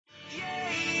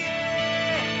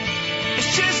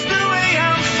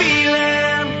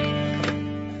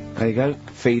There you go.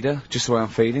 Feeder, just the way I'm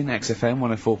feeling. XFM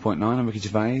 104.9. I'm Ricky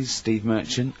Gervais, Steve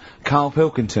Merchant, Karl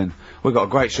Pilkington. We've got a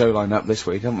great show lined up this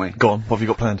week, haven't we? Go on, what have you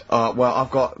got planned? Well,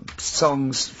 I've got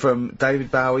songs from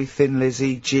David Bowie, Thin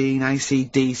Lizzy, Gene,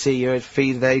 AC/DC, you heard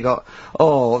Feeder there, you got,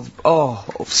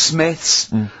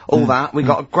 Smiths, all that. We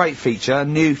got a great feature, a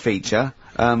new feature.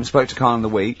 Spoke to Karl in the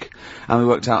week, and we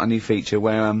worked out a new feature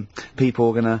where, people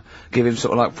are gonna give him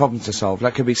sort of like problems to solve.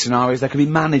 That could be scenarios, there could be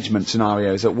management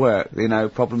scenarios at work, you know,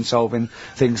 problem solving,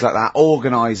 things like that,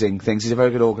 organising things. He's a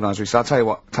very good organiser, so I'll tell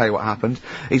you what happened.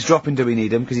 He's dropping Do We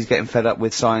Need Him, because he's getting fed up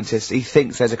with scientists. He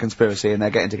thinks there's a conspiracy and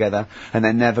they're getting together, and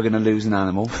they're never gonna lose an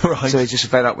animal. Right. So he's just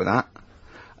fed up with that.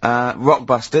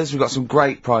 Rockbusters, we've got some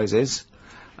great prizes.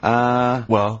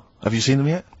 Well, have you seen them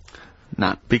yet?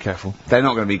 No. Be careful. They're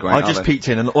not gonna be great, I just peeked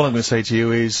in, and all I'm gonna say to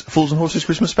you is, Fools and Horses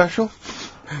Christmas Special?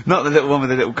 Not the little one with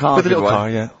the little car. With the little car,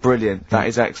 yeah. Brilliant. That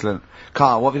is excellent.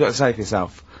 Karl, what have you got to say for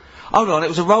yourself? Hold on, it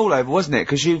was a rollover, wasn't it?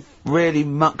 Because you really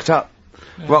mucked up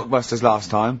Rockbusters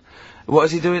last time. What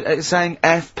was he doing? It's saying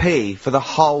FP for the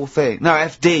whole thing. No,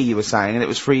 FD you were saying, and it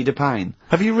was Frida Payne.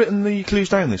 Have you written the clues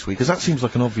down this week? Because that seems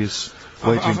like an obvious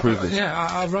way to improve this. Yeah,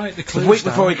 I write the clues The week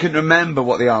down. before he couldn't remember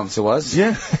what the answer was.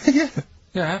 Yeah, yeah.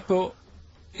 Yeah, but,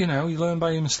 you know, you learn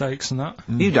by your mistakes and that.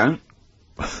 You don't.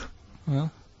 Well.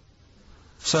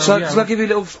 So yeah, I'll give you a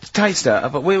little taster.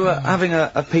 But we were having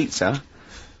a pizza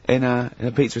in a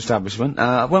pizza establishment.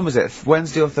 When was it?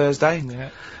 Wednesday or Thursday? Yeah.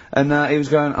 And he was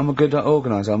going, I'm a good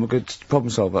organiser, I'm a good problem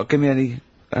solver. Give me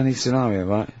any scenario,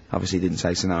 right? Obviously he didn't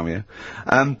say scenario.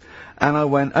 And I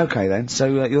went, okay then,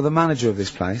 so you're the manager of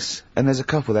this place, and there's a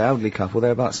couple there, elderly couple,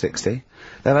 they're about 60.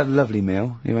 They've had a lovely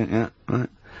meal. He went, yeah, right.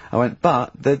 I went,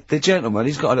 but the gentleman,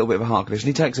 he's got a little bit of a heart condition,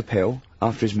 he takes a pill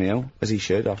after his meal, as he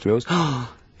should, after meals.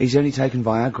 He's only taken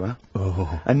Viagra.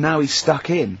 Oh. And now he's stuck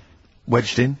in.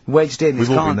 Wedged in? Wedged in.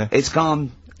 We've all been there. It's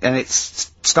gone, and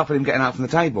it's stopping him getting out from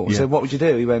the table. Yeah. So what would you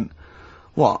do? He went,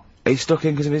 what? He's stuck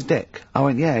in because of his dick? I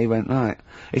went, yeah. He went, right.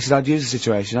 He said, I'd use the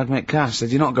situation, I'd make cash. I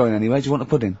said, you're not going anywhere, do you want a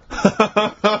pudding?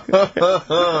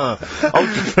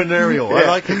 Entrepreneurial, I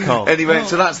like it, Karl. And he went,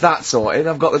 so that's that sorted,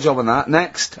 I've got the job on that.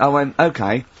 Next, I went,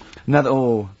 okay.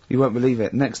 You won't believe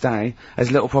it. Next day, there's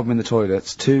a little problem in the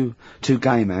toilets. Two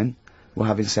gay men were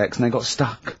having sex, and they got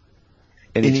stuck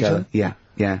in each other. Yeah,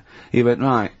 yeah. He went,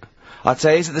 right. I'd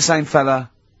say, is it the same fella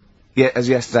as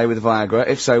yesterday with the Viagra?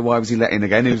 If so, why was he let in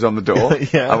again? He was on the door.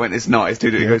 Yeah. I went, it's not, it's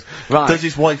too. He goes, right. Does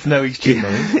his wife know he's cheating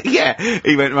on him? Yeah.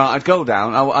 He went, right, I'd go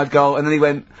down, I'd go, and then he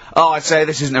went, I'd say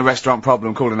this isn't a restaurant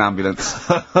problem, call an ambulance.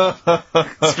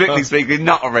 Strictly speaking,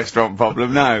 not a restaurant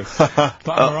problem, no. But am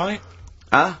I right?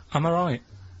 Huh? Am I right?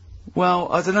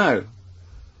 Well, I don't know.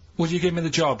 Would you give me the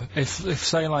job if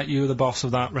say, like, you were the boss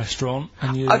of that restaurant,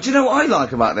 and you... Do you know what I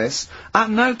like about this? At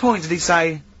no point did he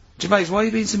say, Gervais, why are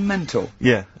you being so mental?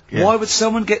 Yeah. Yeah. Why would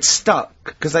someone get stuck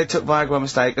because they took Viagra by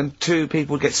mistake, and two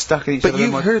people would get stuck in each other? But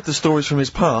you've heard the stories from his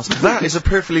past. That is a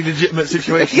perfectly legitimate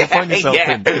situation to find yourself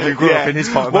in, if you grew up in his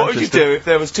part of What would Manchester. you do if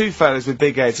there was two fellas with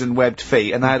big heads and webbed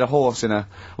feet, and they had a horse in a...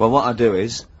 Well, what I'd do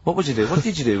is... What would you do? What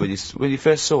did you do when you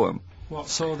first saw them? What,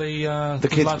 saw the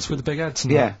kids lads with the big heads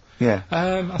and Yeah,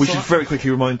 yeah. We should very quickly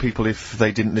remind people, if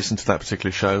they didn't listen to that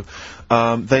particular show,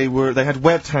 they had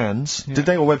webbed hands. Yeah. Did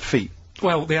they, or webbed feet?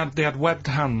 Well, they had webbed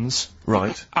hands.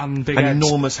 Right. And big and heads.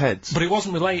 enormous heads. But it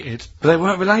wasn't related. But they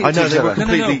weren't related I know, to each they other. were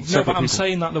completely No, separate but I'm people.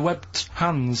 saying that the webbed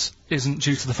hands isn't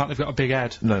due to the fact they've got a big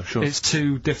head. No, sure. It's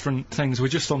two different things. We're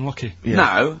just unlucky. Yeah.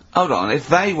 No, hold on. If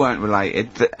they weren't related,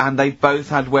 and they both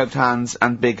had webbed hands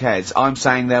and big heads, I'm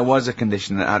saying there was a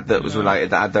condition that was related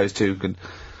that had those two.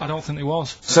 I don't think there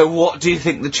was. So what do you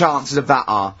think the chances of that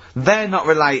are? They're not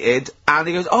related, and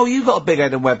he goes, oh, you've got a big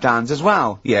head and webbed hands as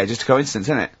well. Yeah, just a coincidence,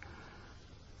 isn't it?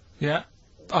 Yeah.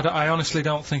 I honestly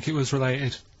don't think it was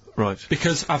related. Right.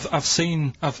 Because I've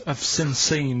since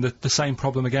seen the same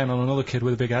problem again on another kid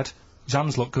with a big head. His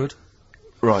hands look good.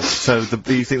 Right, so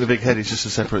you think the big head is just a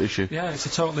separate issue? Yeah, it's a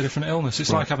totally different illness.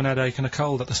 It's like having a headache and a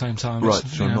cold at the same time. Right,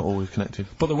 It's, so you know. not always connected.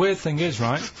 But the weird thing is,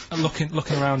 right,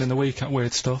 looking around in the week at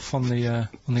weird stuff on the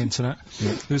internet,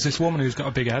 there's this woman who's got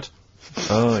a big head.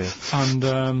 Oh, yeah.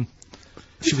 And,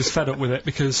 she was fed up with it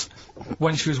because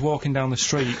when she was walking down the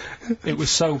street, it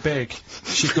was so big,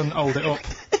 she couldn't hold it up.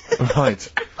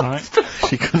 Right. Right?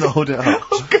 She couldn't hold it up.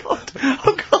 Oh, God.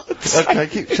 Oh, God.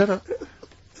 Okay, shut up.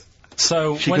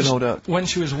 So She couldn't hold it up. when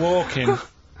she was walking,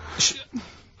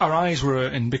 her eyes were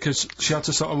hurting because she had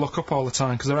to sort of look up all the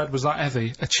time because her head was that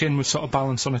heavy. Her chin was sort of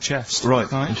balanced on her chest.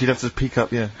 Right, and she'd have to peek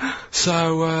up, yeah.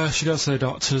 So she goes to the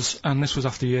doctors, and this was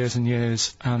after years and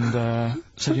years, and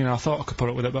said, you know, I thought I could put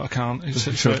up with it, but I can't. It's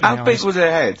hurting How my big eyes. was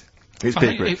her head? It's I big,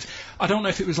 think Rick. I don't know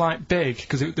if it was like big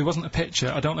because there wasn't a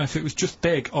picture. I don't know if it was just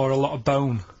big or a lot of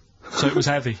bone. so it was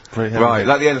heavy. Very heavy. Right,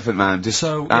 like the Elephant Man, just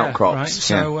So outcrops.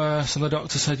 right. So the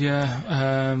doctor said,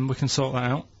 we can sort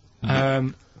that out.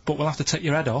 But we'll have to take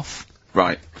your head off.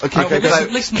 Right. Okay, Okay,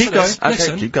 listen keep to going. this. Okay,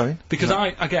 Listen, keep going. because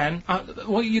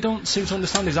what you don't seem to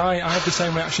understand is I have the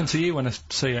same reaction to you when I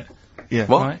see it. Yeah.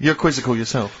 What? Right. You're quizzical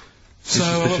yourself. So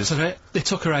I looked at it, they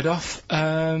took her head off,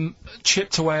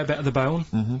 chipped away a bit of the bone,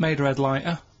 made her head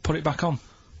lighter, put it back on.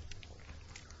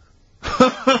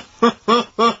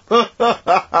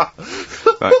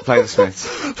 Right, play the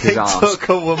Smiths. They took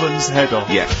a woman's head off.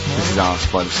 Yeah, this is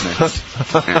Ask by the Smiths.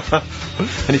 Yeah.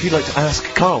 And if you'd like to ask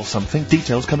Karl something,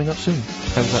 details coming up soon.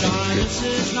 How's that?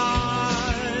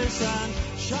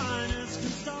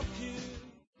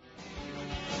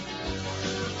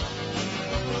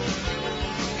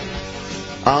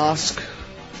 Ask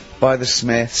by the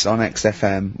Smiths on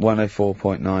XFM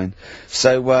 104.9.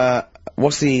 So,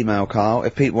 what's the email, Karl?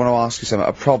 If people want to ask you something,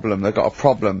 a problem, they've got a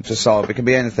problem to solve. It can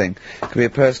be anything. It could be a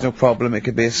personal problem. It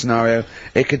could be a scenario.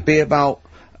 It could be about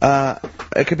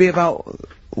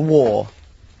war.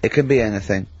 It could be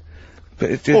anything.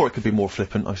 But Or it could be more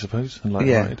flippant, I suppose, and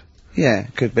light-hearted. Yeah,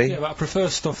 it could be. Yeah, but I prefer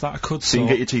stuff that I could So you sort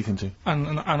can get your teeth into.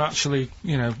 and actually,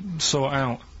 sort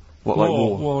out. What, like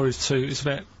war? War is it's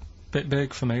a bit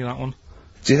big for me, that one.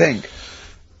 Do you think?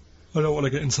 I don't want to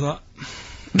get into that.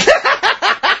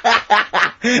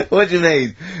 What do you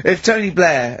mean? If Tony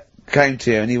Blair came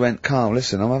to you and he went, Karl,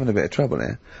 listen, I'm having a bit of trouble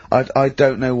here. I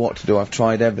don't know what to do. I've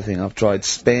tried everything. I've tried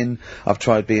spin. I've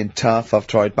tried being tough. I've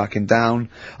tried backing down.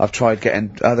 I've tried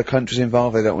getting other countries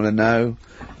involved. They don't want to know.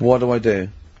 What do I do?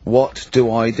 What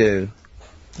do I do?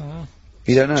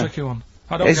 You don't know? Tricky one.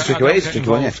 I don't It's get, tricky. I don't It's get tricky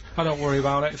one, involved. I don't worry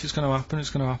about it. If it's going to happen, it's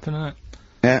going to happen, innit?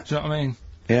 Yeah. Do you know what I mean?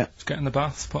 Yeah. Just get in the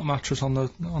bath, put a mattress on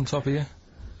top of you.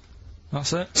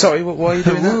 That's it. Sorry, why are you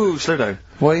doing that? Ooh, slow down.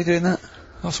 Why are you doing that?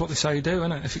 That's what they say you do,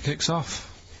 innit? If it kicks off.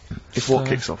 If what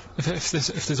kicks off? If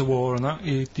there's a war and that,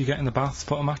 you get in the bath,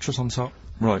 put a mattress on top.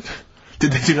 Right.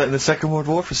 Did they do that in the Second World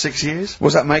War for 6 years?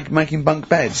 Was that making bunk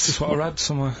That's beds? just what I read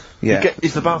somewhere. Yeah.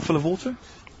 Is the bath full of water?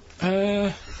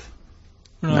 No.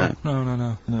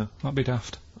 That'd be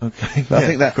daft. Okay.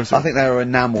 I think they were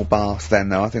enamel bath then,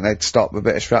 though. I think they'd stop a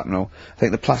bit of shrapnel. I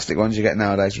think the plastic ones you get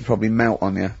nowadays would probably melt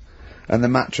on you. And the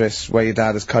mattress, where your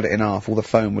dad has cut it in half, all the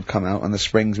foam would come out and the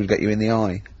springs would get you in the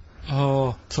eye.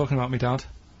 Oh, talking about my dad.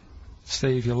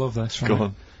 Steve, you'll love this, right?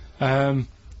 Go on.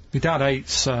 My dad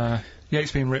hates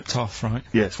being ripped off, right?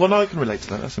 Yes. Well, no, I can relate to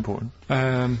that. That's important.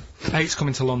 Hates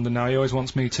coming to London now. He always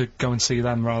wants me to go and see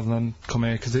them rather than come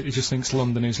here, because he just thinks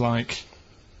London is like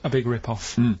a big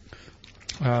rip-off.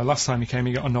 Last time he came,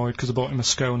 he got annoyed because I bought him a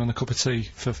scone and a cup of tea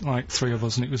for like 3 of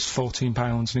us, and it was £14,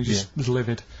 and he just was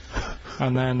livid.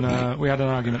 And then we had an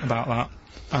argument about that,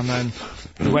 and then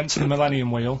we went to the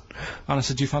Millennium Wheel, and I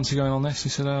said, do you fancy going on this? He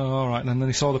said, oh, alright. And then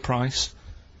he saw the price,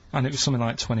 and it was something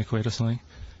like 20 quid or something.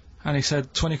 And he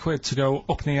said, 20 quid to go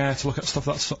up in the air to look at stuff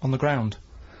that's on the ground.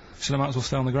 He said, I might as well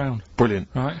stay on the ground. Brilliant.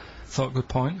 Right? Thought, good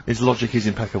point. His logic is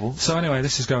impeccable. So anyway,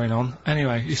 this is going on.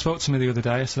 Anyway, he spoke to me the other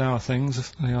day. I said, how are things?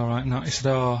 Are they alright and that? He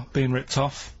said, oh, being ripped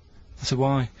off. I said,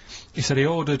 why? He said he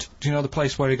ordered, do you know the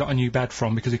place where he got a new bed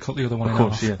from because he cut the other one in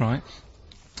half, yeah. right?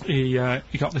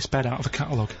 He got this bed out of a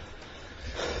catalogue.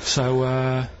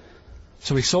 So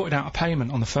he sorted out a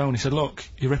payment on the phone. He said, look,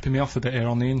 you're ripping me off a bit here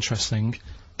on the interest thing,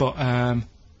 but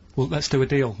well, let's do a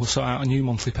deal. We'll sort out a new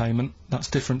monthly payment that's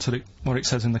different to what it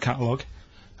says in the catalogue.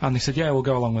 And he said, yeah, we'll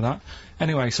go along with that.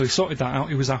 Anyway, so he sorted that out.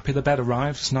 He was happy. The bed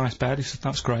arrived. It's a nice bed. He said,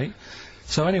 that's great.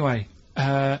 So anyway,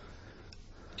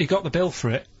 he got the bill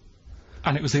for it,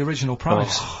 and it was the original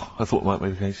price. Oh, I thought it might be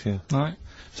the case, yeah. Right?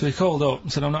 So he called up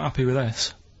and said, I'm not happy with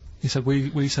this. He said,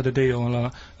 we said a deal. And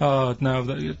like, oh, no,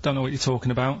 don't know what you're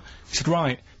talking about. He said,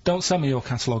 right, don't send me your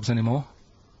catalogues anymore.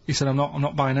 He said, I'm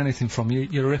not buying anything from you.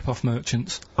 You're a rip-off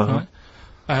merchant. Right?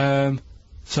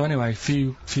 So anyway,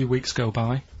 few weeks go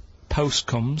by. Post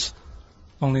comes.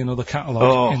 Only another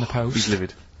catalogue in the post. He's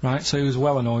livid. Right? So he was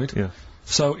well annoyed. Yeah.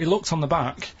 So he looked on the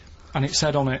back, and it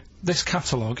said on it, this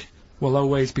catalogue will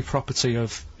always be property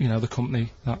of, the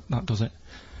company that does it.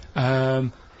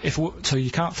 So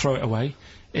you can't throw it away.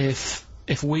 If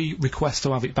we request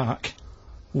to have it back,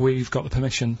 we've got the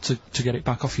permission to get it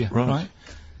back off you. Right?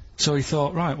 So he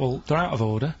thought, right, well, they're out of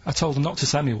order. I told them not to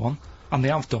send me one, and they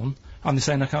have done, and they're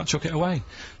saying I can't chuck it away.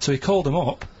 So he called them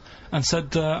up and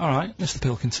said, alright, Mr.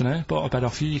 Pilkington here, bought a bed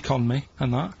off you, you conned me,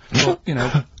 and that.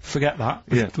 But, forget that.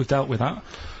 We've dealt with that.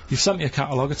 You've sent me a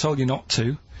catalogue, I told you not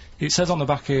to. It says on the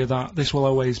back here that this will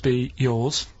always be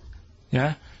yours.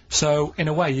 Yeah? So, in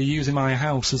a way, you're using my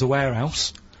house as a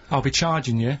warehouse. I'll be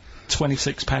charging you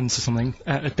 26 pence or something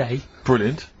a day.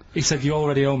 Brilliant. he said, you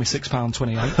already owe me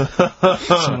 £6.28.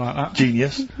 Something like that.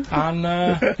 Genius. And,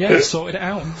 yeah, he sorted it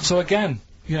out. So again,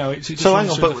 you know, it just So hang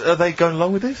on, but are they going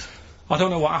along with this? I don't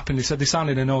know what happened. He said they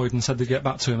sounded annoyed and said they'd get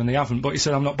back to him, and they haven't. But he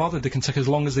said, I'm not bothered. They can take as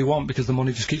long as they want because the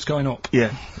money just keeps going up.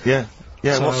 Yeah.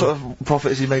 So- What sort of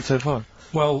profit has he made so far?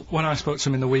 Well, when I spoke to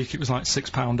him in the week, it was like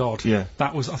 £6 odd. Yeah.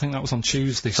 I think that was on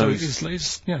Tuesday. So So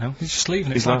he's you know, he's just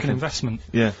leaving it. he's It's like laughing. an investment.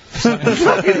 Yeah. It's like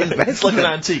an It's like an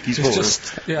antique he's It's bought.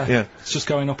 just, Yeah. it's just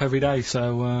going up every day,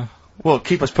 so, Well,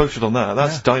 keep us posted on that.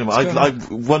 That's Yeah, dynamite. it's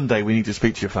One day we need to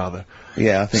speak to your father.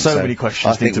 Yeah, I think so. So many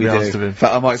questions I think need to be we asked do. of him. In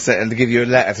fact, I might set and give you a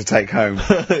letter to take home.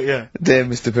 Yeah. Dear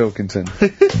Mr. Pilkington,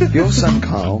 your son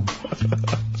Karl.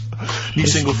 New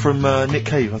single from Nick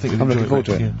Cave. I think I'm looking forward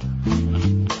to it. Yeah.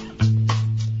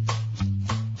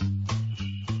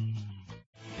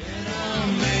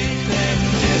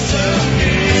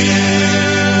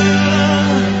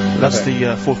 That's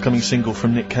the forthcoming single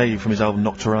from Nick Cave from his album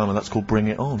Nocturama. That's called Bring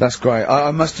It On. That's great. I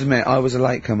must admit, I was a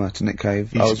latecomer to Nick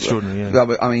Cave. He's I was extraordinary,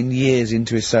 yeah. I mean, years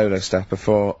into his solo stuff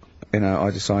before, you know, I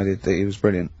decided that he was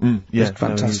brilliant. Yeah, It's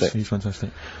fantastic. No, he's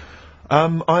fantastic.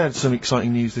 I had some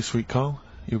exciting news this week, Carl.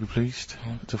 You'll be pleased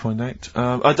to find out.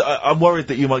 I'm worried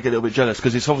that you might get a little bit jealous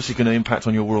because it's obviously going to impact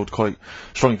on your world quite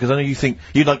strongly. Because I know you think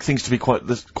you'd like things to be quite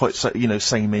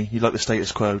samey. You like the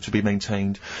status quo to be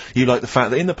maintained. You like the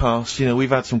fact that in the past, you know, we've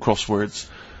had some crosswords.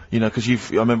 You know, because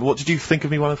I remember. What did you think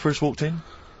of me when I first walked in?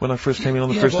 When I first came in on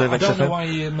the first day of I don't know XFM? why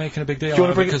you're making a big deal Do you wanna out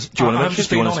of bring it, it- 'cause do you wanna I'm mention it? just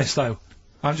Do you being wanna honest, though.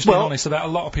 I'm just Well- being honest that a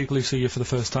lot of people who see you for the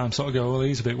first time sort of go, well,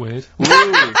 he's a bit weird.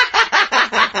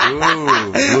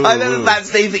 I know that,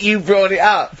 Steve, that you brought it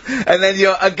up, and then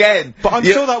you're again. But I'm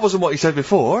sure that wasn't what he said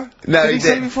before. No, did he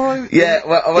say did. before? Yeah,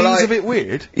 well, he's a bit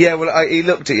weird. Yeah, well, he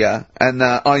looked at you, and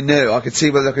I knew. I could see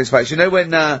by the look on his face. You know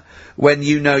when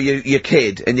you know your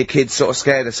kid, and your kid's sort of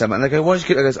scared of something, and they go, "Why's your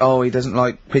kid?" He goes, "Oh, he doesn't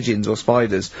like pigeons or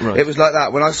spiders." Right. It was like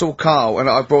that when I saw Karl, and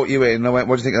I brought you in, and I went,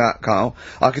 "What do you think of that, Karl?"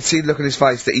 I could see the look on his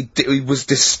face that he was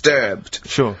disturbed.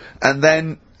 Sure. And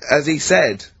then, as he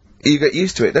said, you get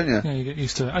used to it, don't you? Yeah, you get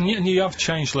used to it. And you have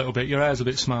changed a little bit. Your hair's a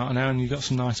bit smarter now, and you've got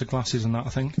some nicer glasses and that, I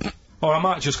think. Or I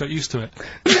might have just got used to it.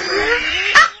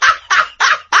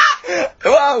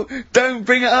 Whoa! Don't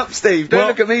bring it up, Steve. Don't Well-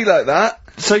 look at me like that.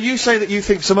 So you say that you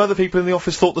think some other people in the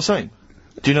office thought the same?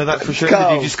 Do you know that for sure?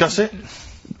 Carl. Did you discuss it?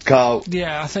 Karl.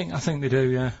 Yeah, I think they do,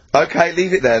 yeah. Okay,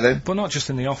 leave it there then. But not just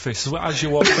in the office, as you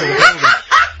walk through the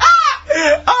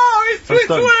building. Oh, it's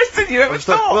done. worse than you ever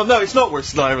thought. Well, no, it's not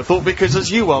worse than I ever thought, because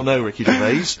as you well know, Ricky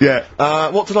Gervais, Yeah.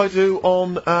 what did I do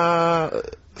on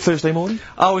Thursday morning?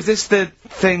 Oh, is this the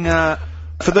thing,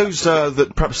 For those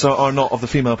that perhaps are not of the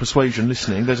female persuasion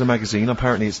listening, there's a magazine.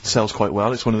 Apparently it sells quite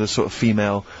well. It's one of the sort of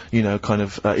female, you know, kind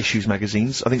of issues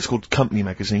magazines. I think it's called Company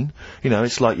Magazine. You know,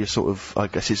 it's like your sort of, I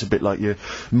guess it's a bit like your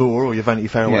Moore or your Vanity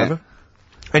Fair or Yeah. whatever.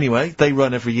 Anyway, they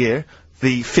run every year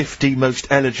the 50 most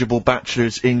eligible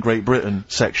bachelors in Great Britain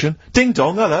section. Ding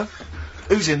dong, hello.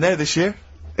 Who's in there this year?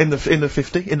 In the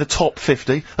 50, in the top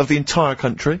 50 of the entire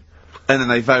country. and then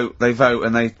they vote,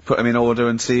 and they put them in order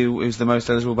and see who's the most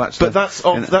eligible bachelor. But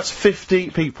that's 50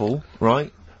 people,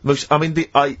 right?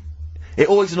 It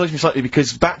always annoys me slightly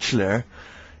because bachelor,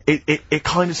 it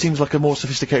kind of seems like a more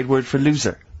sophisticated word for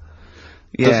loser.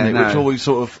 Doesn't it? no. Which always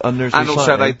sort of unnerves me And also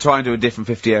slightly. they try and do a different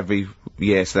 50 every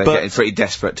year, so they're But- getting pretty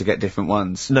desperate to get different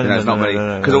ones. No, you know, no, it's not no, really, no,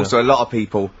 no, no, because no. also a lot of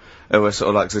people who are sort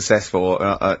of like successful,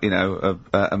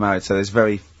 are married, so there's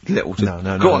very little to.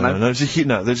 No, Go on, then. There's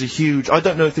a huge. I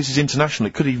don't know if this is international.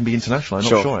 It could even be international. I'm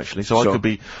Sure. not sure actually. So I Sure. could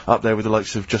be up there with the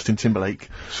likes of Justin Timberlake,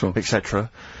 Sure. etc.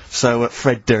 So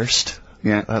Fred Durst.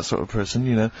 Yeah. That sort of person,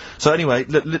 you know. So anyway,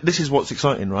 this is what's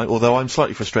exciting, right? Although I'm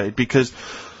slightly frustrated because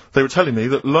they were telling me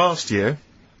that last year,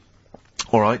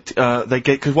 alright,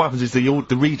 because what happens is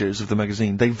the readers of the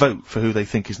magazine, they vote for who they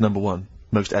think is number one,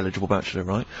 most eligible bachelor,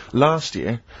 right? Last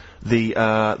year,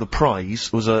 the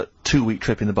prize was a 2-week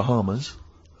trip in the Bahamas,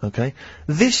 okay?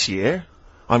 This year,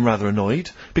 I'm rather annoyed,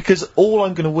 because all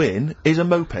I'm gonna win is a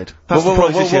moped. That's the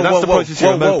prize this year, that's the prize this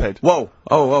year, a moped. Whoa,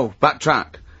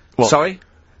 backtrack. What? Sorry?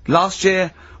 Last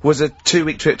year was a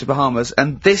 2-week trip to Bahamas,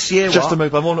 and this year Just what? a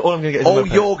moped, all I'm gonna get is a All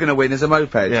moped. you're gonna win is a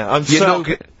moped. Yeah, I'm You're so-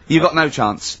 not you got no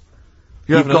chance.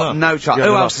 You're You've having got enough. no chance. You're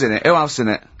Who having else is in it? Who else is in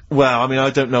it? Well, I mean,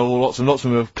 I don't know, lots and lots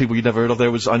of them are people you'd never heard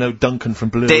of. I know Duncan from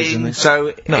Blue is in Ding. this.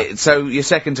 So, No. so you're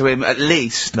second to him at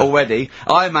least already.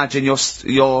 I imagine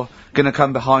you're gonna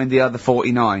come behind the other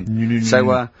 49. No, So, no,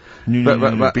 but, you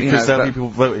because know, there'll but- be people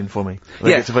voting for me.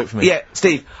 They yeah, get to vote for me. Yeah,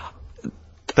 Steve.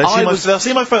 They'll I see was- they'll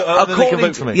see my photo and then they can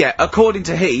vote for me. Yeah, according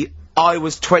to Heat, I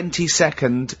was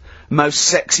 22nd most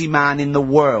sexy man in the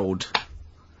world.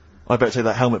 I better take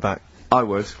that helmet back. I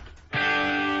would.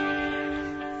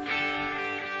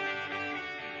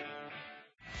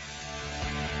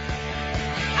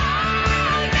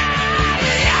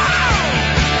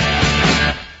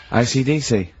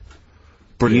 AC/DC.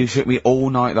 Brilliant. You shook me all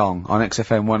night long on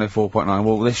XFM 104.9.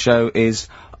 Well, this show is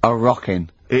a rockin'.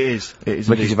 It is. It is.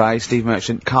 Ricky indeed. Gervais, Steve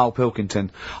Merchant, Karl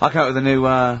Pilkington. I came up with a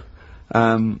new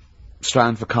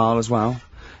strand for Karl as well.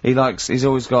 He's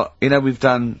always got, you know, we've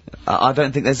done, I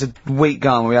don't think there's a week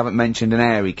gone where we haven't mentioned an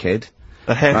hairy kid.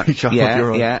 A hairy child, Yeah,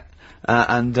 you're right. yeah.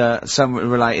 And some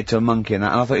related to a monkey and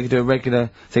that. And I thought you could do a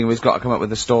regular thing where he's got to come up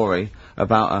with a story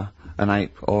about an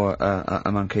ape or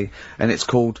a monkey. And it's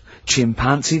called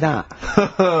Chimpanzee That.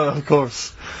 Of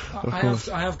course.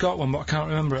 I have got one, but I can't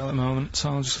remember it at the moment, so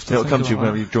I'll just have to It'll think come to you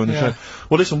about whenever that. you join the show.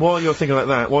 Well, listen, while you're thinking like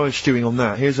that, while you're stewing on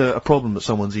that, here's a problem that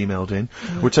someone's emailed in.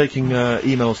 We're taking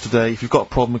emails today. If you've got a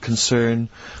problem, a concern,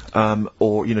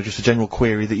 or, you know, just a general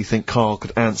query that you think Karl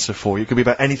could answer for you. It could be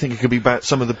about anything. It could be about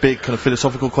some of the big kind of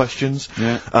philosophical questions.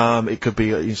 Yeah. It could be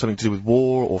you know, something to do with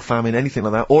war or famine, anything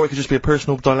like that. Or it could just be a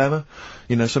personal dilemma,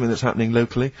 you know, something that's happening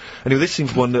locally. Anyway, this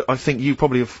seems one that I think you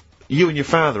probably have... You and your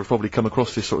father have probably come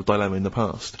across this sort of dilemma in the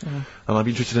past. And I'd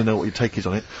be interested to know what your take is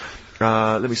on it.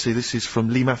 Let me see, this is from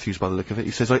Lee Matthews by the look of it.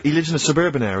 He says, he lives in a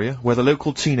suburban area where the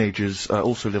local teenagers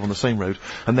also live on the same road,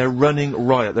 and they're running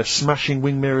riot. They're smashing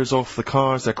wing mirrors off the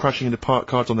cars, they're crashing into parked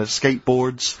cars on their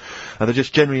skateboards, and they're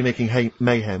just generally making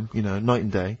mayhem, you know, night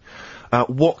and day.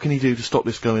 What can he do to stop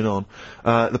this going on?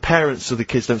 The parents of the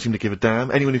kids don't seem to give a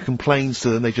damn. Anyone who complains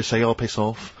to them, they just say, "Oh, piss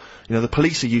off." You know, the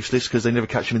police are useless because they never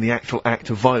catch them in the actual act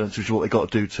of violence, which is what they got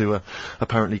to do to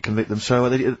apparently convict them. So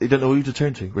they don't know who to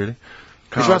turn to, really.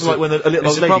 It's rather like when a little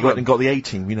old lady went and got the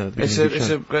A-team, you know. At the beginning of the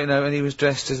show. You know, and he was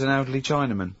dressed as an elderly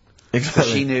Chinaman.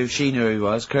 Exactly. She knew who he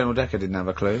was. Colonel Decker didn't have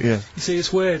a clue. Yeah. You see,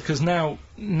 it's weird, because now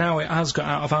it has got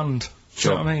out of hand. Do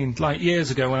you know what I mean? Like,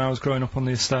 years ago when I was growing up on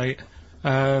the estate,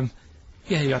 yeah,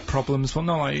 you had problems, but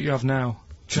not like you have now.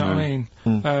 Do you know what I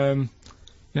mean?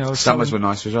 You know, Summers were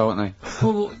nice as well, weren't they?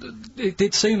 Well, it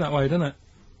did seem that way, didn't it?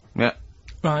 Yeah.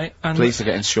 Right, and... Police are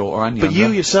getting shorter and younger. But you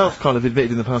yourself kind of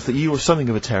admitted in the past that you were something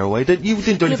of a tearaway. You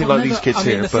didn't do anything like these kids I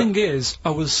mean, here, the thing is,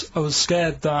 I was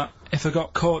scared that if I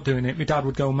got caught doing it, my dad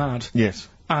would go mad. Yes.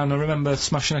 And I remember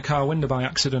smashing a car window by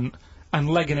accident and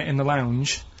legging it in the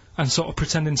lounge and sort of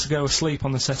pretending to go asleep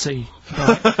on the settee.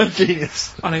 Right?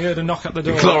 Genius. And I heard a knock at the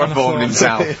door. Chloroformed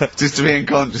himself, just to be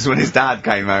unconscious when his dad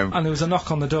came home. And there was a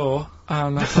knock on the door,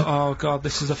 and I thought, oh god,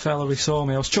 this is a fella who saw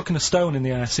me. I was chucking a stone in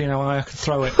the air, seeing how high I could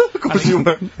throw it. Of course you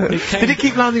were. Did it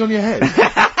keep landing on your head?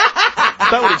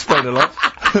 That would explain a lot.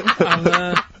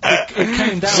 And it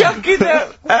came down. Chucking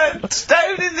a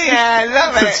stone in the air,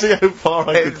 love To it! see how far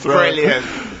I could It's throw. brilliant.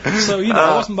 So, you know,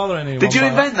 I wasn't bothering anyone. Did you by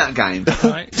invent that game? that.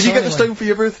 Right, Did you get the stone for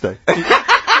your birthday?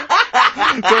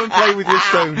 Go and play with your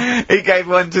stone. He gave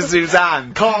one to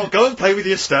Suzanne. Karl, go and play with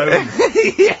your stone.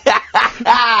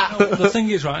 The thing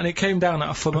is, right, and it came down at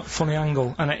a funny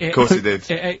angle, and Of course it did.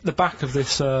 It ate the back of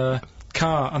this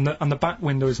car, and the back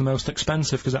window is the most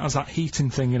expensive because it has that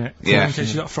heating thing in it. Yeah. In case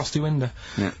you got a frosty window.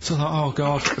 Yeah. So I thought, oh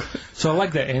god. So I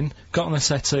legged it in, got on the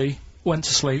settee, went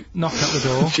to sleep, knocked at the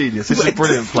door. Genius. It's a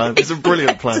brilliant plan. It's a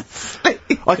brilliant plan.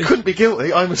 I couldn't be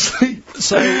guilty. I'm asleep.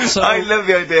 So I love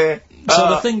the idea. So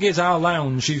the thing is, our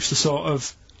lounge used to sort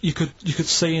of you could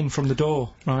see in from the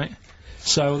door, right?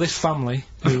 So this family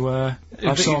who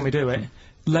saw me do it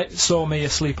saw me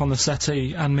asleep on the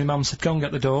settee, and my mum said, "Go and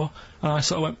get the door," and I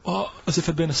sort of went, "Oh," as if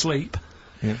I'd been asleep.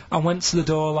 Yeah. I went to the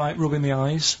door, like rubbing my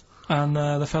eyes, and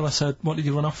the fella said, "What did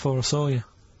you run off for? I saw you."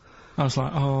 I was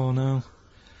like, "Oh no,"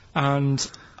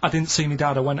 and I didn't see my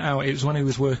dad. I went out. It was when he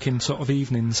was working sort of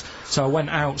evenings, so I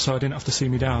went out so I didn't have to see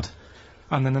my dad.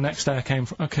 And then the next day I came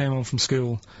home from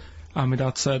school, and my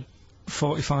dad said,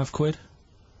 45 quid.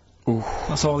 Ooh.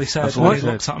 That's all he said That's all when he he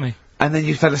looked at me. And then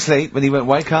you fell asleep when he went,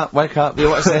 wake up, wake up. You know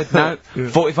what I said? No,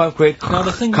 45 quid. Now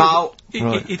the thing Karl.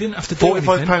 is, he didn't have to do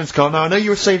 £45, anything. Karl. Now, I know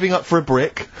you were saving up for a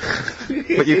brick,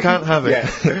 but you can't have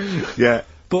it. Yeah.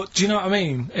 But do you know what I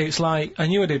mean? It's like, I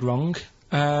knew I did wrong,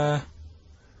 and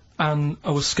I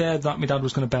was scared that my dad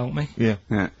was going to belt me.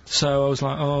 Yeah. So I was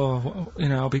like, oh, you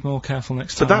know, I'll be more careful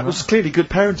next time. But that was clearly good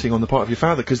parenting on the part of your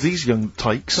father, because these young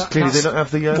tykes, clearly they don't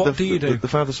have the what do you do? the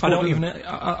father support. I don't do even. they?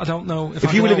 I don't know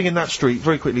If you were living in that street,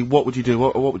 very quickly, what would you do?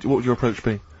 What would your approach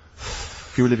be?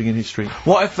 If you were living in his street.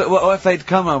 What if they'd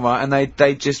come home, right, and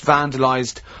they just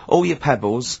vandalised all your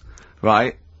pebbles,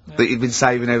 right, that you've been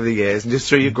saving over the years, and just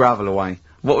threw your gravel away?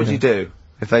 What would you do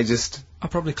if they just...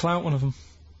 I'd probably clout one of them.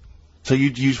 So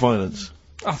you'd use violence?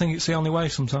 I think it's the only way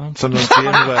sometimes. Sometimes the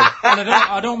only way. And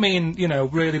I don't mean, you know,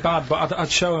 really bad, but I'd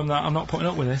show them that I'm not putting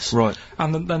up with this. Right.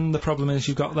 And then the problem is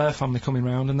you've got their family coming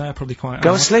round and they're probably quite Go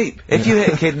hard. asleep. If you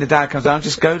hit a kid and the dad comes down,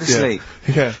 just go to sleep.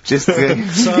 Yeah. Just,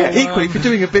 So, Equally, if you're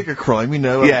doing a bigger crime, you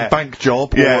know, a bank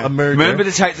job or a murder. Remember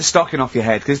to take the stocking off your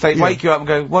head, because if they wake you up and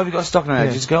go, why have you got a stocking on your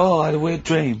head? Just go, oh, I had a weird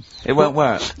dream. It won't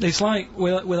work. It's like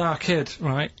with our kid,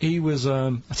 right? He was,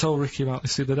 I told Ricky about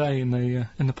this the other day in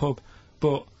the pub,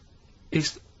 but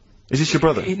it's... Is this your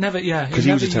brother? He never, yeah. Because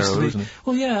he was a terror, wasn't he?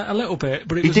 Well, yeah, a little bit,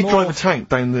 but it He was did more... drive a tank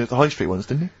down the high street once,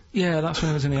 didn't he? Yeah, that's when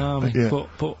he was in the army.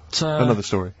 But another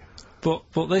story. But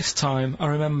this time, I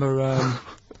remember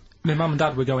my mum and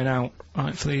dad were going out,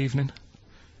 right, for the evening,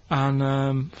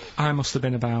 and I must have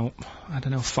been about, I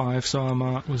don't know, 5, so our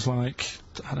Mark was like,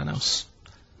 I don't know,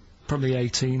 probably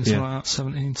 18, something like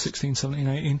that, 16, 17,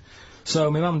 18.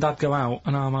 So my mum and dad go out,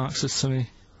 and our Mark says to me,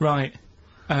 right,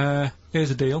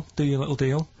 here's a deal, do your little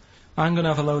deal. I'm going to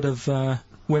have a load of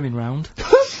women round.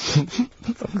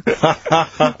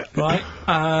 Right?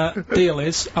 Deal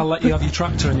is, I'll let you have your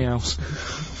tractor in the house.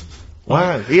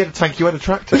 Wow, he had a tank, you had a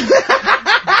tractor.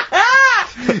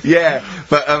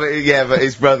 but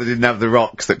his brother didn't have the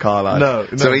rocks that Karl had. No.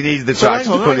 So he needed the tractor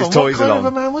to put his toys What kind along.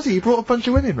 of a man was he? He brought a bunch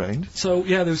of women round. So,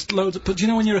 yeah, there was loads of... But do you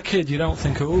know when you're a kid, you don't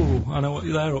think, oh, I know what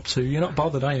they're up to. You're not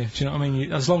bothered, are you? Do you know what I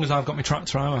mean? As long as I've got my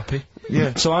tractor, I'm happy.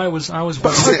 Yeah. So I was...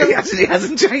 He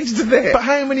hasn't changed a bit. But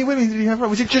how many women did he have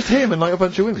round? Was it just him and, like, a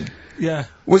bunch of women? Yeah.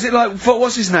 Was it like,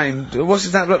 what's his name? What's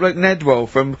his name? Look like Nedwell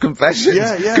from Confessions.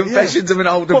 Confessions of an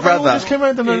older They all brother. just came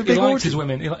round and had a He big liked orgy. his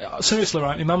women. Seriously,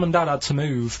 right, my mum and dad had to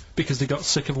move because they got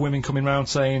sick of women coming round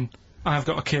saying, I've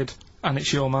got a kid and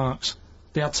it's your Mark's.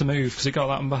 They had to move because it got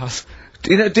that bad.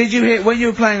 You know, did you hear, when you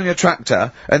were playing on your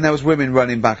tractor and there was women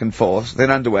running back and forth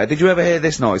in underwear, did you ever hear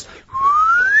this noise?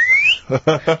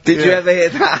 Did you ever hear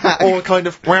that? Or kind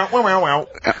of wow wow wow wow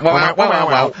Wow, wow, wow,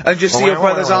 wow. And just see your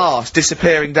brother's arse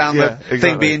disappearing down the thing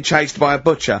exactly. being chased by a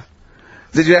butcher.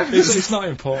 Did you ever? It's not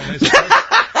important, is it?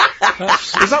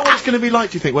 Is that what it's going to be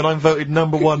like, do you think, when I'm voted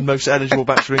 #1 most eligible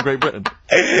bachelor in Great Britain?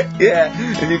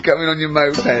 Yeah, and you're coming on your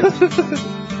moped.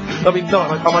 I mean, no,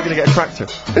 am I going to get a tractor?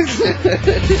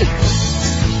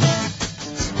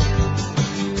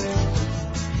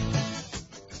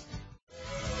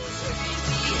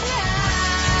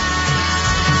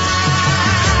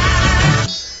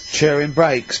 Cheering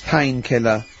brakes,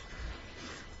 painkiller.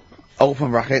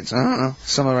 Open brackets,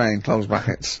 summer rain, close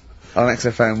brackets. On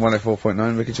XFM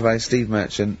 104.9, Ricky Gervais, Steve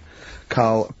Merchant,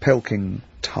 Karl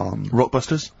Pilkington.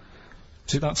 Rockbusters?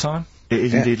 Is it that time? It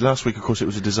is indeed. Last week, of course, it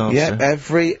was a disaster. Yeah,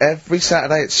 every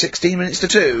Saturday at 16 minutes to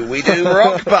 2, we do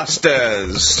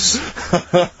Rockbusters.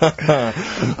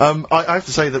 I have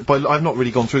to say that I've not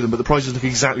really gone through them, but the prizes look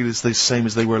exactly the same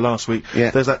as they were last week. Yeah.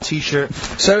 There's that T-shirt.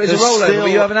 So it's a rollover,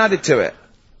 but you haven't added to it.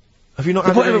 Have you not The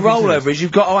added point of a anything to rollover it? is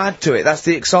you've got to add to it. That's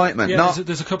the excitement. Yeah,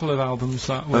 there's a couple of albums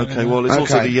that were... Okay, well, there's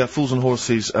also the Fools and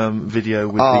Horses video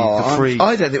with the free...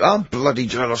 I don't think... I'm bloody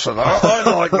jealous of that. I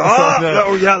like that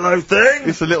little yellow thing.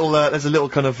 It's a little, there's a little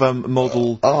kind of,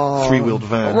 model three-wheeled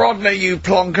van. Rodney, you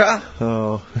plonker.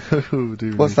 Oh,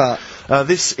 dude. What's that?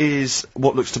 This is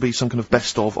what looks to be some kind of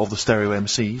best of the stereo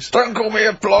MCs. Don't call me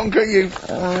a plonker, you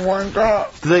wanker.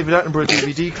 The David Attenborough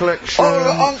DVD collection. Oh, the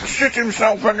Unk shit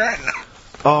himself again.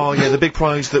 Oh, yeah, the big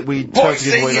prize that we tried to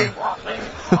give away now.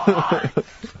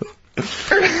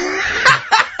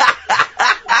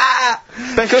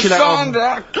 Best chill out album.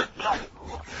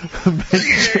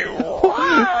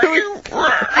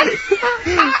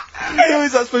 Who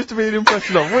is that supposed to be an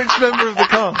impression of? Which member of the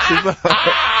cast is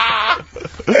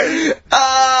that?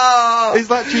 Oh! Is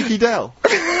that Cheeky Dell?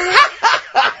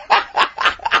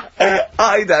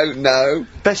 I don't know.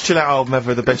 Best chill out album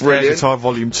ever, the best Brilliant. guitar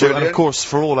volume 2, and of Brilliant. course,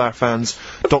 for all our fans,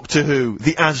 Doctor Who,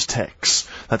 The Aztecs.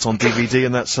 That's on DVD,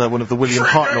 and that's one of the William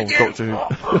Hartnell Doctor Who.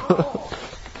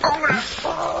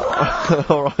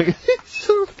 Alright.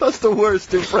 That's the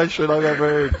worst impression I've ever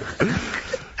heard.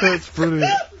 That's brilliant.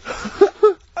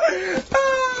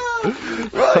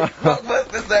 Right,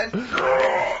 Rockbusters then.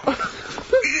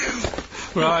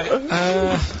 Right,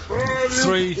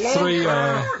 three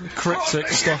cryptic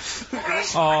stuff.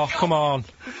 Oh, come on.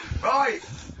 Right.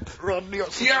 Rodney,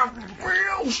 Yeah.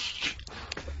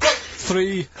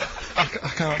 Three... I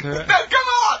can't do it. No, come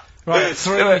on! Right,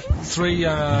 three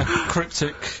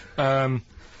cryptic,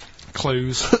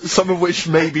 clues. some of which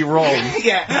may be wrong.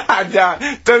 Yeah, and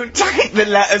don't take the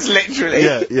letters literally.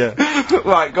 Yeah.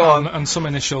 Right, go on. And some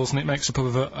initials, and it makes up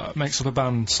a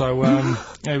band. So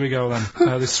here we go then.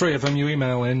 There's 3 of them. You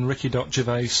email in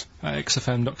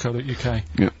ricky.gervais@xfm.co.uk.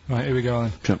 Yeah. Right, here we go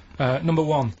then. Sure. Number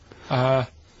 1. The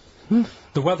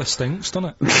weather stinks,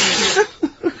 doesn't it?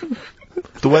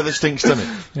 The weather stinks, doesn't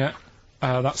it? Yeah.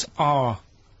 That's R.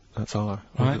 That's R.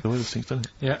 Right. The weather stinks, doesn't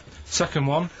it? Yeah. Second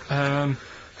one.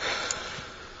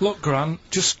 Look, Gran,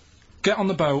 just get on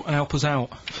the boat and help us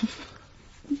out.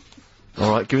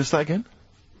 Alright, give us that again.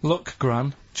 Look,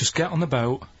 Gran, just get on the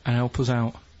boat and help us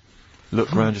out. Look,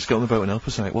 Gran, just get on the boat and help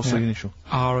us out. What's the initial?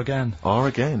 R again. R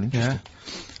again, interesting.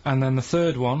 Yeah. And then the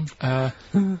third one,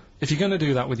 if you're going to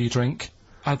do that with your drink,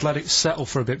 I'd let it settle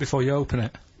for a bit before you open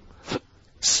it.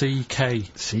 CK.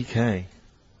 CK.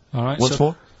 Alright, Once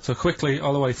more? So quickly,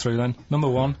 all the way through then. Number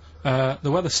one, the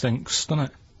weather stinks, doesn't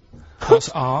it? That's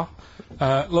R.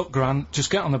 Look, Gran,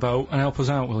 just get on the boat and help us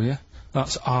out, will you?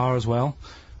 That's R as well.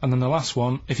 And then the last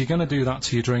one, if you're going to do that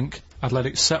to your drink, I'd let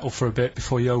it settle for a bit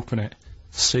before you open it.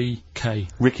 CK.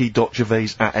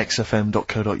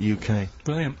 ricky.gervais@xfm.co.uk.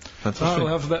 Brilliant. Fantastic. Right, we'll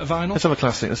have a bit of vinyl. Let's have a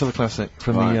classic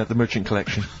from the Merchant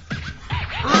Collection.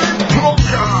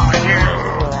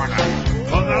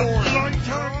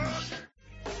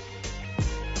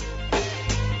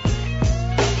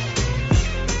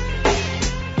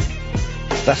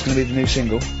 That's going to be the new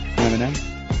single from Eminem.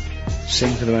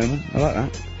 Sing for the moment. I like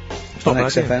that. On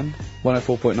XFM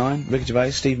 104.9. Ricky Gervais,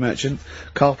 Steve Merchant,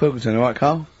 Karl Pilkington. All right,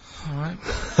 Karl? All right.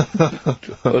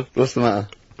 What's the matter?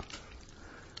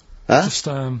 Huh? Just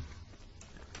you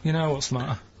know what's the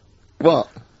matter? What?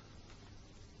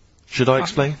 Should I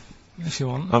explain? If you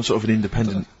want. I'm sort of an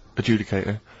independent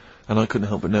adjudicator, and I couldn't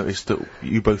help but notice that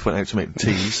you both went out to make the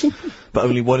teas, but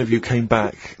only one of you came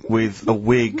back with a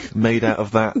wig made out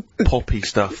of that poppy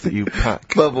stuff that you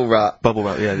pack. Bubble wrap. Bubble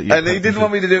wrap, yeah. That you And he didn't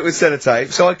want me to do it with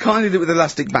sellotape, so I kindly did it with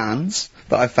elastic bands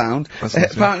that I found.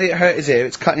 Apparently it hurt his ear,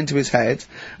 it's cut into his head,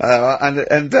 and look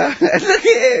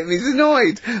at him, he's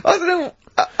annoyed. I don't know.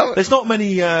 There's not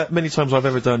many times I've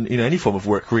ever done, any form of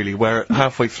work really, where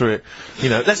halfway through it,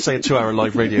 let's say a 2-hour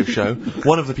live radio show,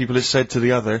 one of the people has said to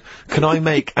the other, can I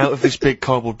make out of this big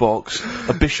cardboard box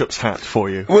a bishop's hat for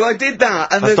you? Well, I did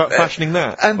that, and start fashioning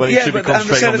that. And well, yeah, you should be but and the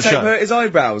concentrating on the sellotape show. hurt his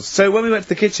eyebrows. So when we went to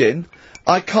the kitchen,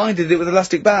 I kind of did it with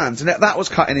elastic bands, and that was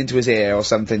cutting into his ear or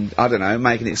something. I don't know,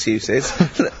 making excuses.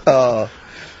 Oh.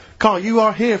 Carl, you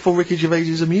are here for Ricky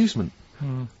Gervais's amusement.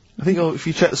 I think if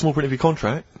you check the small print of your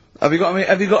contract. Have you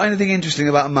got anything interesting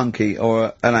about a monkey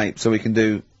or an ape so we can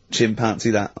do chimpanzee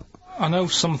that? I know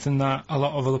something that a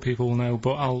lot of other people will know,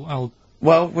 but I'll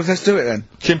Well, let's do it then.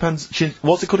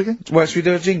 What's it called again? Where should we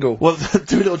do a jingle? Well,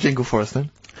 do a little jingle for us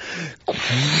then.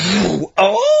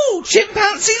 Oh,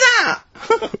 chimpanzee that!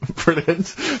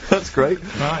 Brilliant. That's great.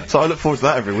 Right. So I look forward to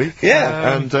that every week.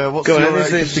 Yeah. And what's Go on, your who's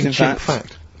the interesting interesting chimp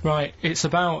fact? Right, it's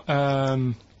about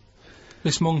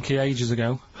this monkey ages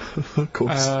ago. Of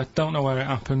course. Don't know where it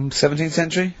happened. 17th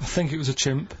century? I think it was a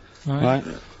chimp. Right.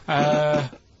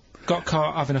 Got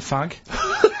caught having a fag.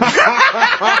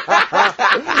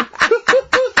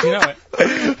 You know it?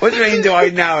 What do you mean, do I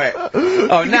know it?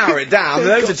 Oh, narrow it down.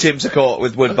 Loads of chimps are caught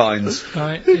with woodbines.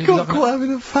 Right. Got caught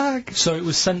having a fag. So it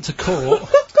was sent to court.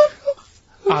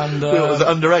 And Was it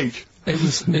underage? it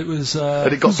was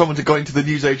And it got someone to go into the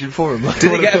newsagent for him.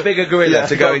 Did he get a bigger gorilla Yeah,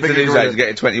 to got go a into the bigger newsagent gorilla. and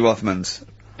get 20 Rothmans?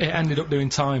 it ended up doing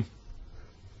time.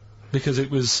 Because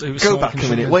it was Go so back a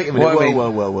minute. inconvenient. Wait a minute. What do you mean?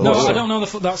 Whoa. No, I don't know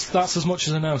that's as much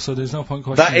as I know, so there's no point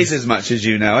questioning. That is as much as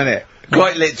you know, isn't it?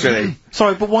 Quite literally.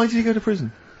 Sorry, but why did he go to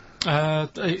prison?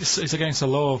 It's against the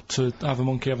law to have a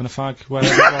monkey having a fag,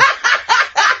 wherever it was.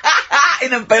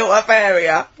 In a built-up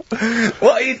area. What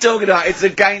are you talking about? It's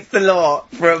against the law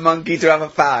for a monkey to have a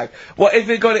fag. What if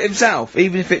it got it himself?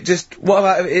 Even if it just... What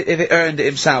about if it earned it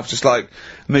himself, just like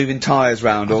moving tyres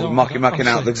round or mucking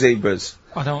out the zebras?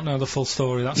 I don't know the full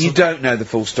story. You don't know the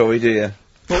full story, do you?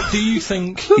 Well, do you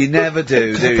think... You never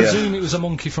do, I do you? presume it was a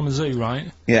monkey from a zoo,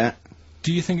 right? Yeah.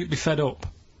 Do you think it'd be fed up,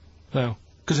 though?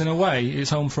 Because in a way, it's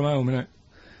home from home, isn't it?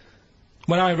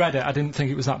 When I read it, I didn't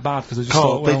think it was that bad, because I just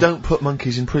thought, well... they don't put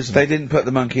monkeys in prison. They didn't put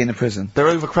the monkey in a prison. They're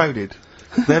overcrowded.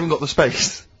 They haven't got the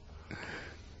space.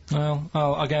 Well,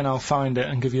 I'll find it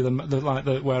and give you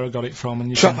where I got it from, and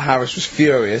you Chopper Harris was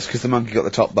furious because the monkey got the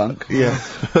top bunk. Yeah.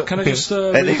 Can I just...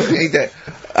 And he did.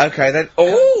 Okay, then...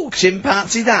 Oh,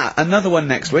 chimpanzee that! Another one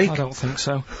next week. I don't think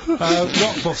so.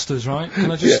 Rockbusters, right?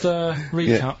 Can I just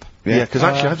recap? Yeah, because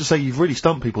actually I have to say you've really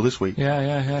stumped people this week.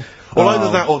 Yeah. Well,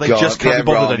 either that or they just can't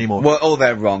be bothered anymore. Well, oh,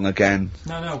 they're wrong again.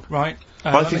 No, right.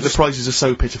 I think the prizes are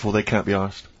so pitiful they can't be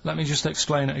asked. Let me just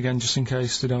explain it again, just in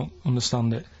case they don't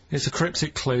understand it. It's a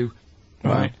cryptic clue,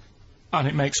 right? And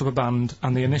it makes up a band,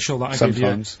 and the initial that I give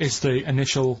you is the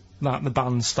initial that the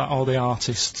band or the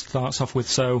artist starts off with.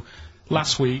 So,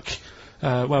 last week,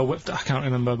 I can't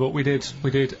remember, but we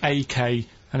did AK,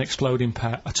 an exploding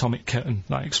pet, atomic kitten.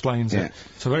 That explains it.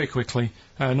 So very quickly,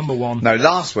 number one. No,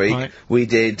 last week we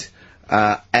did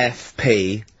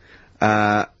FP.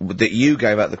 that you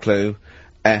gave out the clue,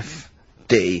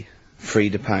 FD,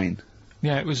 Frida Payne.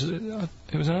 Yeah, it was an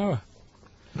error.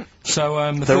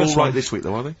 So, the They're first all right one, this week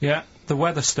though, are they? yeah, the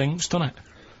weather stinks, doesn't it?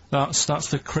 That's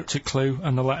the cryptic clue,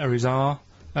 and the letter is R.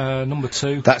 Number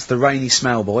 2. That's the rainy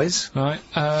smell, boys. Right,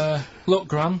 look,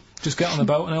 Gran, just get on the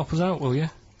boat and help us out, will you?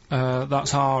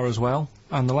 That's R as well.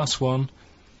 And the last one,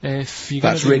 if you're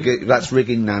That's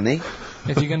rigging nanny.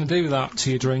 if you're gonna do that to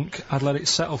your drink, I'd let it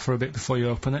settle for a bit before you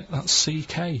open it. That's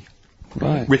CK.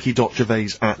 Right.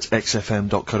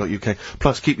 ricky.gervais@xfm.co.uk.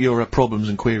 Plus, keep your problems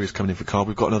and queries coming in for Carl.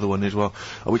 We've got another one as well,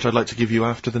 which I'd like to give you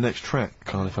after the next track,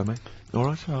 Carl, if I may.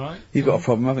 Alright? Alright. You've got a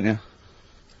problem, haven't you?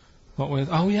 What with?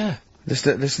 Oh, yeah.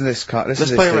 Listen to this, Carl. Let's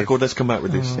play a record, let's come back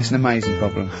with this. It's an amazing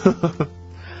problem.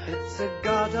 It's a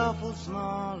god-awful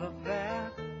small affair.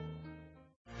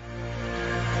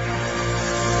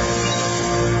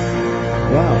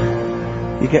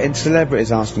 Wow. You're getting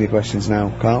celebrities asking you questions now,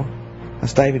 Carl.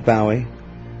 That's David Bowie.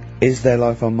 Is there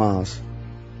life on Mars?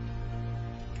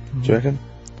 Do you reckon?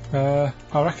 I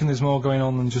reckon there's more going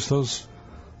on than just us.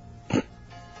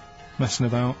 Messing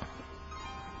about.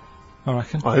 I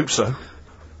reckon. I hope so.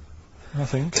 I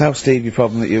think. Tell Steve your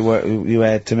problem that you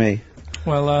aired to me.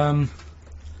 Well,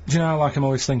 do you know, like, I'm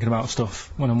always thinking about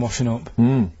stuff when I'm washing up.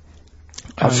 I'm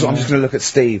just going to look at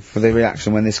Steve for the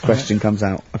reaction when this question comes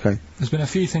out. Okay. There's been a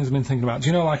few things I've been thinking about. Do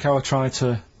you know, like, how I try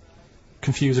to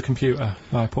confuse a computer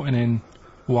by putting in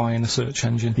Y in the search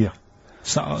engine? Yeah.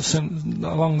 So,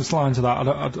 along the lines of that,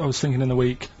 I was thinking in the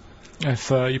week, if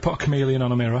you put a chameleon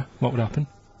on a mirror, what would happen?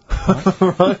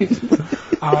 Right.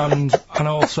 And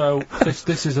also,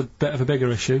 this is a bit of a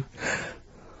bigger issue.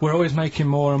 We're always making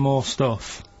more and more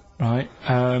stuff, right,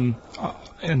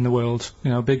 in the world.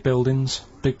 You know, big buildings,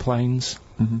 big planes,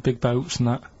 big boats and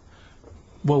that.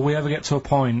 Will we ever get to a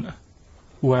point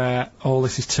where all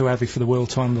this is too heavy for the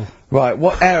world to handle? Right,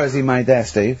 what error has he made there,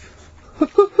 Steve?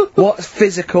 What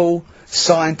physical,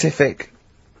 scientific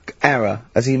error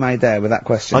has he made there with that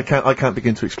question? I can't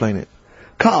begin to explain it.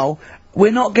 Carl,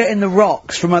 we're not getting the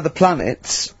rocks from other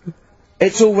planets.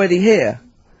 It's already here.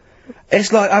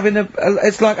 It's like having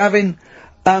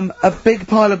a big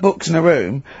pile of books in a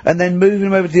room and then moving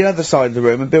them over to the other side of the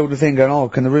room and build a thing going, oh,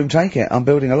 can the room take it? I'm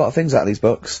building a lot of things out of these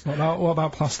books. What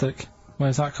about plastic?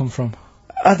 Where's that come from?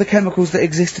 Other chemicals that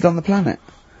existed on the planet.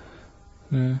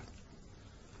 Yeah.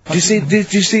 Do you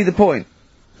see the point?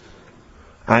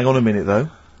 Hang on a minute though.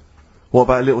 What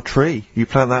about a little tree? You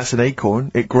plant that as an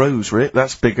acorn, it grows, Rick.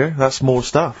 That's bigger. That's more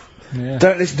stuff. Yeah.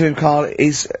 Don't listen to him, Carl.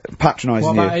 He's patronising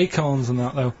What you. about acorns and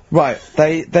that though? Right.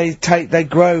 They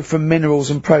grow from minerals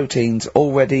and proteins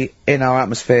already in our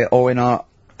atmosphere or in our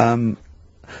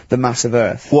the mass of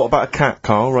Earth. What about a cat,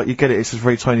 Carl? Right, you get it. It's a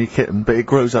very tiny kitten, but it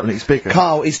grows up and it's bigger.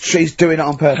 Carl, he's doing it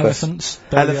on purpose.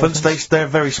 Elephants. They're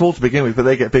very small to begin with, but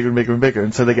they get bigger and bigger and bigger,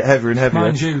 and so they get heavier and heavier.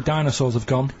 Mind you, dinosaurs have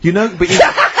gone. You know, but you.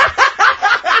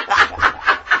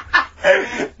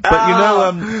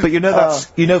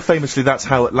 Famously that's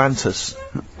how Atlantis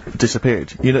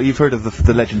disappeared. You know, you've heard of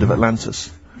the legend of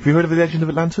Atlantis. Have you heard of the legend of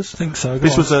Atlantis? I think so.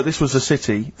 This was a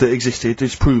city that existed,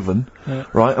 it's proven,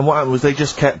 right? And what happened was they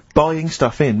just kept buying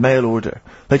stuff in mail order.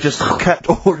 They just kept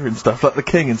ordering stuff, like the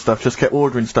king and stuff, just kept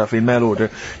ordering stuff in mail order.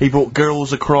 He brought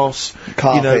girls across,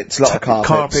 carpets, lot of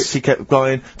carpets. He kept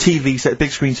buying TV set,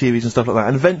 big screen TVs and stuff like that.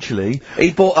 And eventually,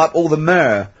 he bought up all the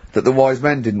myrrh that the wise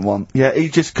men didn't want. Yeah,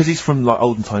 because he's from, like,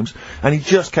 olden times, and he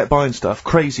just kept buying stuff,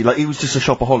 crazy, like, he was just a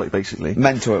shopaholic, basically.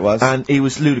 Mental it was. And he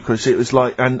was ludicrous, it was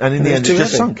like, and in the end it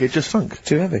just sunk.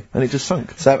 Too heavy. And it just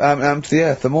sunk. So, to the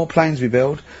Earth, the more planes we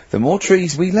build, the more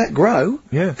trees we let grow.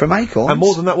 Yeah. From acorns. And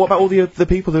more than that, what about all the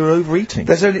people that are overeating?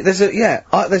 There's only one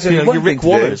your Rick thing to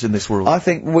Wallers do. in this world. I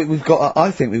think we've got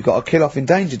to kill off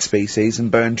endangered species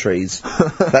and burn trees.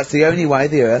 That's the only way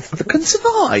the Earth can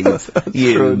survive.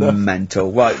 You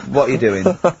mental. Right, what are you doing?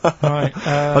 Right.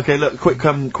 Okay, look, quick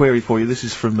query for you. This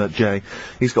is from Jay.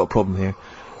 He's got a problem here.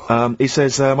 He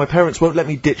says, my parents won't let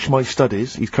me ditch my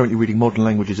studies. He's currently reading modern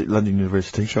languages at London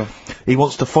University. Sure. He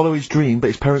wants to follow his dream, but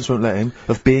his parents won't let him,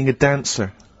 of being a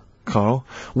dancer. Carl.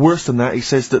 Worse than that, he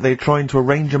says that they're trying to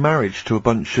arrange a marriage to a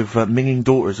bunch of minging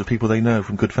daughters of people they know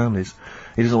from good families.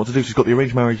 He doesn't know what to do, so he's got the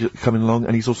arranged marriage coming along,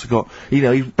 and he's also got,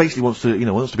 he basically wants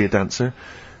to be a dancer.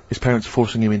 His parents are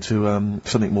forcing him into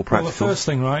something more practical. Well, the first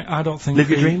thing, right, I don't think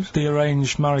Live your dreams? The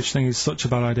arranged marriage thing is such a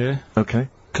bad idea. Okay.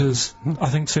 Because I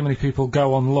think too many people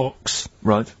go on looks.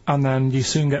 Right. And then you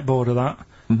soon get bored of that,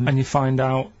 and you find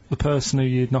out the person who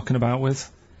you're knocking about with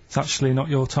is actually not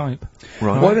your type.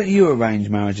 Right. Why don't you arrange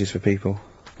marriages for people?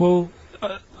 Well,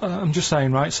 I'm just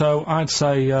saying, right, so I'd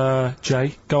say,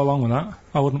 Jay, go along with that.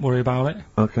 I wouldn't worry about it.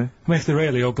 Okay. I mean, if they're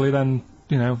really ugly, then,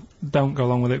 don't go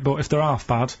along with it. But if they're half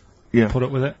bad, put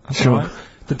up with it. That's Sure. all right.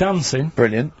 The dancing,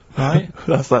 Brilliant. right?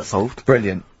 That's that solved.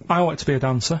 Brilliant. I wanted to be a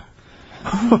dancer.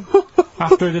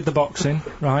 After I did the boxing,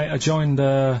 right, I joined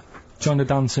a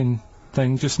dancing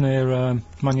thing just near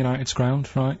Man United's ground,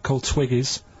 right, called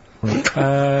Twiggies. Went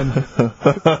along,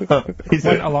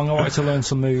 I wanted to learn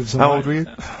some moves. And How old were you?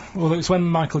 Well, it was when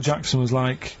Michael Jackson was,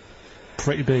 like,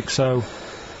 pretty big, so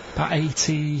about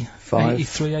 83,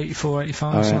 84,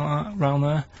 85, something like that,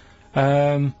 around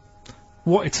there.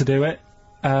 Wanted to do it.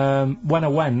 When I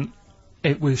went,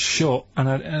 it was shut, and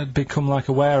it had become like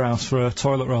a warehouse for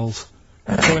toilet rolls.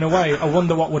 So in a way, I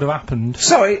wonder what would have happened.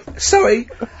 Sorry,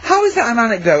 how is that an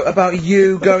anecdote about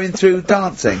you going through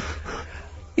dancing?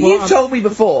 You've told me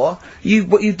before,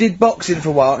 you did boxing for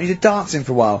a while, and you did dancing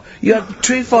for a while. You had a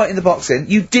true fight in the boxing,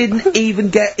 you didn't even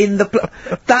get in the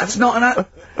that's not an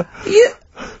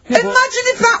imagine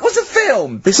if that was a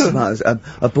film! This is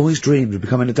a boy's dreams of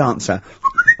becoming a dancer.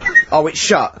 Oh, it's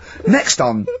shut. Next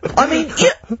on. I mean,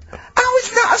 how is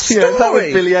that a story? Yeah, that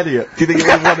was Billy Elliot. Do you think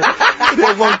it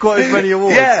would won quite as many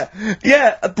awards?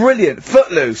 Yeah, brilliant.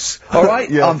 Footloose.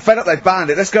 Alright? Yeah. I'm fed up they banned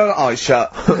it. Let's go on eyes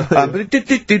shut.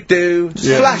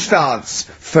 Splash dance.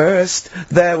 First,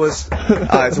 there was...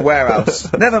 it's a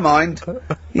warehouse. Never mind.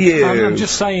 I'm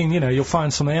just saying, you'll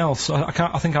find something else.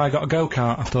 I think I got a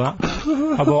go-kart after that.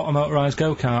 I bought a motorised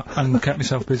go-kart and kept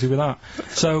myself busy with that.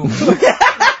 So...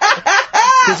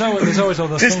 There's always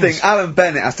other things. Just think, Alan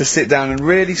Bennett has to sit down and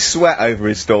really sweat over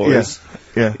his stories.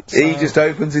 Yeah. He just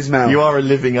opens his mouth. You are a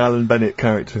living Alan Bennett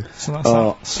character. So that's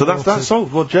So that's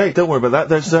solved. Well, Jay, don't worry about that.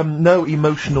 There's no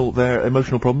emotional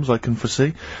problems I can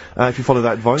foresee if you follow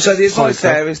that advice. So the advice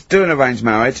there is do an arranged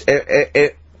marriage.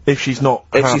 If she's not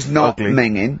ugly.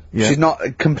 minging, she's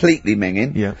not completely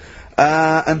minging. Yeah.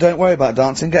 And don't worry about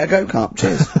dancing. Get a go-kart.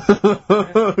 Cheers.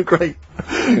 Great.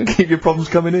 Keep your problems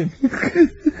coming in.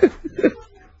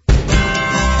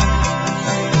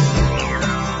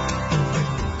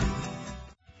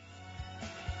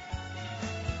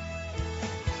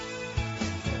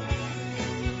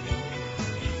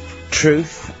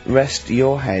 Truth, Rest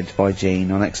Your Head by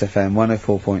Gene on XFM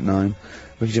 104.9.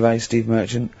 Ricky Gervais, Steve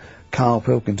Merchant, Karl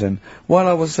Pilkington. While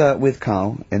I was with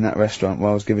Karl in that restaurant, while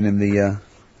I was giving him the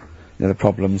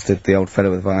problems, the old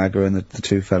fella with Viagra and the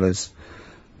two fellas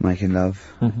making love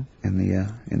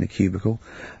in the cubicle,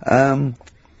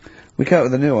 we came up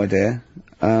with a new idea,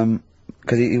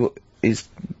 because he's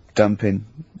dumping,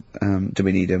 do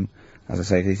we need him? As I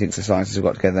say, he thinks the scientists have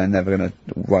got together, they're never going to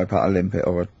wipe out a limpet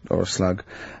or a slug.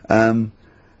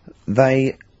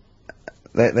 They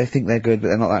think they're good, but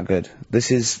they're not that good.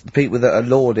 This is people that are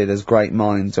lauded as great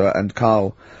minds, and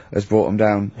Karl has brought them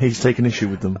down. He's taken issue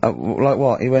with them. Like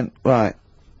what? He went, right,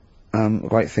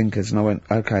 great thinkers, and I went,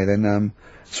 okay, then,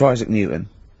 Sir Isaac Newton,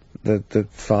 the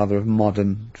father of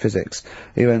modern physics.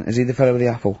 He went, is he the fellow with the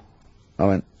apple? I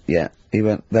went, yeah. He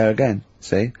went, there again,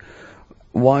 see?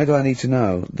 Why do I need to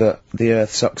know that the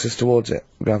Earth sucks us towards it,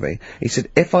 gravity? He said,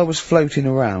 if I was floating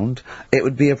around, it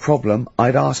would be a problem,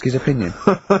 I'd ask his opinion.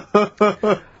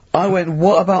 I went,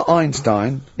 what about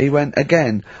Einstein? He went,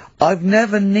 again, I've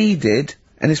never needed,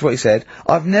 and this is what he said,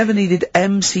 I've never needed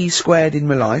MC squared in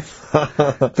my life.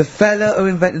 The fella who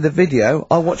invented the video,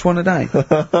 I watch one a day. Do you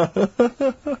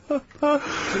know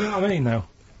what I mean, though?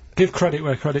 Give credit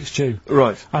where credit's due.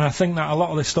 Right. And I think that a lot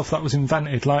of this stuff that was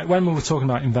invented, like when we were talking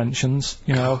about inventions,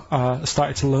 I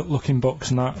started to look in books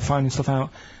and that, finding stuff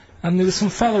out. And there was some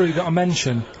fella who got a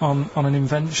mention on an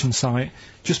invention site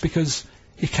just because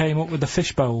he came up with the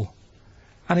fishbowl.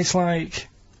 And it's like,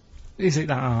 is it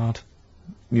that hard?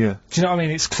 Yeah. Do you know what I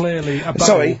mean? It's clearly a bowl.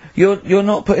 Sorry, you're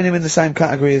not putting him in the same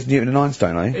category as Newton and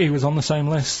Einstein, are you? He was on the same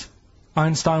list.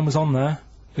 Einstein was on there.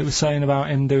 It was saying about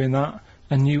him doing that.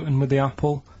 And Newton with the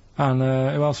apple. And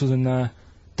who else was in there?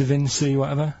 Da Vinci,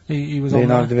 whatever. He was on there.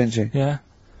 Leonardo da Vinci. Yeah.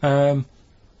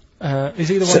 Is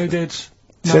he the one who did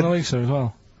Mona Lisa as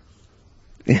well?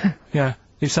 Yeah. Yeah.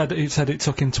 He said it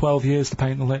took him 12 years to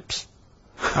paint the lips.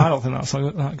 I don't think that's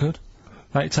that good.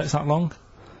 Like, it takes that long.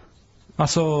 I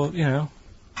saw, when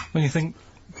you think,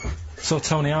 saw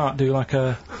Tony Hart do like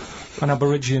an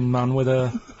Aborigine man with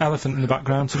a elephant in the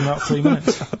background, took about 3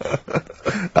 minutes.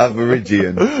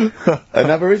 Aborigine. An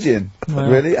Aborigine? Yeah.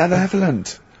 Really? An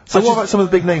elephant? So what about some of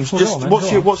the big names? Well, Just go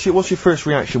on, what's your first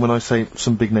reaction when I say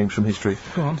some big names from history?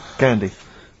 Go on. Gandhi.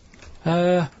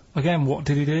 Again, what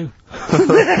did he do?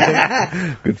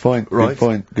 Good point. Right.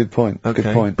 Good point. Okay.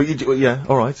 Good point. But yeah,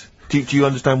 all right. Do you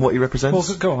understand what he represents?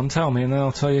 Well, go on, tell me, and then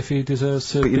I'll tell you if he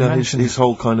deserves to But be mentioned. his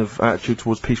whole kind of attitude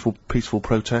towards peaceful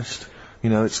protest.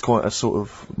 It's quite a sort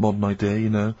of modern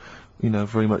idea.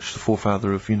 Very much the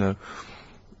forefather of the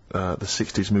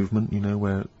 60s movement.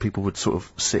 Where people would sort of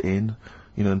sit in,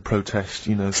 you know, and protest,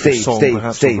 you know,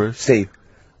 Steve.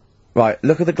 Right,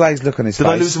 look at the glazed look on his face.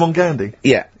 Did I lose him on Gandhi?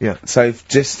 Yeah. Yeah. So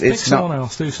it's Pick not... someone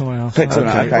else, do someone else. Pick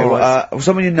someone else, okay. Well,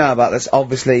 someone you know about that's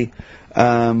obviously,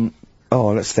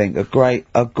 let's think, a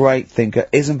great thinker,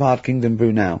 Isambard Kingdom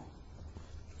Brunel.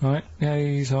 Right, yeah,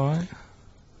 he's alright.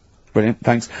 Brilliant,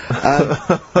 thanks.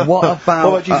 What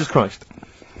about Jesus Christ?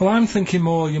 Well, I'm thinking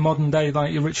more your modern day,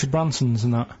 like your Richard Bransons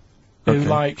and that. Who,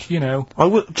 like, you know...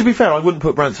 to be fair, I wouldn't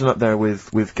put Branson up there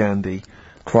with Gandhi.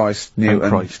 Christ,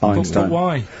 Newton, Einstein. But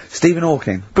why? Stephen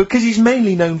Hawking. Because he's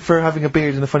mainly known for having a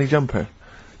beard and a funny jumper.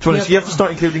 To be honest, you have to start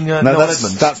including Noel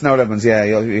Edmonds. That's Noel Edmonds, yeah,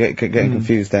 you're getting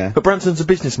confused there. But Branson's a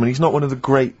businessman, he's not one of the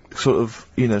great, sort of,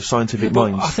 you know, scientific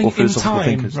minds I think or philosophical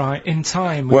thinkers. Right, in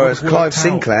time... Whereas Clive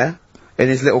Sinclair, in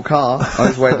his little car, on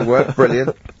his way to work,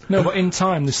 brilliant. No, but in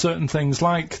time, there's certain things,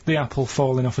 like the apple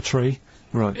falling off a tree.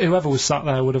 Right. Whoever was sat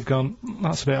there would have gone,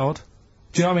 that's a bit odd.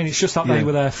 Do you know what I mean? It's just that they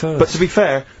were there first. But to be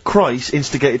fair, Christ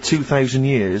instigated 2,000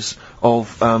 years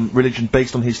of religion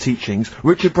based on his teachings.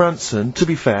 Richard Branson, to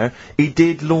be fair, he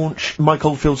did launch Mike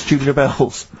Oldfield's Tubular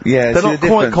Bells. Yeah, they're not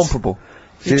quite comparable.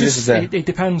 It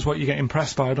depends what you get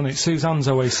impressed by, doesn't it? Suzanne's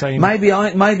always saying... Maybe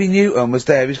Newton was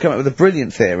there, he was coming up with a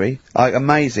brilliant theory, like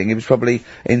amazing, he was probably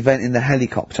inventing the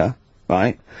helicopter,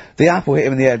 right? The apple hit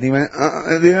him in the head and he went,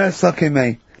 the earth's sucking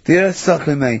me, the earth's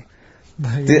sucking me.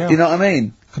 You know what I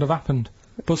mean? Could have happened.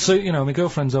 But so, you know, my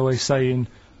girlfriend's always saying,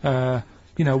 you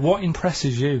know, what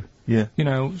impresses you? Yeah. You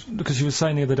know, because she was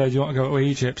saying the other day, do you want to go to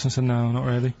Egypt? And I said, no, not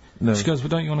really. No. She goes, well,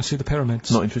 don't you want to see the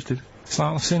pyramids? Not interested. It's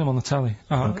like, I've seen them on the telly.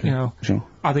 Okay. You know, sure.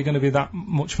 Are they going to be that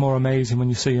much more amazing when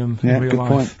you see them in real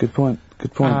life? Good point.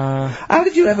 How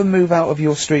did you ever move out of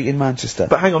your street in Manchester?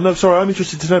 But hang on, no, sorry, I'm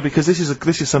interested to know because this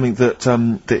is something that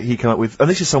that he came up with, and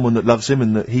this is someone that loves him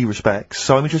and that he respects.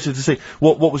 So I'm interested to see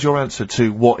what was your answer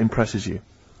to what impresses you?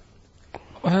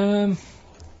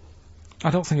 I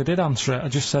don't think I did answer it. I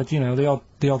just said, you know, the odd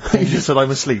thing. You just said I'm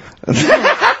asleep.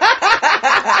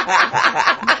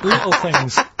 Little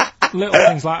things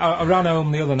like I ran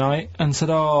home the other night and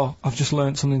said, oh, I've just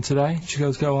learnt something today. She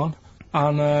goes, go on.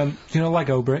 And, you know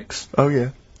Lego bricks? Oh, yeah.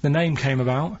 The name came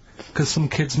about because some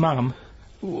kid's mum,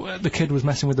 the kid was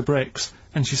messing with the bricks,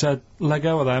 and she said, let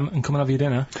go of them and come and have your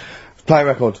dinner. Play a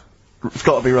record. It's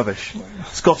got to be rubbish.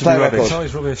 It's got to be rubbish. It's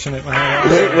always rubbish, isn't it?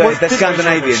 They're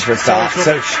Scandinavian for a start,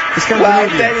 so... Well,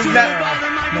 there is no...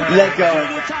 Let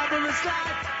go.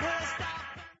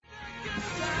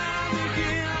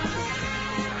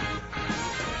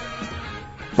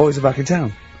 Boys are back in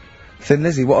town. Thin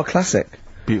Lizzy, what a classic.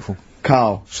 Beautiful.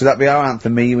 Carl, should that be our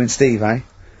anthem, me, you and Steve, eh?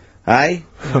 Eh?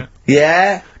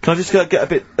 Yeah? Can I just get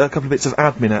a couple of bits of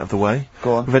admin out of the way?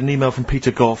 Go on. We've had an email from Peter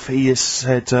Goff. He has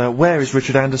said, where is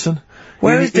Richard Anderson?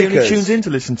 Where is He only Dickers? tunes in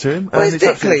to listen to him. Where's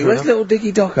Dickley? Where's little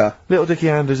Dicky Docker? Little Dickie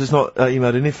Anders has not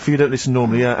emailed in. If you don't listen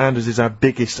normally, Anders is our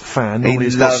biggest fan. He Normally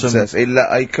he's loves got some, us.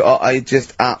 I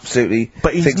just absolutely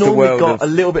but he's thinks the normally world got of... a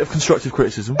little bit of constructive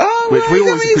criticism, Oh, which well, we I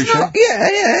always mean, it's appreciate. not-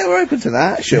 yeah, we're open to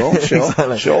that. Sure,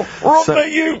 Exactly. sure. So-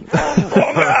 I'm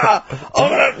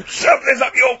gonna shove this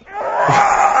up your...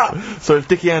 So if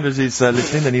Dickie Anders is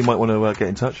listening, then you might want to get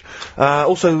in touch.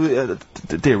 Also,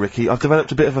 dear Ricky, I've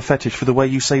developed a bit of a fetish for the way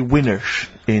you say winners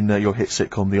in your hit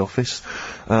sitcom The Office.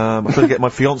 I'm trying to get my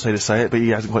fiancé to say it, but he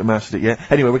hasn't quite mastered it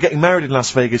yet. Anyway, we're getting married in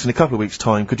Las Vegas in a couple of weeks'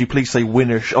 time. Could you please say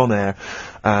winners on air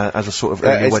as a sort of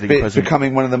early wedding present? It's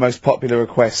becoming one of the most popular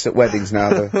requests at weddings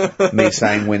now, me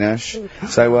saying winners.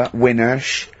 So,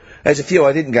 winners. There's a few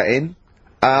I didn't get in.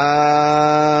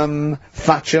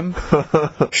 Thatcham,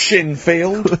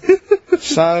 Shinfield.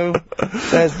 So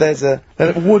there's a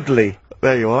Woodley.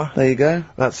 There you are. There you go.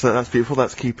 That's beautiful.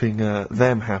 That's keeping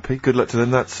them happy. Good luck to them.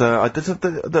 That's Leopard.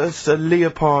 That's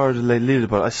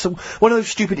one of those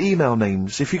stupid email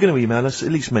names. If you're going to email us,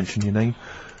 at least mention your name,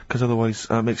 because otherwise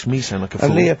it makes me sound like a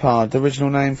fool. A leopard, the original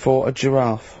name for a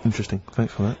giraffe. Interesting.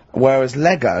 Thanks for that. Whereas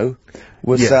Lego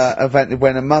was invented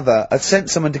when a mother had sent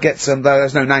someone to get some, though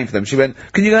there's no name for them. She went,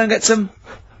 can you go and get some?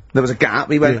 There was a gap.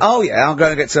 He went, oh yeah, I'll go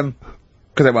and get some,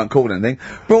 because they weren't called anything.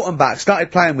 Brought them back,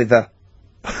 started playing with her.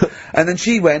 And then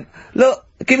she went, look,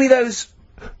 give me those.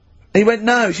 He went,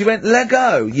 no. She went,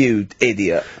 Lego, you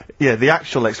idiot. Yeah, the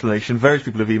actual explanation, various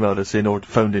people have emailed us in or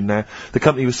phoned in now. The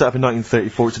company was set up in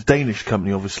 1934. It's a Danish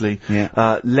company, obviously.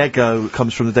 Yeah. Lego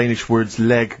comes from the Danish words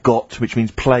leg got, which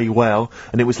means play well,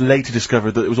 and it was later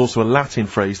discovered that it was also a Latin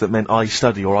phrase that meant I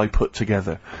study or I put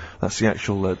together. That's the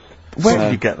actual... where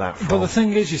did you get that from? But the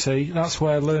thing is, you see, that's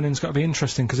where learning's got to be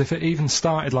interesting, because if it even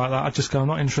started like that, I'd just go, I'm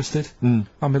not interested.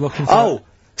 I'd be looking for...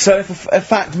 So if a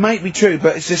fact might be true,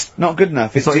 but it's just not good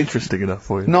enough. It's not interesting enough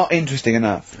for you. Not interesting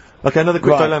enough. Okay, another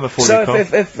quick dilemma for you, Carl.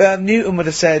 So if Newton would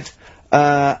have said,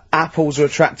 apples are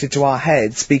attracted to our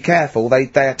heads, be careful, they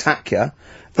attack you,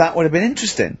 that would have been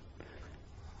interesting.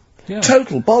 Yeah.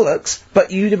 Total bollocks,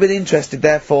 but you'd have been interested,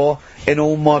 therefore, in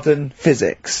all modern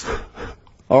physics.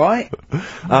 Alright?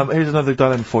 Here's another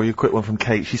dilemma for you, a quick one from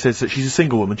Kate. She says that she's a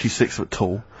single woman, she's 6 foot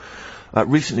tall.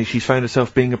 Recently she's found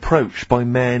herself being approached by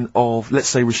men of, let's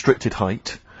say, restricted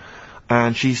height.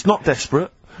 And she's not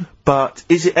desperate, but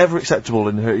is it ever acceptable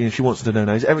in her, she wants to know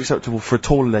now, is it ever acceptable for a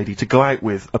taller lady to go out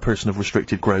with a person of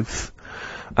restricted growth?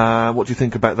 What do you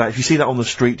think about that? If you see that on the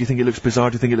street, do you think it looks bizarre,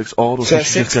 do you think it looks odd, or so should a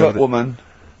she just go with 6 foot woman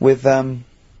with,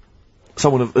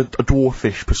 someone of a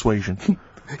dwarfish persuasion.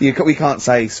 we can't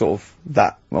say sort of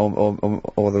that,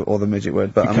 or the midget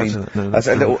word, but I mean, that's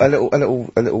a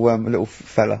little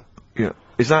fella. Yeah.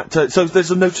 Is that, so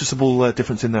there's a noticeable,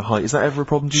 difference in their height. Is that ever a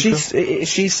problem, do you feel?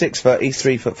 She's 6 foot, he's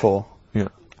 3'4". Yeah.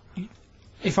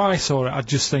 If I saw it, I'd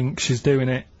just think she's doing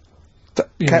it.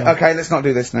 Okay, let's not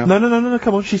do this now. No,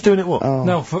 come on, she's doing it what? Oh.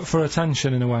 No, for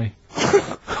attention, in a way.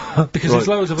 Because there's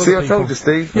loads of other See, people. I told you,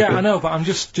 Steve. Yeah, I know, but I'm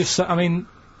just, I mean,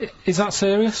 is that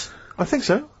serious? I think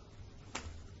so.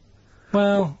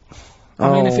 Well,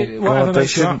 I mean, if it, whatever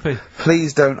makes you happy.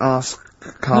 Please don't ask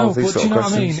Karl these sort of questions. No, but do you know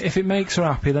what I mean? If it makes her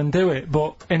happy, then do it.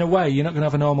 But in a way, you're not going to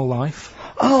have a normal life.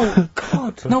 Oh,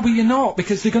 God. No, but you're not,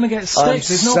 because you're going to get sticks.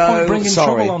 There's no point bringing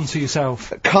trouble onto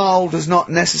yourself. Karl does not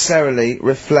necessarily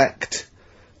reflect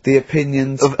the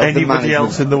opinions of anybody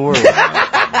else in the world.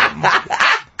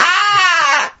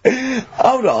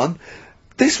 Hold on.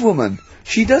 This woman,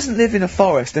 she doesn't live in a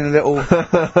forest in a little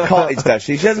cottage, does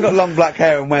she? She hasn't got long black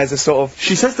hair and wears a sort of...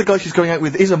 She says the guy she's going out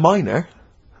with is a miner.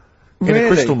 Really? In a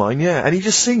crystal mine, yeah. And he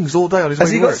just sings all day on his way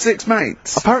to work. Has he got 6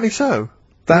 mates? Apparently so.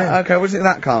 Okay, what do you think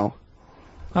of that, Karl?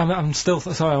 I'm still,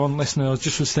 sorry, I wasn't listening, I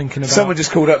was thinking about... Someone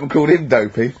just called up and called him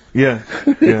dopey. Yeah.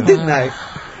 Didn't they?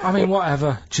 I mean,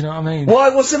 whatever, do you know what I mean?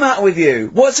 Why, what's the matter with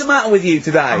you? What's the matter with you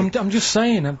today? I'm just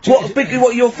saying,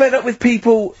 What, you're fed up with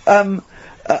people,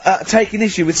 taking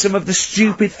issue with some of the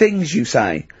stupid things you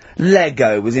say?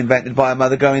 Lego was invented by a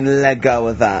mother going, Lego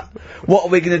of that. What are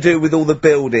we going to do with all the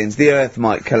buildings? The earth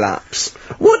might collapse.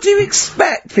 What do you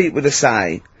expect people to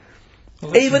say?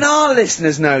 Well, even our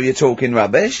listeners know you're talking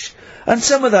rubbish. And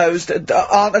some of those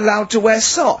aren't allowed to wear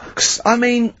socks. I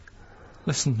mean...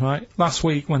 Listen, right, last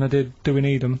week when I did Do We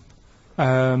Need 'Em,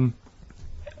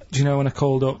 do you know when I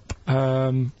called up,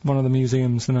 one of the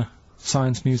museums in a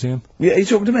science museum? Yeah, are you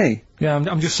talking to me? Yeah,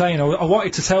 I'm just saying, I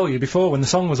wanted to tell you before when the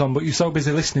song was on, but you're so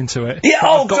busy listening to it.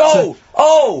 Yeah,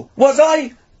 was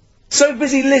I so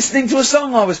busy listening to a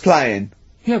song I was playing?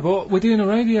 Yeah, but we're doing a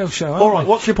radio show, aren't Alright,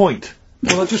 what's your point?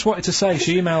 Well, I just wanted to say,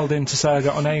 she emailed in to say I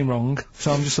got her name wrong,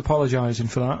 so I'm just apologising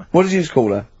for that. What did you just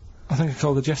call her? I think I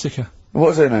called her Jessica.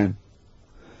 What's her name?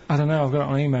 I don't know, I've got it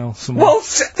on email somewhere. Well,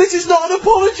 this is not an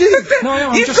apology! No,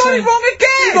 I'm You've just got saying, it wrong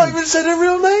again! You've not even said her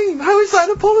real name! How is that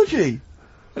an apology?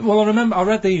 Well, I remember, I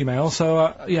read the email,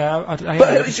 so, yeah,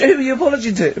 But who are you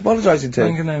apologising to? I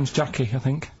think her name's Jackie, I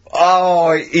think.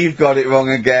 Oh, you've got it wrong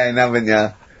again, haven't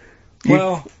you?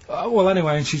 Well,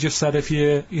 anyway, and she just said if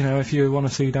you want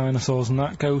to see dinosaurs and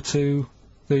that, go to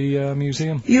the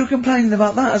museum. You were complaining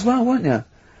about that as well, weren't you?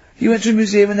 You went to a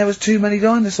museum and there was too many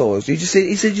dinosaurs. He said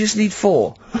you just need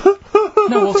 4. No,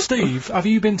 well, Steve, have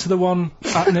you been to the one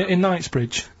in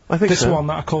Knightsbridge? I think this so. one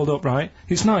that I called up, right?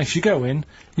 It's nice. You go in,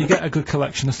 you get a good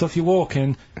collection of stuff. You walk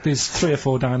in, there's 3 or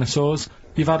 4 dinosaurs.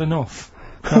 You've had enough,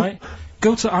 right?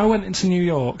 I went into New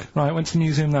York, right? Went to the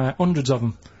museum there, hundreds of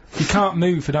them. You can't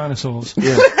move for dinosaurs.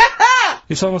 Yeah.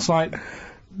 It's almost like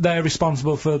they're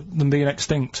responsible for them being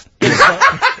extinct.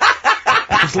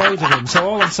 There's loads of them. So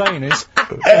all I'm saying is,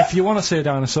 if you want to see a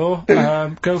dinosaur,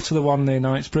 go to the one near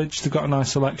Knightsbridge. They've got a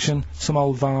nice selection, some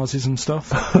old vases and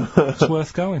stuff. It's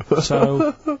worth going.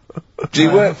 So. Do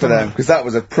you work for them? Because that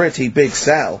was a pretty big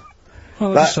sell.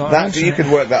 Well, you could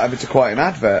work that into quite an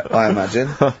advert, I imagine.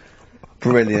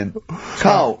 Brilliant.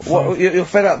 Karl, you're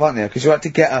fed up, aren't you? Because you had to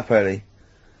get up early.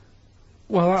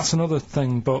 Well, that's another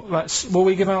thing, but will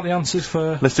we give out the answers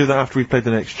for... Let's do that after we've played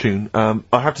the next tune. I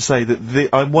have to say that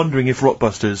I'm wondering if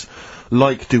Rockbusters,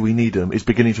 like Do We Need 'Em, is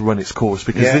beginning to run its course,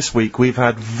 because this week we've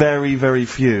had very, very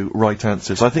few right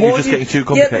answers. I think you're just getting too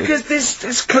complicated. Yeah, because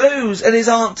his clues and his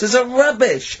answers are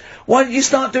rubbish. Why don't you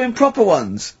start doing proper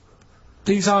ones?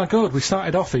 These are good. We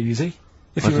started off easy.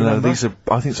 If you remember. remember.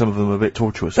 I think some of them are a bit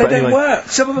tortuous. They but don't anyway, work.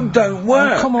 Some of them don't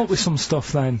work. Come up with some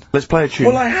stuff then. Let's play a tune.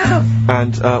 Well, I have.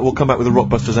 And we'll come back with the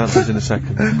Rockbusters answers in a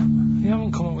second. You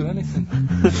haven't come up with anything.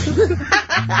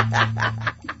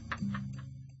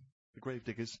 The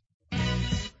Gravediggers.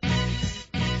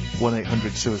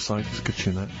 1-800-SUICIDE. It's a good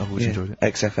tune, that. I've always enjoyed it.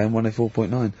 XFM 104.9.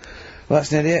 Well,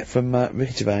 that's nearly it from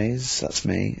Ricky Gervais. That's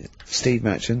me. Steve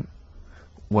Merchant.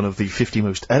 one of the 50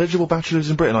 most eligible bachelors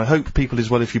in Britain. I hope people as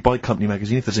well, if you buy Company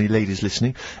Magazine, if there's any ladies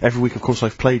listening, every week, of course,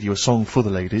 I've played you a song for the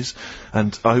ladies,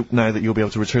 and I hope now that you'll be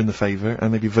able to return the favour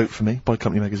and maybe vote for me. Buy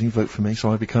Company Magazine, vote for me,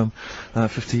 so I become,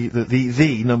 50,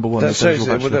 the number one most eligible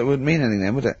bachelor. It wouldn't mean anything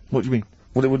then, would it? What do you mean?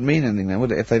 Well, it wouldn't mean anything then,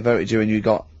 would it? If they voted you and you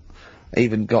got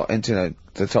into, you know,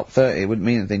 the top 30, it wouldn't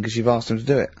mean anything because you've asked them to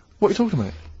do it. What are you talking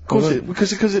about? Of course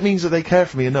because it means that they care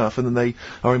for me enough, and then they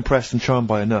are impressed and charmed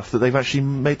by enough that they've actually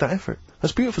made that effort.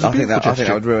 That's beautiful. I think that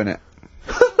would ruin it.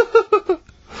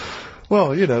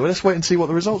 Well, you know, let's wait and see what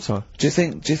the results are. Do you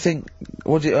think,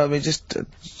 I mean, just,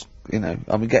 you know,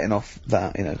 I mean, getting off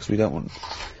that, you know, because we don't want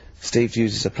Steve to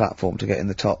use as a platform to get in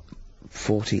the top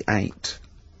 48.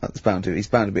 He's bound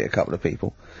to beat a couple of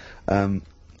people. But,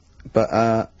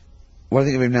 what do you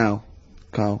think of him now,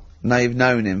 Carl? Now you've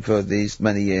known him for these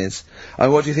many years. I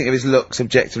mean, what do you think of his looks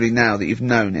objectively now that you've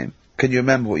known him? Can you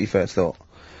remember what you first thought?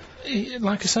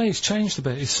 Like I say, he's changed a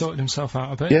bit. He's sorted himself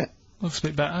out a bit. Yeah. Looks a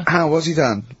bit better. How was he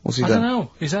done? I don't know.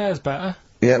 His hair's better.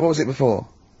 Yeah, what was it before?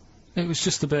 It was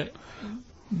just a bit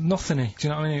nothingy. Do you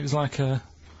know what I mean? It was like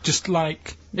just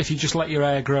like if you just let your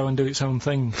hair grow and do its own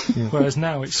thing. Yeah. Whereas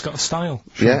now it's got a style.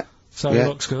 Yeah. So it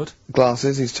looks good.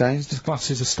 Glasses, he's changed. His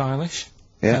glasses are stylish.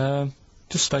 Yeah.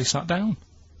 Just stay sat down.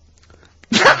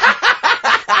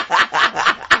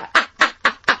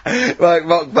 Right,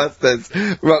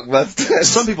 Rockbusters.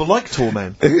 Some people like tall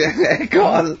men. Yeah, go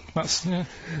on. That's,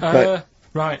 yeah.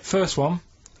 Right, first one.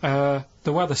 The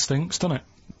weather stinks, doesn't it?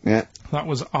 Yeah. That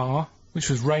was R, which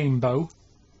was rainbow.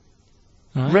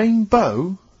 Right?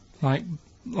 Rainbow? Like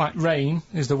rain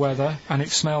is the weather, and it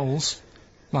smells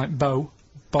like bow.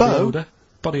 Body odour.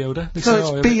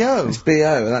 No, it's B.O. It's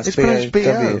B.O. That's it's pronounced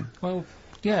B.O. Well,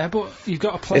 yeah, but you've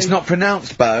got to play... It's not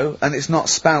pronounced bow, and it's not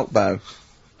spout bow.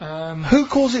 Who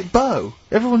calls it bow?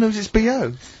 Everyone knows it's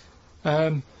B.O.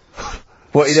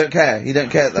 What, you don't care? You don't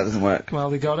care that doesn't work? Well,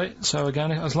 they got it, so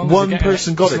again, as long one as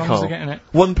person got it, Carl. It.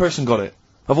 One person got it.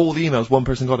 Of all the emails, one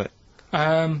person got it.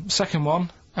 Second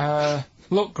one,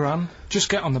 look, Gran, just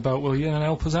get on the boat, will you, and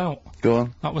help us out. Go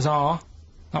on. That was R.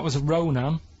 That was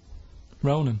Ronan,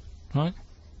 right?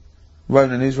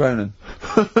 Ronan, who's Ronan?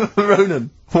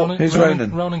 Ronan. Who's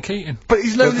Ronan? Ronan Keating. But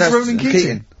he's known as Ronan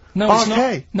Keating. No, it's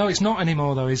not. No, it's not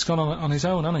anymore, though. He's gone on his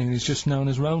own, hasn't he? He's just known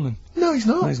as Ronan. No, he's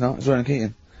not. No, he's not. It's Ronan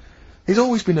Keating. He's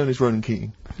always been known as Ronan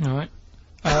Keating. Alright.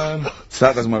 So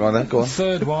that doesn't work like that. Go on.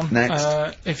 Third one.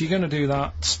 Next. If you're going to do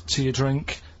that to your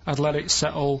drink, I'd let it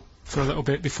settle for a little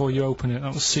bit before you open it.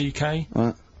 That was CK.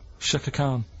 What? Shake a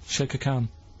can.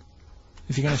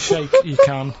 If you're going to shake, you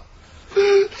can.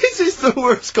 This is the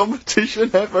worst competition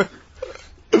ever.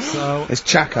 So it's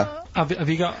Chaka. Have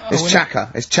you got? It's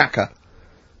Chaka. It's Chaka.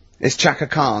 It's Chaka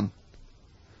Khan.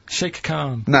 Shake a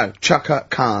can. No, Chaka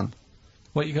Khan.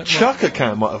 What you got? Chuck a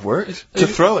can might have worked. To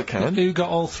throw a can. Who got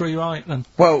all three right then?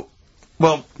 Well,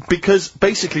 because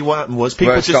basically what happened was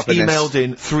people just emailed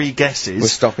in 3 guesses. We're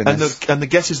stopping this. And the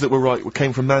guesses that were right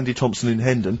came from Mandy Thompson in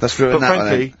Hendon. That's ruined that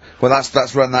frankly, well,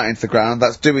 that's run that into the ground.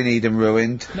 That's Do We Need 'Em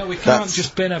ruined. No, we can't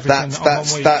just bin everything on 1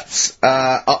 week.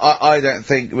 I don't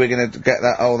think we're gonna get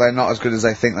that. Oh, they're not as good as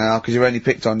they think they are because you've only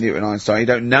picked on Newton Einstein. You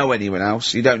don't know anyone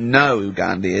else. You don't know who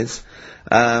Gandhi is.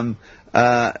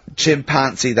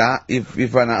 Chimpanzee that.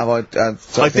 You've run out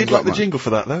of I did like the jingle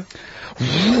for that though.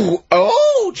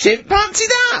 Oh, chimpanzee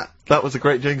that! That was a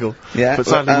great jingle. Yeah. But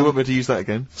sadly we won't be able to use that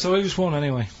again. So who's won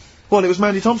anyway? Well, it was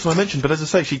Mandy Thompson I mentioned, but as I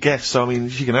say, she guessed, so I mean,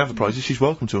 she can have the prizes, she's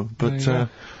welcome to them. But,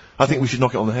 I think we should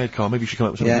knock it on the head, Carl. Maybe you should come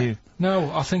up with something new.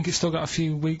 No, I think it's still got a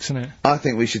few weeks in it. I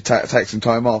think we should take some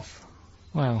time off.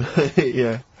 Well.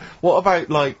 Yeah. What about,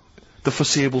 like, the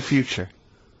foreseeable future?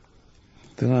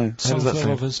 Dunno. Song for the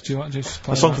lovers. Do you want to just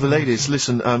play a song for the ladies.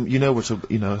 Listen, you know what?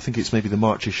 I think it's maybe the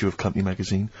March issue of Company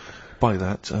Magazine. Buy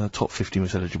that. Top 50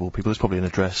 most eligible people. There's probably an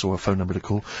address or a phone number to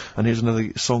call. And here's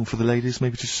another song for the ladies,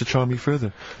 maybe just to charm you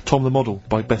further. Tom the Model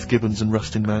by Beth Gibbons and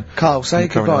Rustin Man. Carl, say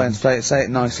goodbye and say it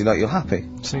nicely, like you're happy.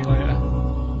 See you later.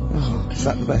 Oh, is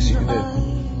that the best you can do?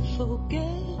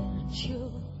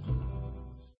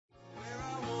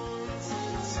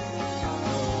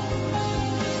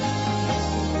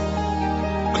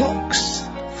 Clocks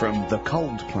from The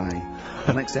Coldplay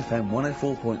on XFM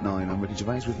 104.9. I'm Ricky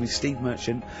Gervais, with me Steve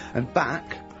Merchant, and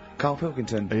back, Karl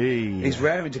Pilkington. Hey. He's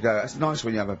raring to go. It's nice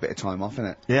when you have a bit of time off, isn't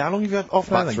it? Yeah, how long have you had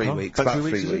off now About then, 3 weeks. About About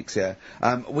 3 weeks, yeah.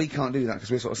 We can't do that because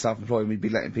we're sort of self-employed and we'd be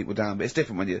letting people down, but it's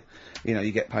different when you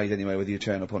get paid anyway whether you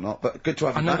turn up or not. But good to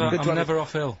have you back. I'm never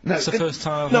off ill. No, That's the first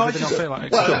time I've well, ever been off ill, actually.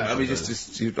 Well, no, I mean,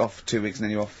 just you're off 2 weeks and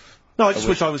then you're off No, I just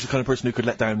wish I was the kind of person who could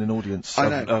let down an audience I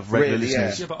know, of regular really,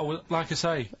 listeners. Yeah, but like I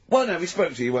say, Well, no, we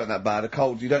spoke to you. You weren't that bad. A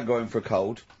cold, you don't go home for a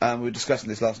cold. We were discussing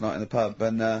this last night in the pub,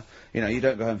 and you know, you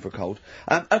don't go home for a cold.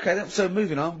 Okay, so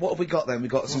moving on. What have we got then? We've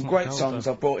got some Wasn't great cold, songs.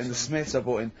 though. I've brought in the Smiths. I've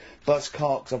brought in Buzz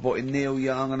Cox. I've brought in Neil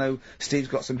Young. I know Steve's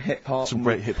got some hip hop. Some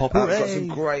great hip hop. I've got Hooray! some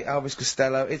great Elvis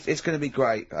Costello. It's going to be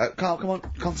great. Carl, come on,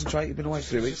 concentrate. You've been away for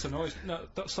 3 it's weeks. just annoys. No,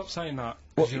 stop saying that.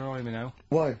 What? Because you're annoying me now.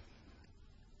 Why?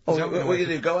 Oh, that what what you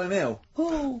do? Go home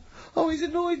ill? Oh, he's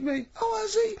annoyed me. Oh,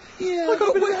 has he? Yeah, I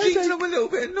got a bit of a wet cheeks and headache. I'm a little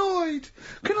bit annoyed.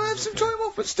 Can I have some time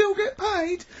off but still get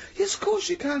paid? Yes, of course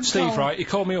you can, Steve, Carl. right? He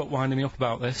called me up, winding me up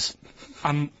about this,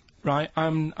 and right,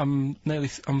 I'm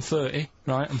 30,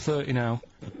 right? I'm 30 now.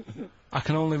 I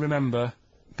can only remember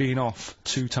being off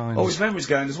 2 times. Oh, his memory's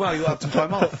going as well. You'll have some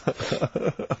time off.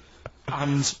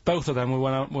 And both of them were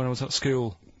when I was at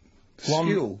school.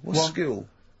 School? What's school?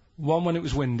 One when it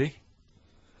was windy.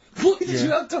 Why did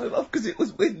you have time off? Because it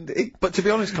was windy. But to be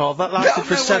honest, Carl, that lasted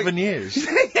for wait. 7 years.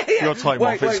 Yeah. Your time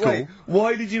wait, off at school. Wait.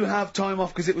 Why did you have time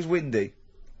off? Because it was windy.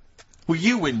 Were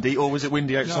you windy, or was it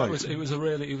windy No, outside? it was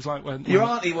like when Your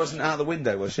auntie wasn't out the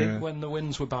window, was she? when the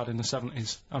winds were bad in the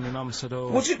 70s, and my mum said, "Oh,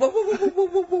 What's it?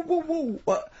 Whoa.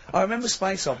 What? I remember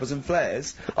space operas and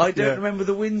flares. I don't Yeah. remember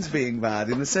the winds being bad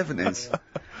in the 70s.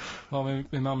 well,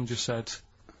 my mum just said,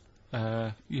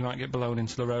 you might get blown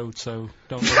into the road, so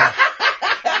don't go."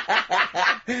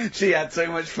 She had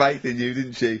so much faith in you,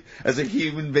 didn't she? As a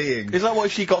human being. Is that why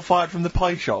she got fired from the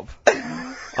pie shop?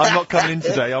 I'm not coming in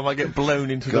today, I might get blown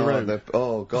into the road.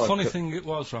 Oh, God. The funny thing it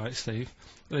was, right, Steve,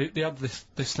 they had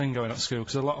this thing going at school,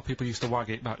 because a lot of people used to wag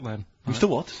it back then. You still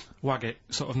what? Wag it,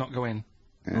 sort of not go in,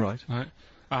 Right. right?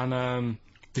 And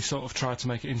they sort of tried to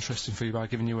make it interesting for you by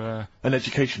giving you a An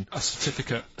education.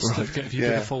 certificate if you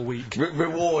did Yeah. a full week.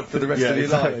 Reward for the rest Yeah, of your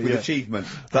exactly, life with yeah. achievement.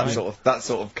 That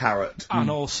sort of carrot. And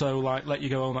also, like, let you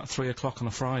go home at 3 o'clock on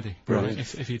a Friday, Right.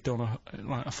 if you'd done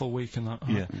a full week and that.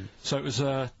 Yeah. So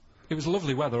it was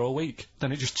lovely weather all week.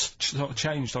 Then it just sort of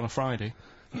changed on a Friday,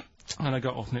 and I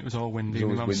got up and it was all windy. It's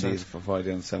My always mum windy said, for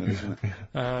Friday on the 7th, isn't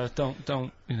it?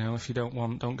 don't, you know, if you don't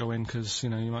want, don't go in, because, you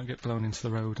know, you might get blown into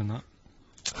the road and that.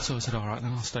 So I said, alright,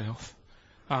 then I'll stay off.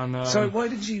 And, So why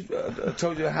did she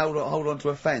told you to hold on to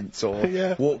a fence or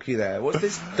Yeah. walk you there? What's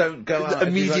this? Don't go out. if you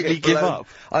Immediately get give blown- up.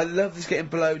 I love this getting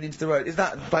blown into the road. Is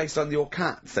that based on your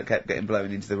cats that kept getting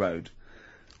blown into the road?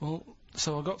 well,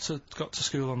 so I got to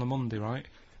school on the Monday, right?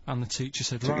 And the teacher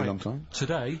said, Took you a right, long time.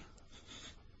 today,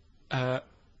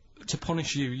 to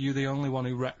punish you, you're the only one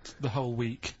who wrecked the whole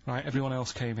week, right? Everyone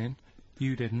else came in,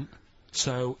 you didn't.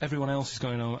 So everyone else is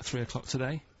going home at 3 o'clock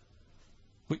today,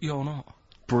 but you're not.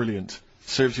 Brilliant.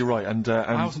 Serves you right, and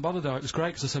I wasn't bothered though, it was great,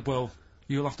 because I said, well,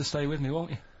 you'll have to stay with me,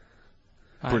 won't you?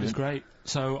 And it was Brilliant. great.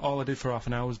 So all I did for half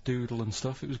an hour was doodle and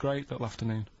stuff. It was great that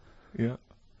afternoon. yeah.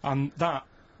 And that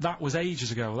was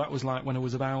ages ago. That was like when I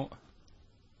was about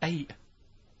 8.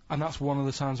 And that's one of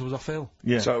the times I was off ill.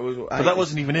 Yeah. So it was. But that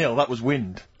wasn't even ill, that was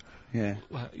wind. Yeah.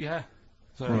 Yeah.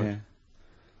 So, Yeah.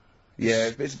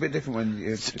 Yeah, it's a bit different when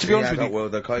you. To be honest with you-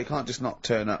 world, though, Carl, you can't just not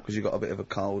turn up because you've got a bit of a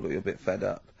cold or you're a bit fed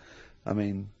up. I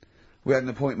mean, we had an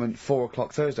appointment 4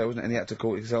 o'clock Thursday, wasn't it? And he had to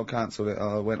call it because I cancelled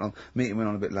it. Meeting went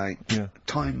on a bit late. Yeah.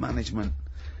 Time management.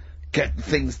 Get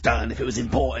things done. If it was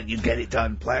important, you'd get it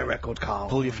done. Play a record, Carl.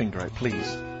 Pull your finger out,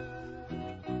 please.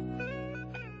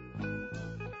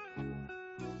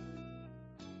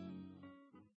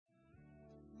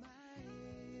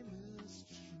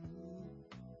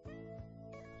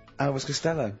 Elvis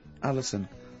Costello, Alison.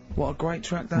 What a great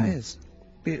track that is.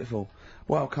 Beautiful.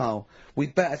 Well, Carl,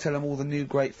 we'd better tell them all the new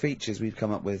great features we've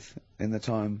come up with in the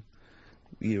time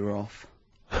you were off.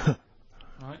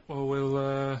 Right,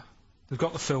 well, we've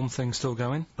got the film thing still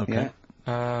going. Okay.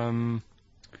 Yeah.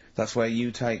 That's where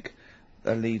you take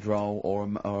a lead role or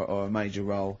a major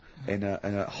role in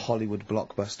a Hollywood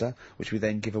blockbuster, which we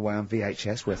then give away on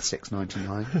VHS worth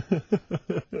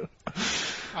 $6.99.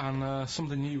 And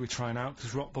something new we're trying out,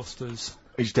 because Rockbusters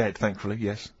He's dead, thankfully,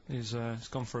 yes. is it's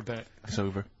gone for a bit. It's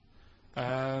over.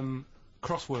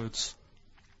 Crosswords.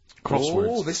 Crosswords.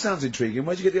 Oh, this sounds intriguing.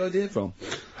 Where'd you get the idea from?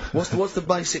 What's the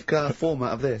basic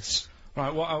format of this?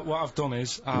 Right, what I've done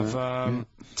is I've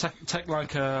take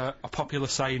like a popular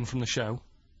saying from the show.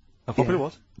 A popular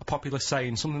what? A popular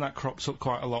saying, something that crops up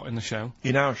quite a lot in the show.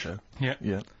 In our show? Yeah.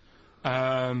 Yeah.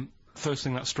 First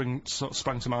thing that sprang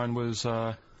to mind was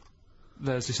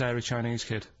there's this airy Chinese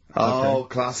kid. Oh,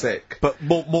 classic. But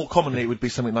more commonly it would be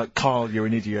something like, Carl, you're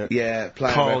an idiot. Yeah,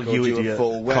 play Carl, a record, you you're idiot. a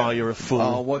fool. Carl, you're a fool.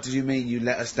 Oh, what did you mean? You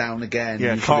let us down again.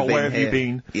 Yeah, You Carl, should where have you here.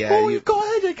 been? Yeah, Oh, you've got a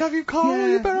headache, have you, Carl? Yeah.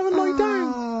 You better have a lie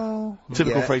down. Oh.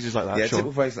 Typical Yeah. phrases like that, Yeah, sure.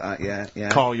 typical phrases like that, yeah.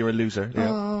 Carl, you're a loser. Yeah.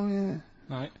 Oh, yeah.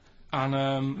 Right.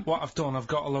 And what I've done, I've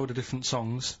got a load of different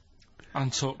songs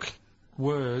and took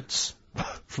words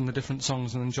from the different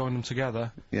songs and then joined them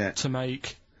together to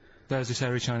make There's This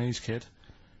Hairy Chinese Kid.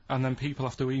 And then people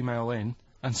have to email in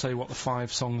and say what the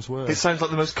 5 songs were. It sounds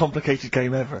like the most complicated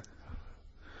game ever.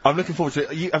 I'm looking forward to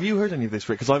it. Have you heard any of this,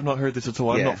 Rick? Because I've not heard this at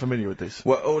all. I'm not familiar with this.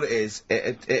 Well, all it is,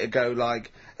 it'd go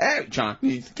like,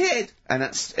 Chinese Kid! And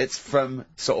it's from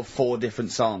sort of 4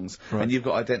 different songs. Right. And you've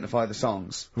got to identify the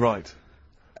songs. Right.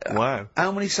 Wow.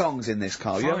 How many songs in this,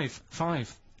 Carl?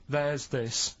 5. There's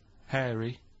This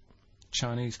Hairy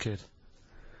Chinese Kid.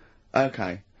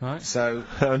 Okay. Right. So...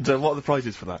 And what are the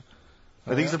prizes for that?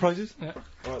 Are these the prizes? Yeah.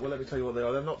 Alright, well let me tell you what they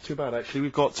are. They're not too bad actually.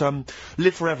 We've got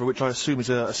Live Forever, which I assume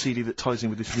is a CD that ties in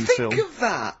with this new film. Think of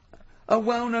that! A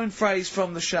well-known phrase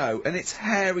from the show, and it's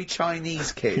Hairy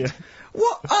Chinese Kid. Yeah.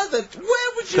 What other...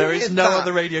 Where would you There hear is no that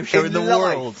other radio show in the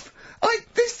life? world.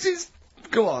 This is...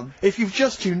 Go on. If you've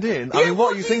just tuned in, I mean,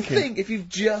 what are you thinking? Think if you've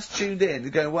just tuned in?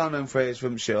 You're going, well-known phrase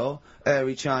from Shaw,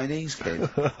 Hairy Chinese Kid.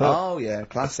 Oh, yeah,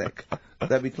 classic.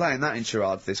 They'll be playing that in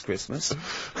charades this Christmas.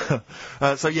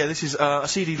 So yeah, this is a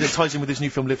CD that ties in with this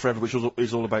new film Live Forever, which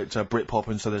is all about Britpop,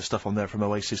 and so there's stuff on there from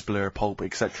Oasis, Blur, Pulp,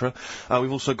 etc.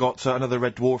 We've also got another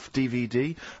Red Dwarf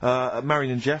DVD,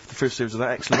 Marion and Jeff, the first series of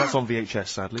that, excellent. That's on VHS,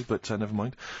 sadly, but never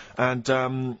mind. And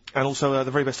also the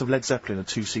very best of Led Zeppelin, a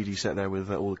 2 CD set there with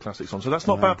all the classics on. So that's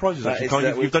not bad prizes actually.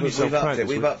 Carl, you've done yourself proud.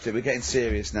 We've upped it. We're getting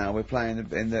serious now. We're playing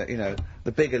in the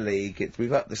the bigger league.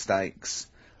 We've upped the stakes.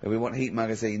 We want Heat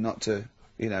magazine not to,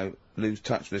 lose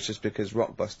touch with us just because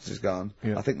Rockbusters is gone.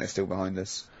 Yeah. I think they're still behind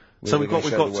us. So we've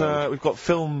got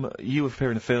film. You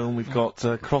appear in a film. We've got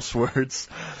crosswords.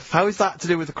 How is that to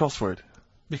do with the crossword?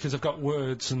 Because I've got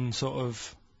words and sort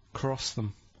of cross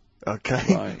them.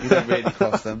 Okay. Right, you don't really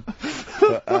cross them.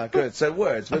 But, good. So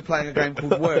words. We're playing a game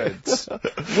called Words.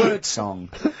 Word Song.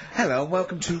 Hello and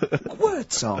welcome to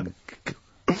Word Song.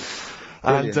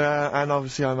 And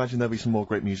obviously I imagine there'll be some more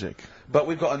great music. But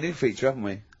we've got a new feature, haven't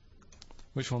we?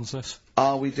 Which one's this?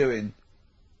 Are we doing,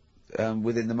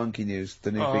 within the Monkey News,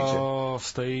 the new feature? Oh,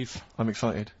 Steve. I'm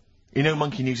excited. You know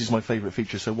Monkey News is my favourite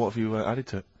feature, so what have you added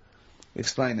to it?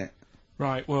 Explain it.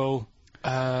 Right, well,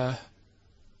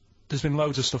 there's been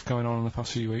loads of stuff going on in the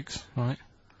past few weeks, right?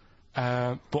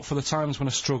 But for the times when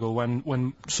I struggle,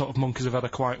 when sort of monkeys have had a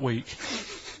quiet week,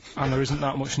 and there isn't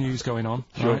that much news going on,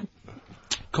 right?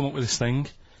 Come up with this thing.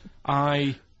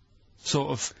 I sort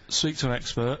of speak to an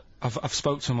expert. I've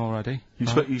spoke to him already.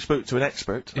 You spoke to an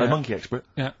expert, a monkey expert.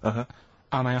 Yeah. Uh-huh.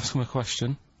 And I ask him a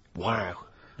question. Wow.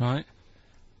 Right.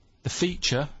 The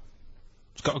feature,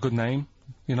 it's got a good name.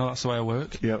 That's the way I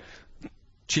work. Yep.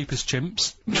 Cheapest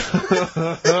chimps.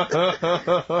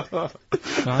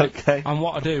 Right. Okay. And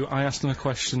what I do, I ask them a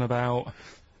question about,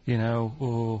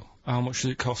 how much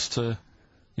does it cost to,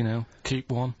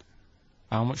 keep one?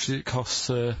 How much does it cost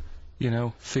to,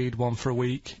 feed one for a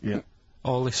week? Yeah.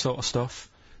 All this sort of stuff.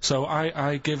 So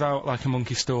I give out like a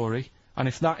monkey story, and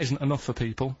if that isn't enough for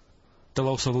people, they'll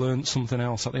also learn something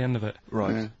else at the end of it.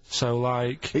 Right. Yeah. So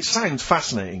like... It sounds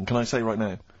fascinating, can I say right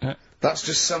now? Yeah. That's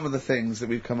just some of the things that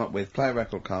we've come up with. Play a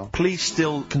record, Carl. Please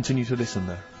still continue to listen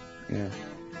there. Yeah.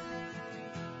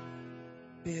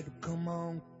 Baby, come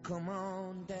on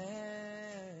down.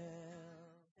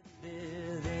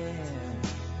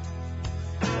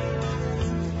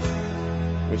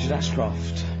 Richard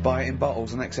Ashcroft. Buy it in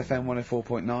bottles on XFM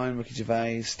 104.9. Ricky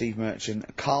Gervais, Steve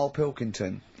Merchant, Karl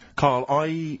Pilkington. Carl,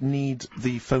 I need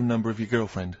the phone number of your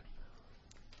girlfriend.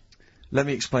 Let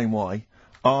me explain why.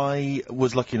 I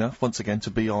was lucky enough, once again,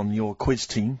 to be on your quiz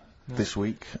team this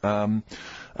week.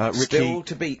 Ricky... Still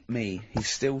to beat me. He's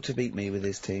still to beat me with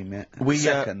his team, yeah.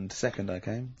 Second I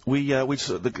came.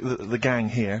 The gang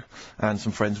here, and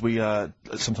some friends, we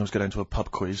sometimes go down to a pub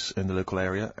quiz in the local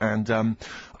area, and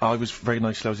I was very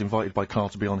nicely, I was invited by Carl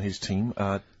to be on his team.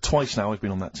 Twice now I've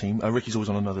been on that team. Ricky's always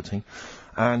on another team.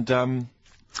 And,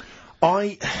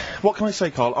 what can I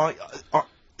say, Carl?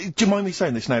 Do you mind me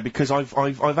saying this now? Because I've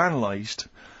analysed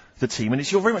the team, and it's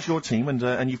very much your team,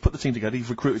 and you've put the team together. You've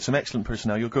recruited some excellent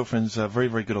personnel. Your girlfriend's very,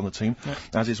 very good on the team,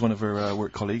 as is one of her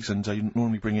work colleagues. And you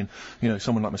normally bring in,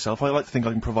 someone like myself. I like to think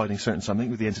I'm providing something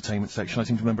with the entertainment section. I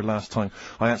seem to remember last time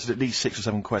I answered at least 6 or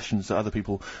 7 questions that other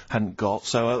people hadn't got.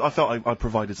 So I felt I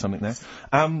provided something there.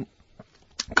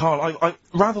 Carl, I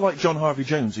rather like John Harvey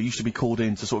Jones, who used to be called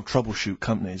in to sort of troubleshoot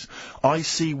companies. I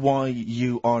see why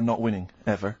you are not winning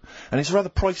ever, and it's a rather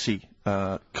pricey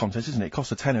contest, isn't it? It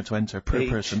costs a tenner to enter per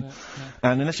person,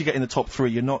 and unless you get in the top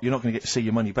 3, you're not going to get to see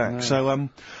your money back. No. So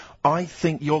I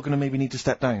think you're going to maybe need to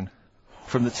step down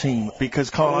from the team, because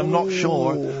Carl, I am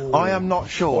not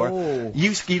sure.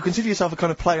 You consider yourself a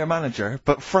kind of player manager,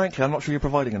 but frankly, I'm not sure you're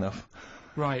providing enough.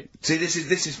 Right. See, this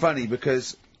is funny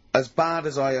because as bad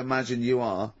as I imagine you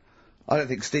are, I don't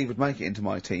think Steve would make it into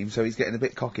my team, so he's getting a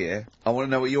bit cocky here. I want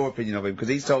to know what your opinion of him, because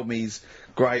he's told me he's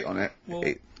great on it. Well,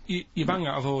 you bang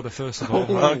out of order, first of all.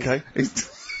 Okay.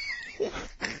 Do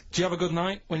you have a good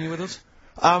night when you're with us?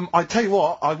 I tell you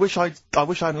what, I wish I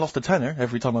hadn't lost a tenner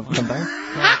every time I've come down.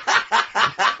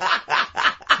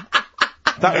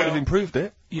 That would have improved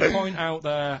it. You point out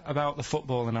there about the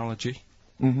football analogy.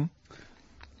 Mm-hmm.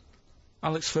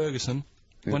 Alex Ferguson,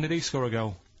 when did he score a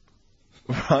goal?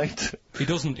 Right. He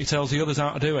doesn't. He tells the others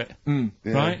how to do it. Yeah.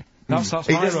 Right? That's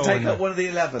He my doesn't role take in up there. one of the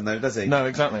 11, though, does he? No,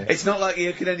 exactly. It's not like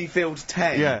you can only field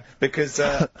 10. Yeah. Because,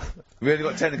 we only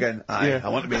got 10 again. Yeah. I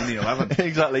want to be in the 11.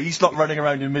 Exactly. He's not running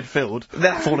around in midfield,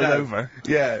 falling over.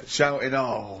 Yeah, shouting,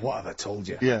 oh, what have I told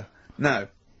you? Yeah. No.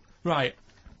 Right.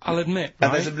 I'll admit,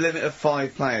 And right? there's a limit of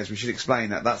 5 players. We should explain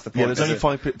that. That's the point. Yeah, there's only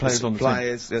 5 players on the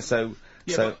team. So,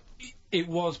 Yeah, but it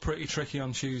was pretty tricky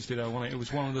on Tuesday, though, wasn't it? It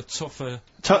was one of the tougher...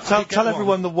 Tell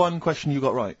everyone the one question you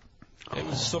got right. It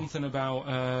was something about,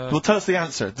 Well, tell us the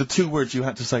answer. The 2 words you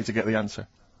had to say to get the answer.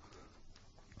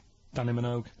 Danny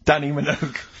Minogue. Danny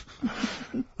Minogue.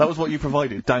 That was what you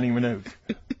provided, Danny Minogue.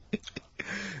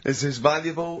 is this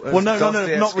valuable as Well, no,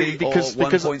 Dostoevsky not really, because or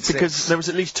 1.6? because there was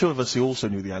at least 2 of us who also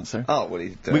knew the answer. Oh, well,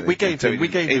 We gave him. he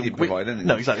didn't provide, didn't he?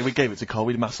 No, exactly. We gave it to Carl.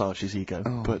 We massaged his ego.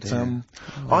 Oh, but dear.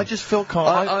 I just feel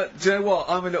Carl. do you know what?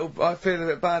 I feel a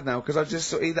bit bad now because I just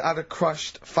sort of either had a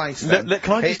crushed face. Then.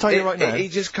 Can I just tell you right now? He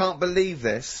just can't believe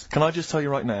this. Can I just tell you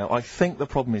right now? I think the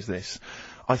problem is this.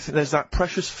 I think there's that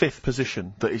precious 5th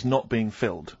position that is not being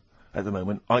filled at the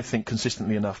moment, I think,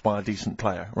 consistently enough by a decent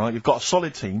player, right? You've got a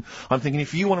solid team. I'm thinking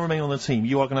if you want to remain on the team,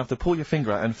 you are going to have to pull your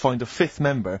finger out and find a 5th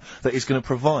member that is going to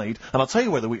provide, and I'll tell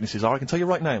you where the weaknesses are, I can tell you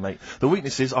right now, mate. The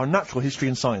weaknesses are natural history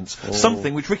and science.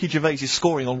 Something which Ricky Gervais is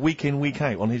scoring on week in, week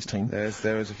out on his team. There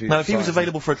is a few... Now, if he was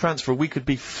available for a transfer, we could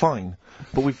be fine.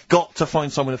 But we've got to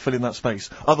find someone to fill in that space.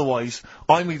 Otherwise,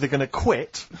 I'm either going to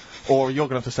quit, or you're going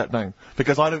to have to step down.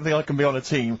 Because I don't think I can be on a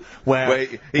team where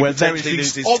there is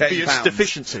these obvious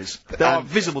deficiencies. There are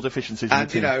visible deficiencies in the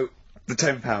team. And, you know, the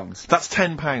 £10. That's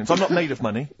 £10. I'm not made of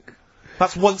money.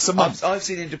 That's once a month. I've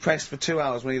seen him depressed for 2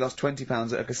 hours when he lost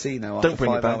 £20 at a casino Don't after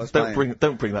bring 5 it back. hours Don't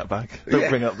bring that back. Don't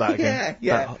bring up that again.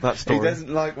 Yeah. That story. He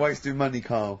doesn't like wasting money,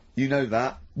 Carl. You know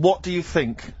that. What do you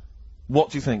think?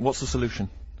 What's the solution?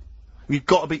 We've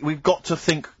got to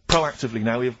think proactively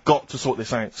now. We've got to sort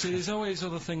this out. See, there's always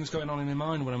other things going on in my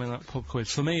mind when I'm in that pub quiz.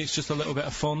 For me, it's just a little bit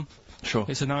of fun. Sure.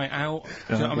 It's a night out.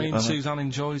 Do you know what I mean? Suzanne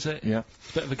enjoys it. Yeah.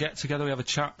 Bit of a get-together. We have a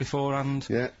chat beforehand.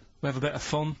 Yeah. We have a bit of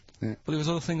fun. Yeah. But there was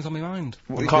other things on my mind.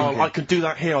 What were you Carl, thinking? I can do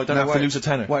that here. I don't have to lose a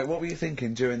tenner. Wait, what were you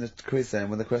thinking during the quiz then,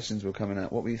 when the questions were coming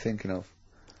out? What were you thinking of?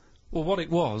 Well, what it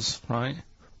was, right,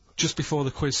 just before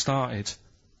the quiz started,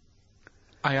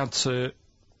 I had to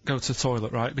go to the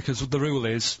toilet, right, because the rule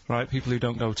is, right, people who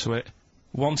don't go to it,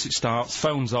 once it starts,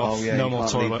 phones off, no more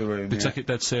can't leave toilet. the room, They take it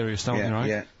dead serious, don't they,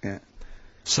 right? Yeah.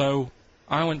 So,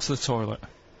 I went to the toilet.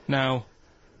 Now,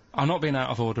 I'm not being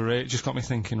out of order here, it just got me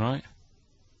thinking, right?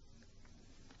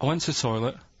 I went to the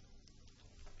toilet.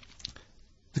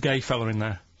 The gay fella in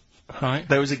there, right?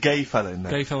 There was a gay fella in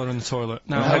there. Gay fella in the toilet.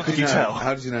 Now, How could you tell?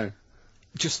 How did you know?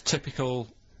 just typical,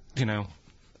 you know,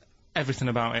 everything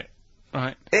about it,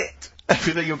 right?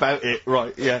 Everything about it,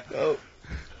 right, yeah. Oh.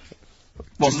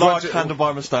 Well, Just large like-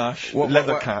 handlebar moustache, what-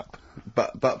 leather what- cap.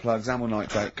 Butt plugs, amyl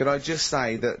nitrate. Could I just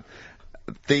say that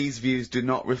these views do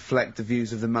not reflect the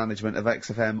views of the management of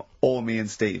XFM or me and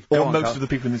Steve. Or Go on, most Carl. of the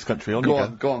people in this country. Go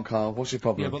on, Carl. What's your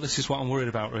problem? Yeah, but this is what I'm worried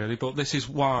about, really. But this is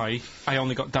why I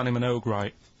only got Danny Minogue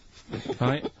right.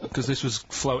 Right? Because this was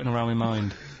floating around my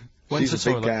mind. Went She's to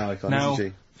a the big toilet. gay icon, Now,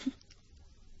 isn't she?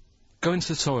 going to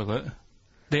the toilet,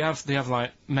 they have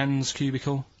like men's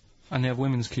cubicle and they have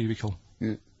women's cubicle.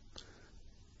 Yeah.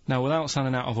 Now, without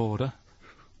sounding out of order,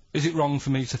 is it wrong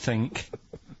for me to think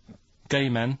gay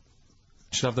men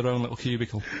should have their own little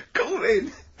cubicle? Go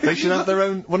in. They should have their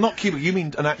own. Well, not cubicle. You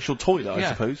mean an actual toilet, I Yeah.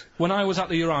 suppose. When I was at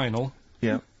the urinal,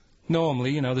 Yeah.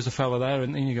 normally, you know, there's a fella there,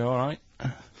 and you go, all right,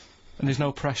 and there's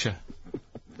no pressure.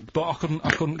 But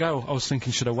I couldn't go. I was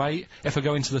thinking, should I wait? If I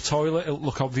go into the toilet, it'll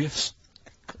look obvious.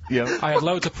 Yeah. I had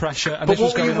loads of pressure, and But this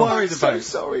was what were going you on. worried I'm so about?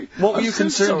 sorry. What were I'm you so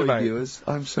concerned sorry, about? Viewers.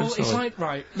 I'm so Well, sorry. it's like,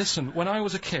 right, listen, when I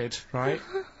was a kid, right,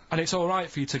 and it's alright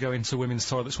for you to go into women's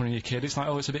toilets when you're a kid, it's like,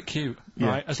 oh, it's a bit cute, Yeah.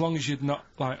 right, as long as you're not,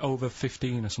 like, over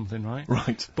 15 or something, right?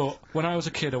 Right. But when I was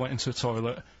a kid, I went into a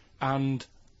toilet, and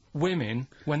women,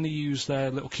 when they use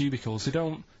their little cubicles, they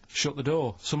don't shut the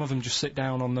door. Some of them just sit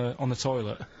down on the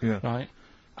toilet, Yeah. right,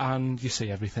 and you see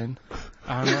everything,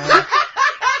 and,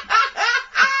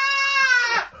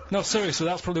 no, seriously,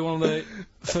 that's probably one of the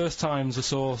first times I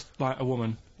saw, like, a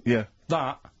woman Yeah.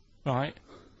 that, right,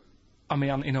 and my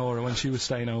Auntie Nora when she was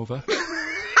staying over.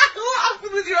 What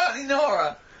happened with your Auntie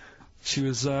Nora? She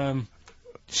was,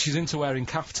 she's into wearing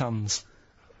caftans.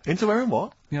 Into wearing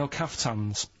what? You know,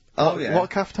 caftans. Oh, yeah. What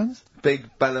caftans? Big,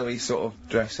 bellowy sort of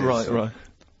dresses. Right.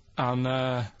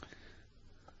 And,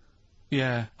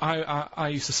 yeah, I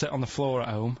used to sit on the floor at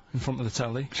home in front of the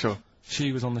telly. Sure.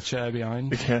 She was on the chair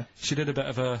behind. Yeah. She did a bit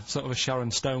of a sort of a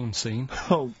Sharon Stone scene.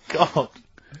 Oh, God.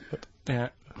 Yeah.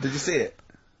 Did you see it?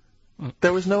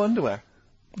 There was no underwear?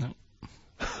 No.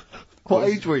 What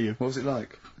age were you? What was it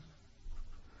like?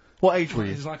 What age were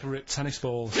you? It was like a ripped tennis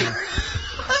ball. So.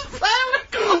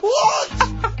 What?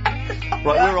 Right,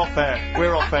 we're off air.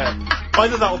 We're off air.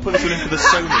 Either that or put us in for the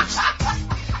Sonys.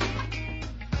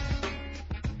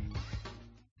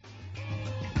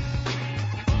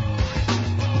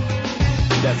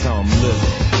 That's how I'm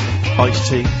living.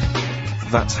 Ice-T.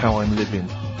 That's how I'm living.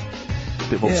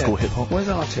 Bit of old school hip-hop. Where's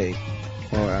our tea?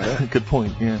 Alright. Good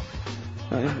point, yeah.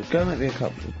 Go make me a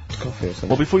cup of coffee or something.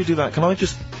 Well, before you do that, can I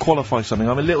just qualify something?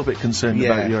 I'm a little bit concerned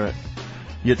about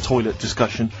your toilet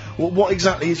discussion. What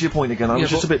exactly is your point again? I was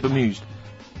just a bit bemused.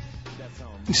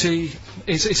 You see,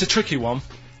 it's a tricky one.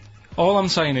 All I'm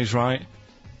saying is, right,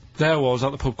 there was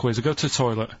at the pub quiz, I go to the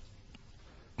toilet,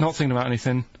 not thinking about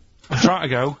anything, I try to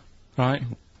go, right,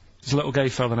 there's a little gay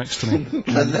fella next to me.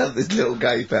 I love this little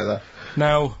gay fella.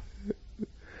 Now,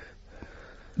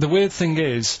 the weird thing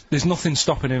is, there's nothing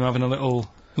stopping him having a little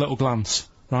glance,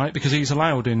 right, because he's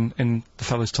allowed in the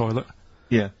fella's toilet.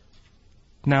 Yeah.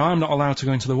 Now, I'm not allowed to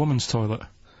go into the woman's toilet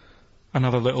and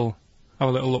have a little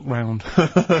look round.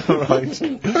 Right.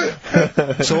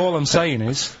 So all I'm saying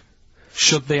is,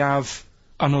 should they have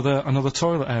another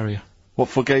toilet area? What,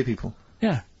 for gay people?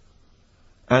 Yeah.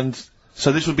 And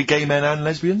so this would be gay men and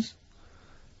lesbians?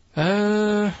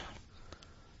 Is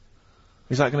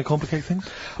that going to complicate things?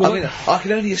 Well, I mean, I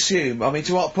can only assume. I mean,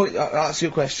 to what point? That's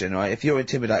your question, right? If you're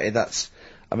intimidated, that's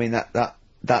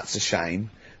a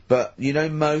shame. But you know,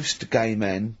 most gay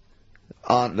men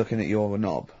aren't looking at your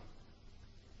knob.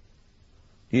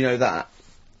 You know that.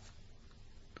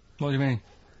 What do you mean?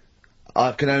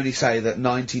 I can only say that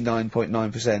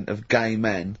 99.9% of gay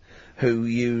men who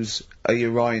use a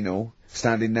urinal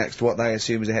standing next to what they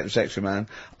assume is a heterosexual man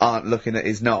aren't looking at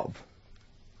his knob.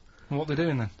 What are they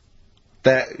doing then?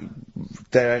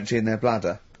 They're emptying their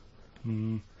bladder.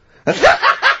 No, but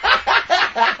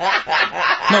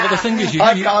the thing is,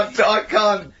 I can't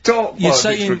talk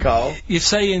politics for Carl. You're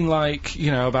saying, like,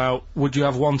 you know, about would you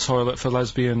have one toilet for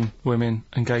lesbian women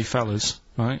and gay fellas,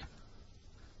 right?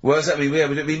 What does that mean?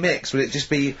 Would it be mixed? Would it just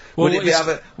be? Well,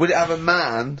 would it have a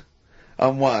man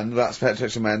on one? That's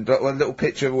heterosexual man. One little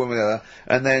picture of a woman, there,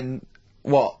 and then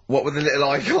what? What would the little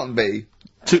icon be?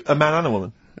 A man and a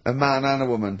woman. A man and a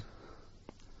woman.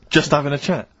 Just having a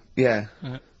chat. Yeah.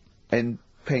 In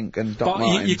pink and dot But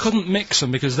lines. you couldn't mix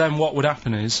them because then what would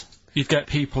happen is you'd get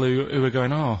people who are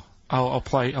going, oh, I'll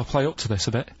play up to this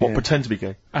a bit. What, pretend to be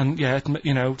gay? And yeah,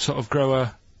 you know, sort of grow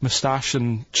a moustache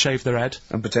and shave their head.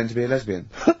 And pretend to be a lesbian.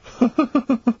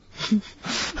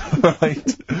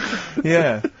 Right.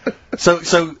 Yeah.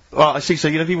 So, I see, so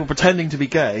you know people pretending to be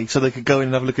gay so they could go in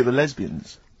and have a look at the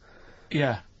lesbians?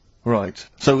 Yeah. Right.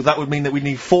 So that would mean that we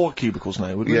need 4 cubicles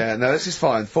now, would we? Yeah, no, this is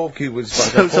fine. 4 cubicles.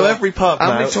 So every pub How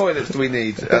now... many toilets do we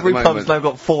need at Every the pub's moment? now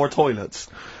got 4 toilets.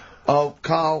 Oh,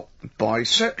 Carl,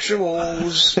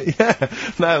 bisexuals. Yeah.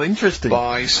 No, interesting.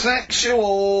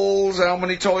 Bisexuals. How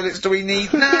many toilets do we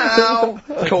need now?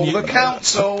 Call the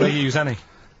council. Do you use any?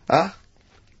 Huh?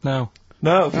 No.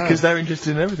 No, because they're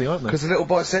interested in everything, aren't they? Because the little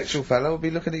bisexual fellow will be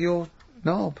looking at your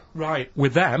knob. Right.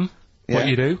 With them, what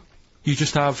you do, you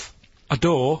just have a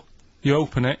door, you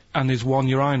open it, and there's one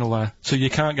urinal there, so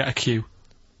you can't get a queue.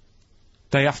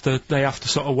 They have to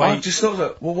sort of wait. I just thought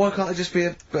that, well, why can't there just be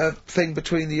a thing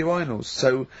between the urinals?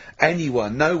 So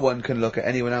no one can look at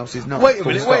anyone else's knob. Wait a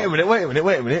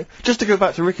minute. Just to go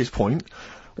back to Ricky's point,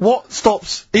 what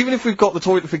stops, even if we've got the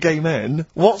toilet for gay men,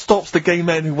 what stops the gay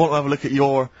men who want to have a look at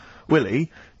your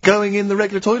willy going in the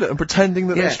regular toilet and pretending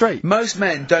that they're straight? Most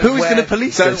men don't Who is going to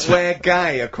police this? wear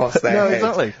gay across their No, head.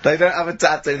 exactly. They don't have a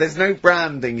tattoo. There's no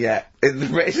branding yet in the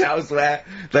British house where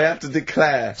they have to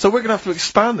declare. So we're going to have to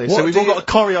expand this. What So we've do all got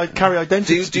to carry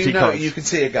identity Do you know cards. you can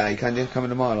see a gay? Can you? Coming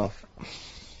a mile off.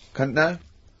 No?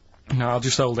 No, I'll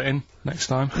just hold it in next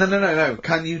time. No.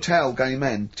 Can you tell gay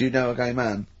men? Do you know a gay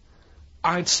man?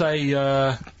 I'd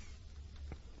say,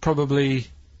 probably...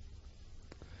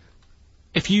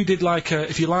 If you did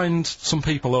if you lined some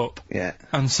people up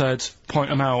and said, point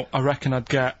them out, I reckon I'd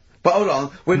get... But hold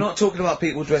on, we're not talking about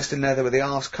people dressed in leather with the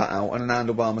arse cut out and an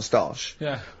handlebar moustache.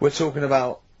 Yeah. We're talking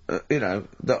about, you know,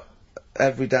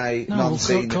 everyday, No,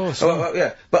 non-seen. of course, Oh, yeah. well,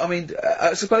 yeah. But I mean,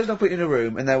 suppose I put you in a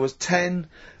room and there was 10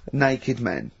 naked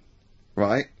men,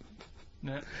 right?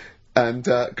 Yeah. And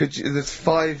there's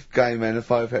 5 gay men and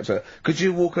 5 hetero. Could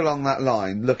you walk along that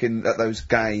line looking at those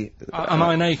gay? Am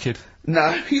I naked?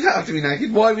 No, you don't have to be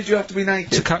naked. Why would you have to be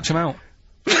naked? To catch them out.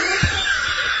 Play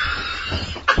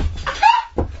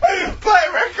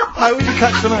a record. How would you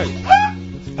catch them out?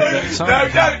 No,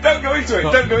 don't go into it.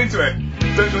 Don't go into it.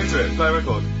 Don't go into it. Play a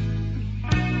record.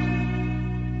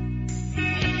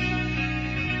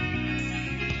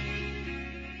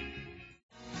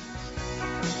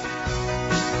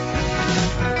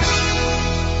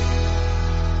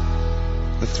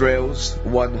 The Thrills,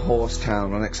 One Horse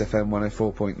Town on XFM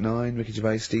 104.9. Ricky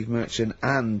Gervais, Steve Merchant,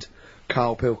 and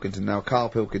Karl Pilkington. Now, Karl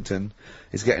Pilkington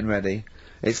is getting ready.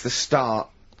 It's the start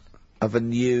of a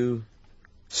new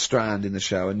strand in the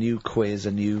show, a new quiz,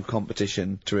 a new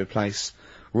competition to replace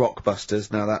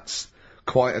Rockbusters. Now, that's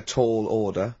quite a tall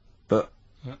order, but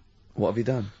what have you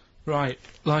done? Right,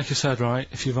 like I said, right,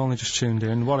 if you've only just tuned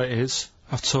in, what it is,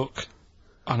 I've took,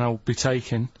 and I'll be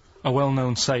taking, a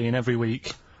well-known saying every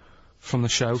week from the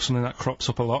show, something that crops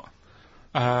up a lot.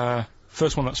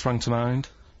 First one that sprang to mind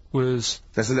was...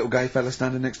 There's a little gay fella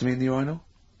standing next to me in the urinal?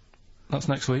 That's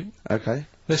next week. Okay.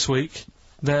 This week,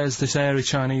 there's this airy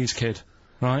Chinese kid,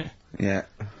 right? Yeah.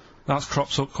 That's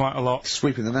crops up quite a lot,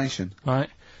 Sweeping the nation. right?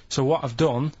 So what I've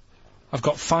done, I've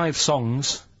got 5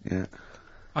 songs, Yeah.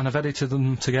 and I've edited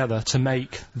them together to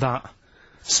make that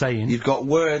saying. You've got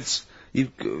words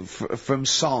from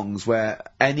songs where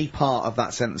any part of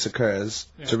that sentence occurs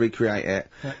to recreate it.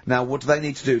 Yeah. Now, what do they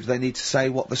need to do? Do they need to say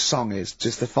what the song is?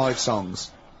 Just the 5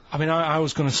 songs? I mean, I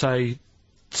was going to say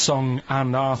song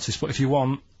and artist, but if you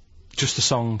want, just a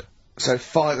song. So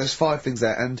there's 5 things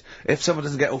there, and if someone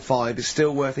doesn't get all 5, it's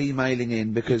still worth emailing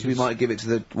in, because we might give it to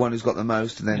the one who's got the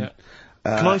most, and then... Yeah.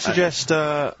 Can I suggest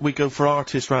we go for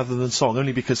artist rather than song?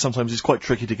 Only because sometimes it's quite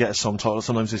tricky to get a song title.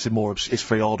 Sometimes it's it's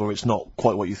very odd, or it's not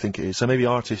quite what you think it is. So maybe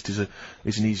artist is an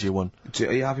easier one.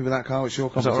 Are you happy with that, Carl? It's your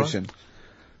that all right? competition.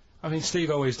 I mean,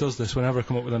 Steve always does this whenever I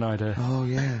come up with an idea. Oh,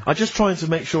 yeah. I'm just trying to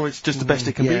make sure it's just the best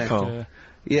it can yeah, be, Carl.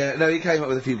 Yeah, no, he came up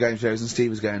with a few game shows, and Steve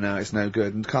was going, no, it's no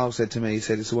good. And Carl said to me, he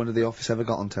said, it's the one of The Office ever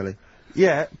got on telly.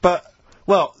 Yeah, but...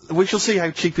 Well, we shall see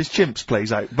how Cheapest Chimps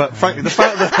plays out, but frankly, the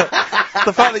fact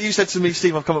that you said to me,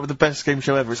 Steve, I've come up with the best game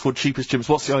show ever, it's called Cheapest Chimps,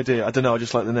 what's the idea? I don't know, I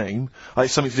just like the name.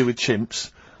 It's something to do with chimps.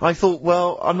 I thought,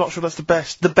 well, I'm not sure that's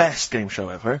the best game show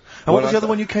ever. And what was the other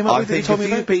one you came up with that you told me I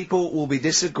think about? a few people will be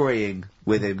disagreeing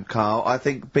with him, Carl. I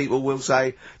think people will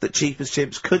say that Cheapest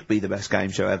Chimps could be the best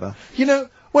game show ever. You know,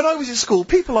 when I was at school,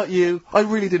 people like you, I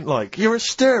really didn't like. You're a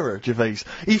stirrer, Gervais.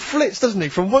 He flits, doesn't he,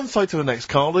 from one side to the next,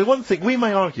 Carl. The one thing, we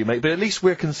may argue, mate, but at least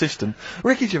we're consistent.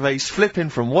 Ricky Gervais flipping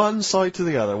from one side to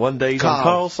the other. One day he's on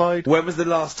Carl's side. When was the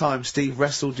last time Steve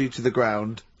wrestled you to the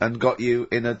ground and got you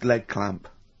in a leg clamp?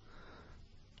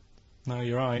 No,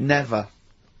 you're right. Never.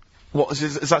 What,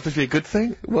 is that supposed to be a good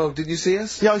thing? Well, did you see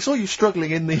us? Yeah, I saw you struggling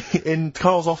in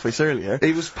Carl's office earlier.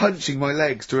 He was punching my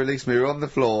legs to release me. We were on the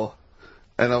floor,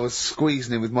 and I was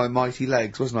squeezing him with my mighty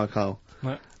legs, wasn't I, Carl?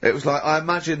 No. It was like, I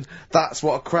imagine that's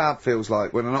what a crab feels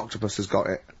like when an octopus has got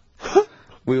it.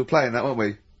 We were playing that, weren't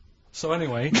we? So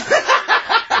anyway...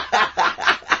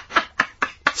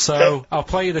 So, I'll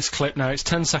play you this clip now, it's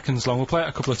 10 seconds long, we'll play it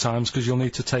a couple of times because you'll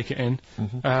need to take it in.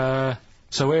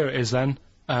 So here it is then.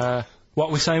 What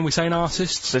are we saying? We're saying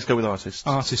artists? Let's go with artists.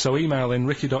 Artists, so email in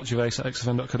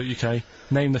ricky.gervais@xfm.co.uk,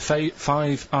 name the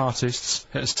 5 artists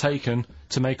it has taken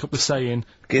to make up the saying,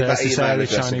 Give there's that this email airy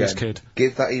address Chinese again. kid.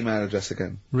 Give that email address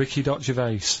again.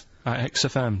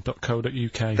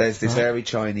 ricky.gervais@xfm.co.uk. There's this airy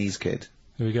Chinese kid.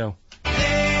 Here we go.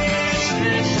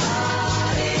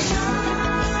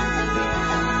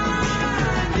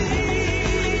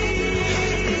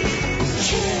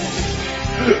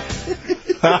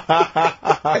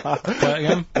 Play it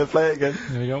again. Play it again.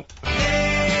 Here we go.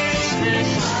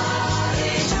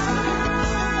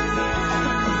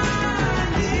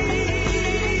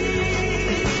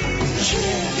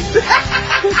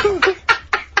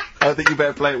 I think you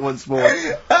better play it once more.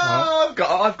 Oh, I've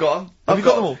got them. Have you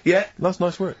got them all? Yeah. That's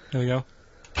nice work. Here we go.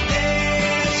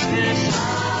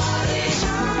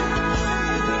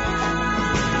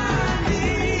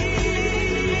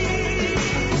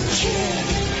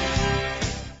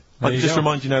 I just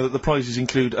remind you now that the prizes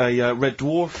include a Red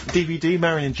Dwarf DVD,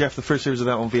 Marion and Jeff, the first series of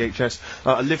that on VHS,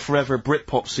 a Live Forever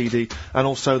Britpop CD, and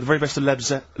also the very best of Led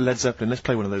Zeppelin. Let's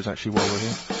play one of those actually while we're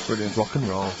here. Brilliant. Rock and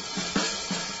roll.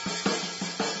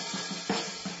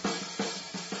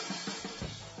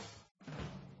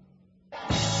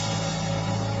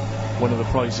 one of the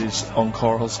prizes on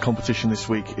Carl's competition this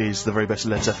week is the very best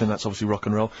Led Zeppelin. That's obviously rock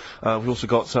and roll. We've also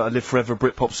got Live Forever,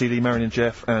 Britpop CD, Marion and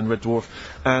Jeff, and Red Dwarf.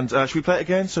 And should we play it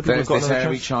again? So people There's have got this another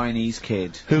hairy chance? Chinese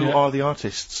kid. Who are the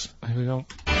artists? Here we go.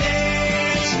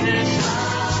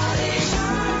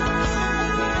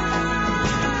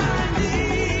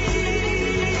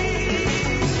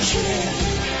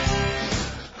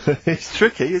 It's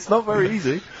tricky. It's not very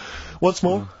easy. Once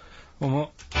more. One more.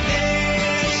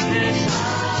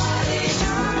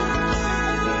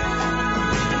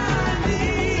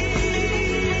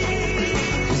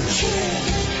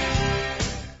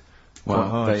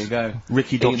 Well, there you go.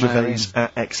 Ricky.Gervais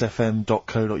at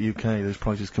xfm.co.uk. Those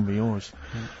prizes can be yours.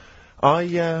 I,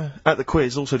 at the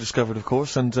quiz, also discovered, of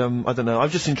course, and, I don't know, I'm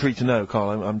just intrigued to know,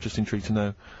 Carl, I'm just intrigued to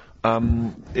know.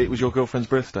 It was your girlfriend's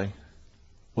birthday,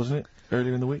 wasn't it?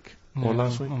 Earlier in the week? Or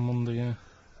last week? On Monday, yeah.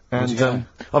 And, I mean,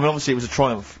 obviously it was a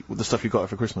triumph with the stuff you got her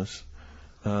for Christmas.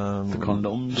 The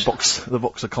condoms. The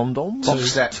box of condoms?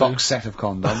 Box set of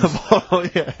condoms. Oh,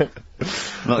 yeah.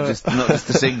 Not just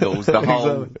the singles,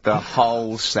 the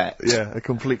whole set. Yeah, a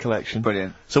complete collection.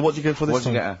 Brilliant. So what did you go for this What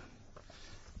did time?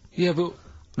 you get her? Yeah, but...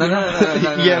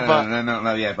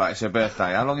 No, Yeah, but it's her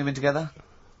birthday. How long have you been together?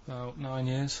 About 9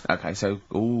 years. Okay, so,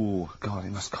 ooh, God,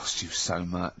 it must cost you so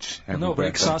much. I know, but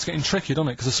it starts getting tricky, doesn't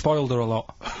it? Because I spoiled her a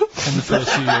lot in the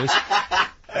first few years.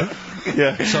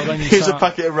 Yeah. So then Here's a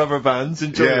packet of rubber bands,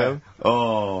 enjoy them.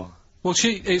 Oh. Well,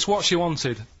 it's what she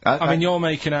wanted. Okay. I mean, you're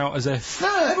making out as if...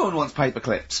 No, everyone wants paper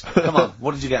clips. Come on,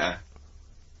 what did you get her?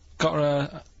 Got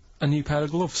her a new pair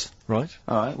of gloves. Right.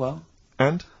 Alright, well.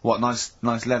 And? What, nice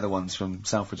leather ones from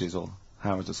Selfridges or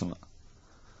Harrods or something?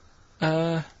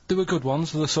 They were good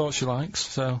ones, the sort she likes,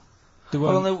 so... They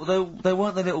Well, weren't... they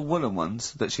weren't the little woolen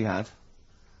ones that she had.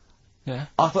 Yeah.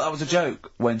 I thought that was a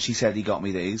joke when she said he got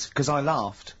me these, because I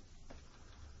laughed.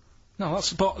 No,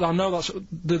 but I know that's...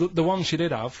 The one she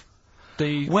did have,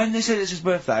 When they said it's his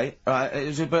birthday, right, it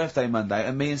was her birthday Monday,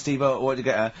 and me and Steve wanted to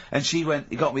get her, and she went,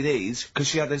 he got me these, because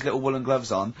she had those little woolen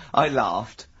gloves on, I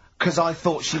laughed, because I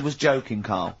thought she was joking,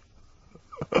 Carl.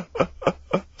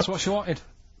 That's what she wanted.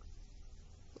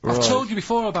 Right. I've told you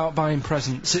before about buying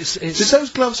presents. Did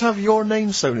those gloves have your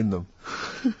name sewn in them?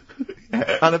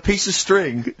 And a piece of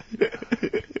string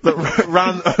that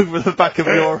ran over the back of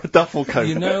your duffel coat?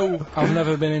 You know, I've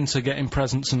never been into getting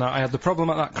presents and that. I had the problem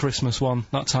at that Christmas one,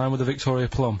 that time with the Victoria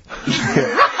Plum.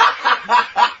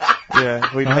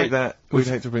 Yeah, we'd hate that. We'd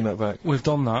hate to bring that back. We've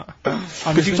done that.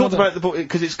 Because you talked about the book,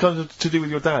 because it's kind of to do with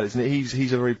your dad, isn't it?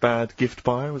 He's a very bad gift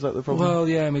buyer, was that the problem? Well,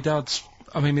 yeah, my dad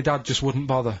just wouldn't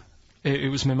bother.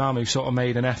 It was my mum who sort of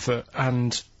made an effort,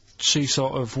 and she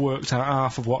sort of worked out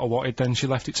half of what I wanted, then she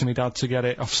left it to my dad to get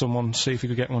it off someone, see if he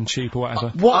could get one cheap or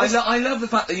whatever. I love the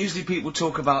fact that usually people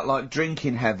talk about, like,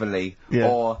 drinking heavily,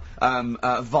 or,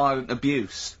 violent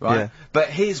abuse, right? Yeah. But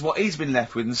here's what he's been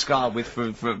left with and scarred with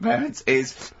from parents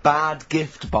is bad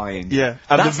gift buying. Yeah,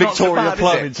 and that's the not so Victoria bad,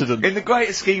 Plum is it? incident. In the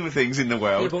greater scheme of things in the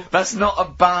world, Yeah, but- that's not a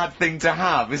bad thing to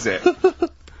have, is it?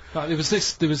 Right, there was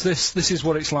this, this is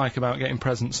what it's like about getting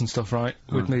presents and stuff, right?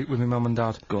 With my mum and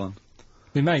dad. Go on.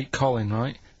 My mate, Colin,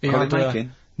 right? Colin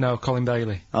Macon? No, Colin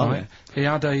Bailey. Oh, right? He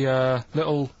had a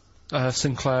little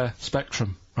Sinclair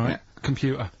Spectrum, right? Yeah.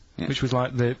 Computer, Yeah. which was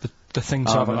like the thing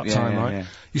to have at that time, right? Yeah.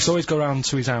 Used to always go round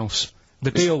to his house.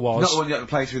 The deal was... Not the one you had to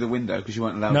play through the window because you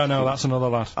weren't allowed to. No, that's another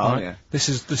lad. Oh, right? yeah. This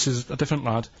is a different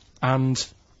lad. And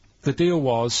the deal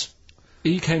was,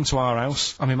 he came to our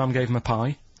house, and my mum gave him a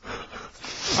pie.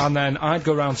 And then I'd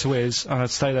go round to his, and I'd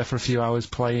stay there for a few hours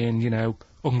playing, you know,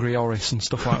 Hungry Horace and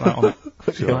stuff like that on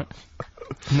it. Sure. Right?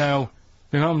 Now,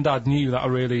 my mum and dad knew that I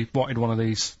really wanted one of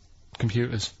these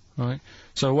computers, right?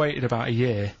 So I waited about a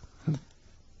year.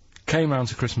 Came round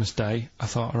to Christmas Day, I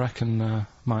thought, I reckon,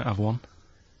 might have one.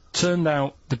 Turned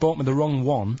out, they bought me the wrong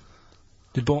one.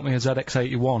 They bought me a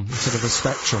ZX81 instead of a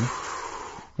Spectrum,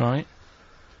 right?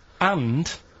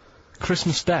 And,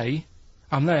 Christmas Day,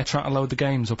 I'm there trying to load the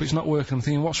games up, it's not working, I'm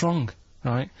thinking, what's wrong,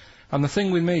 right? And the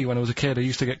thing with me, when I was a kid, I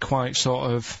used to get quite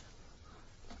sort of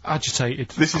agitated.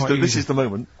 This is the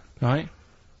moment. Right?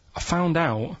 I found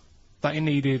out that it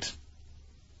needed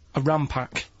a RAM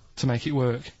pack to make it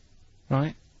work,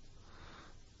 right?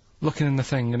 Looking in the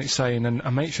thing, and it's saying,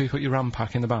 and make sure you put your RAM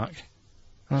pack in the back.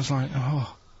 And I was like,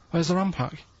 oh, where's the RAM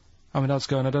pack? And my dad's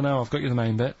going, I don't know, I've got you the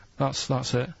main bit. That's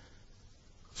it.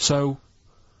 So,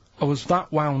 I was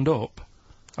that wound up,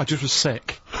 I just was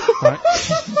sick, right?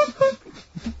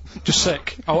 Just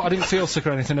sick. I didn't feel sick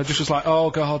or anything, I just was like, oh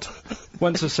god.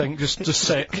 Went to the sink, just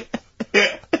sick.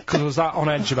 Because I was that on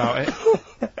edge about it.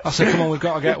 I said, come on, we've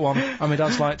got to get one. And my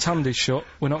dad's like, Tandy's shut,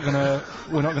 we're not gonna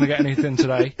get anything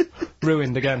today.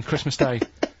 Ruined again, Christmas Day.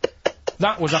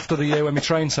 That was after the year when my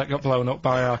train set got blown up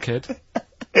by our kid.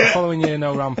 The following year,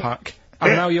 no RAM pack.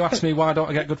 And now you ask me why don't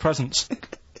I get good presents?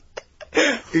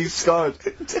 He's scarred.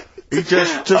 He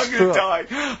just I'm gonna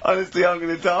die. Honestly, I'm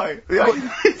gonna die.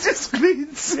 He's just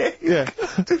clean sick. Yeah.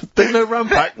 There's no RAM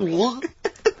pack. Why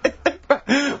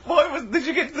did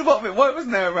you get to the bottom of it? Why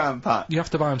wasn't there a RAM pack? You have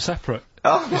to buy them separate.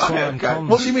 Oh, It's one of right, them okay. cons.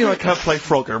 What do you mean I can't play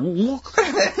Frogger?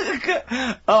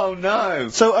 Oh no.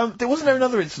 So, there wasn't there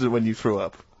another incident when you threw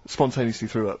up? Spontaneously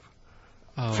threw up?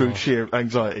 Oh. Through sheer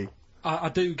anxiety? I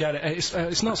do get it.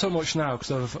 It's not so much now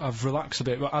because I've relaxed a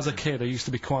bit, but as a kid I used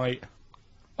to be quite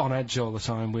on edge all the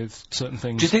time with certain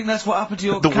things. Do you think that's what happened to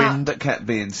your The cat wind. that kept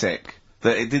being sick?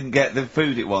 That it didn't get the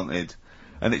food it wanted,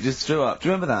 and it just threw up. Do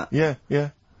you remember that? Yeah, yeah.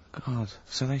 God,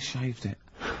 so they shaved it.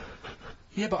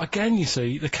 Yeah, but again, you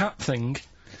see, the cat thing,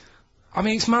 I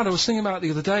mean, it's mad. I was thinking about it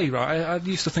the other day, right? I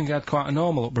used to think I had quite a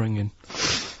normal upbringing,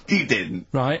 You didn't.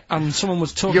 right? And someone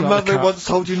was talking Your about the mother cat. once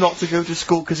told you not to go to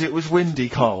school because it was windy,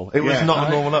 Carl. It was Yeah. not Right.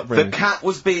 a normal The upbringing. cat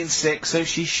was being sick, so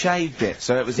she shaved it,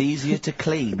 so it was easier to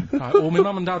clean. Right, well, my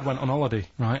mum and dad went on holiday,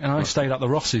 right? And I stayed at the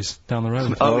Ross's down the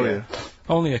road. Oh, yeah.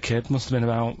 Only a kid, must have been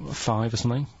about 5 or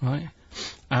something, right?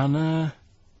 And I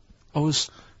was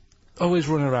always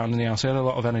running around in the house. I had a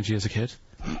lot of energy as a kid.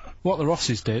 What the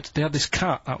Rosses did, they had this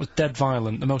cat that was dead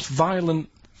violent, the most violent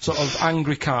sort of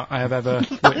angry cat I have ever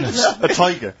witnessed. A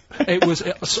tiger. It was,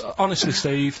 honestly,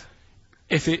 Steve,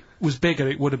 if it was bigger,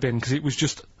 it would have been, because it was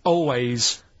just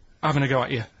always having a go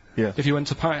at you. Yeah. If you went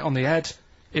to pat it on the head,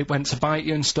 it went to bite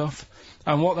you and stuff.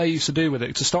 And what they used to do with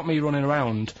it, to stop me running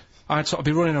around, I'd sort of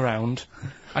be running around,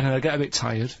 and then I'd get a bit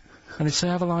tired, and they'd say,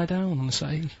 have a lie down on the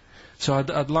settee. So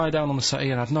I'd lie down on the settee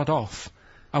and I'd nod off.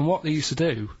 And what they used to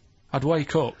do, I'd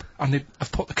wake up, and they'd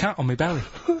have put the cat on my belly.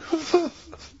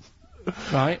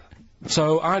 Right?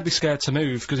 So I'd be scared to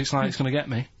move, because it's like it's going to get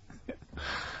me.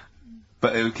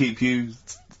 But it would keep you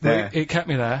there. It kept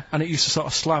me there, and it used to sort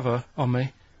of slaver on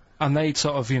me, and they'd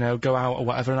sort of, go out or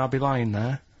whatever, and I'd be lying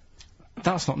there.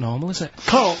 That's not normal, is it?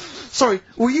 Carl, sorry,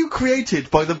 were you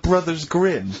created by the Brothers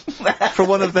Grimm for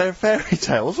one of their fairy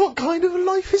tales? What kind of a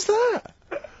life is that?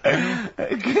 A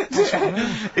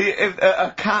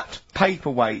cat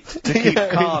paperweight to keep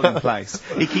Carl in place.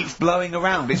 He keeps blowing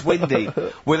around. It's windy.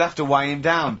 We'll have to weigh him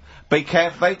down. Be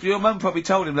careful. Your mum probably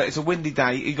told him that it's a windy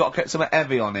day. You got to get something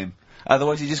heavy on him.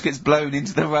 Otherwise, he just gets blown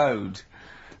into the road.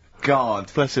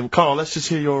 God. Bless him. Carl, let's just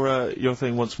hear your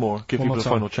thing once more. Give One people more a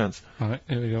time. final chance. Alright,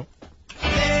 here we go.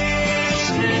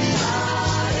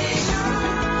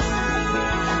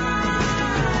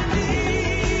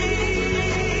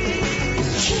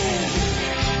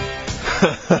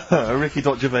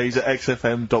 Ricky.Gervais at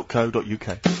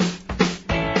xfm.co.uk.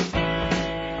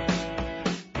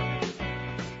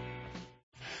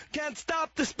 Can't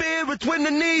stop the spirits when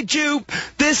they need you.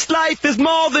 This life is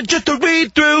more than just a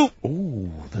read-through.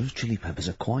 Ooh, those chili peppers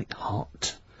are quite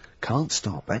hot. Can't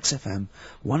stop. XFM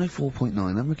 104.9.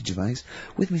 I'm Ricky Gervais.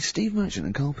 With me, Steve Merchant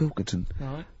and Karl Pilkington.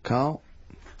 Alright. Carl,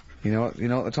 you know what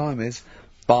the time is?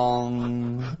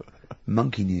 Bong.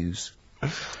 Monkey news.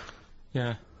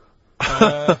 Yeah.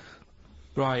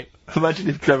 Right. Imagine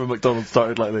if Trevor McDonald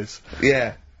started like this.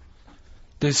 Yeah.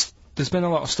 There's been a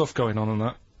lot of stuff going on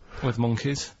that with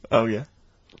monkeys. Oh, yeah?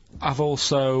 I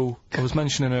was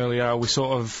mentioning earlier how we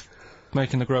sort of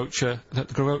making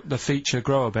the feature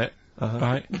grow a bit,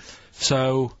 right?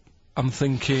 So, I'm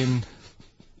thinking...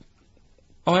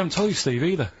 Oh, I haven't told you, Steve,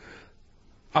 either.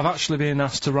 I've actually been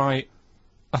asked to write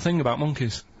a thing about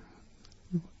monkeys.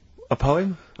 A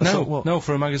poem? No,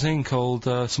 for a magazine called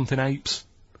something Apes.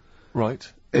 Right.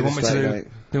 They want me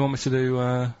to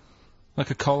do like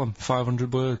a column,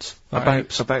 500 words. About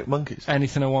apes. About monkeys?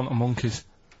 Anything I want on monkeys.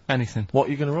 Anything. What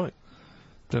are you going to write?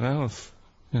 Don't know.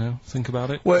 Think about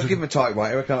it. Well, give him a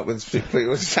typewriter. We'll come up with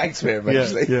Shakespeare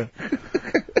eventually. Yeah.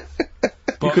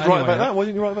 But You could write anyway, about that. Why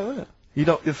didn't you write about that?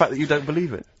 The fact that you don't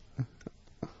believe it.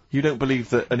 You don't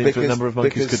believe that an infinite number of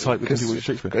monkeys could type because he was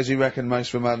Shakespeare. Because you reckon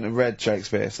most of them hadn't read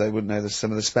Shakespeare, so they wouldn't know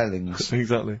some of the spellings.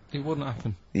 Exactly. It wouldn't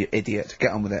happen. You idiot.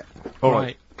 Get on with it. All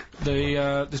right.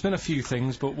 There's been a few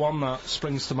things, but one that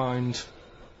springs to mind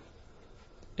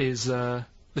is they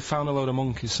found a load of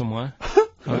monkeys somewhere.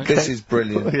 Right? This is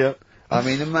brilliant. Yeah. I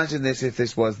mean, imagine this if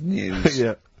this was news.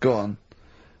 Yeah. Go on.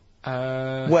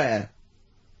 Where?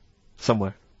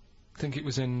 Somewhere. I think it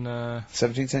was in.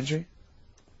 17th century?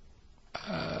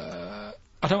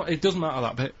 It doesn't matter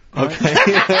that bit. Right? Okay.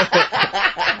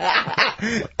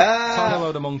 Found a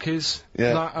load of monkeys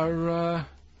Yeah. that are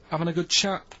having a good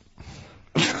chat.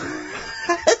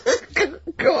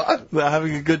 Go on. They're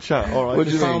having a good chat. All right. What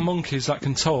do They you found mean? monkeys that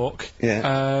can talk.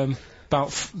 Yeah.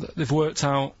 They've worked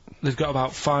out. They've got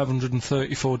about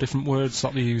 534 different words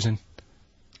that they're using.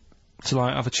 to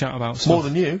like have a chat about stuff. More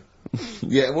than you.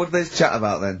 Yeah, what do they chat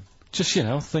about then? Just, you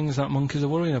know, things that monkeys are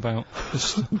worrying about.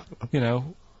 Just, you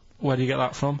know, where do you get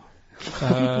that from?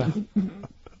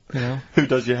 You know. Who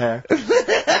does your hair?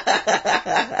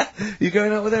 You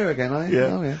going out with her again, are you? Yeah.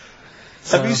 Oh, yeah.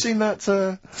 Have you seen that,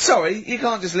 Sorry, you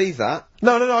can't just leave that.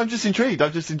 No, I'm just intrigued.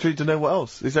 I'm just intrigued to know what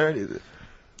else. Is there any...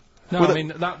 No, I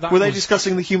mean, that Were they was-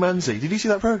 discussing the Humanzy? Did you see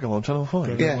that programme on Channel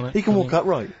 5? Yeah. He can walk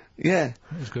upright. Yeah.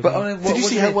 was good, But wasn't I mean, Did you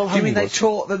see how well do you mean hung he they was?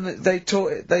 taught them? They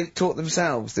taught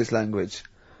themselves this language.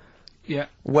 Yeah.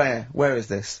 Where is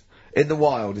this? In the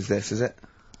wild is this? Is it?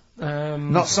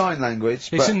 Not sign language.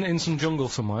 It's but in some jungle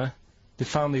somewhere. They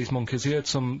found these monkeys. He heard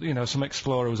some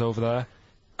explorer was over there,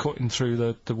 cutting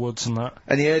through the woods and that.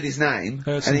 and he heard his name,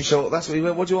 Heard and he some thought, "That's what he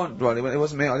went. What do you want, Ron?" He went, "It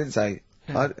wasn't me. I didn't say.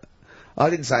 Yeah. I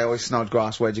didn't say. Oh,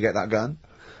 Snodgrass. Where'd you get that gun?"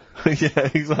 Yeah,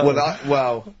 exactly.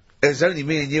 Well, it was only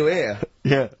me and you here.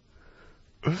 Yeah.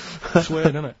 It's weird,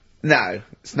 isn't it? No,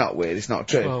 it's not weird. It's not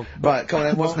true. Well, right, come on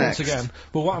then. What's Well, next? Once again,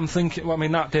 but what I'm thinking, well, I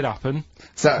mean, that did happen.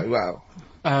 So, well,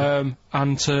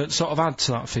 And to sort of add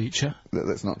to that feature,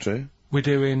 that's not true. we're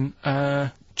doing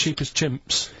Cheapest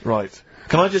Chimps. Right.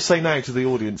 Can I just say now to the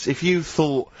audience, if you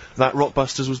thought that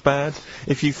Rockbusters was bad,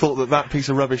 if you thought that piece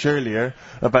of rubbish earlier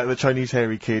about the Chinese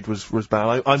hairy kid was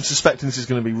bad, I'm suspecting this is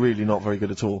going to be really not very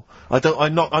good at all.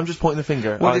 I'm just pointing the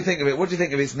finger. What do you think of it? What do you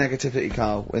think of his negativity,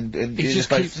 Carl?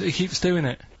 He keeps doing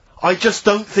it. I just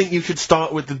don't think you should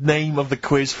start with the name of the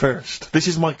quiz first. This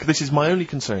is my only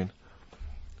concern.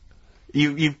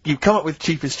 You've come up with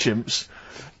Cheapest Chimps,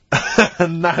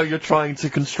 and now you're trying to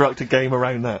construct a game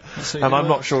around that. And I'm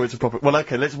not sure it's a proper... Well,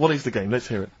 okay, what is the game? Let's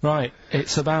hear it. Right,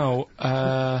 it's about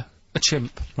a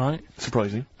chimp, right?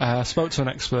 Surprising. Spoke to an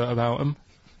expert about him.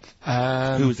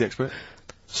 Who was the expert?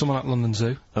 Someone at London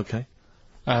Zoo. Okay.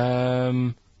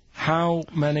 How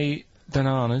many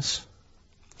bananas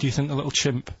do you think the little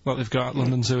chimp that they've got at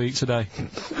London Zoo eats a day?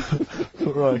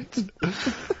 Right.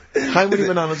 How many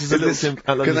bananas does a little chimp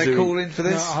at London Can Zoo they call eat? in for No,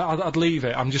 this? I'd leave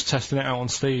it. I'm just testing it out on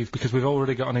Steve because we've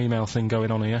already got an email thing going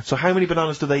on here. So how many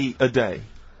bananas do they eat a day?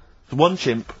 One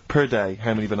chimp per day,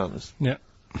 how many bananas? Yeah.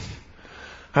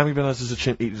 How many bananas does a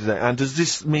chimp eat a day? And does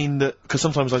this mean that... Because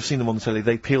sometimes I've seen them on the telly,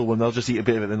 they peel one, they'll just eat a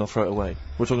bit of it, then they'll throw it away.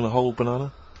 We're talking a whole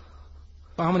banana?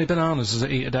 How many bananas does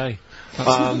it eat a day?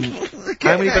 How many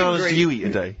bananas do you eat a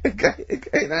day?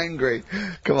 Getting angry.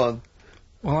 Come on.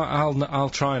 Well, I'll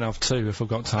try and have 2 if I've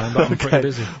got time, but I'm pretty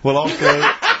busy. Well, I'll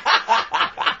go...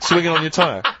 swinging on your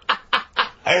tyre.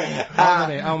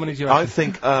 How many do you I reckon?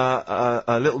 think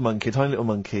a little monkey, a tiny little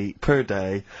monkey, per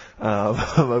day,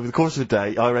 over the course of a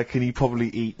day, I reckon he probably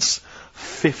eats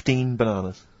 15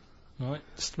 bananas. Right,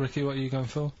 Ricky, what are you going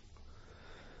for?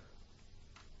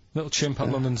 Little chimp at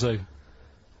London Zoo.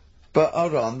 But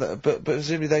hold on, but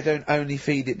presumably they don't only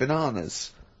feed it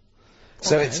bananas.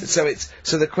 So Okay.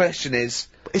 so the question is,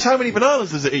 It's how many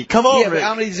bananas does it eat? Come on, yeah, but Rick.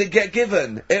 how many does it get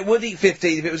given? It would eat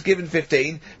 15 if it was given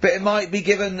 15, but it might be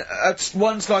given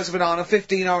one slice of banana,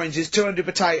 15 oranges, 200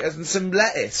 potatoes, and some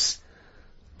lettuce.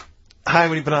 How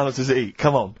many bananas does it eat?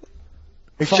 Come on.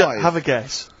 It's 5. have a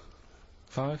guess.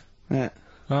 5? Yeah.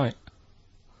 Right.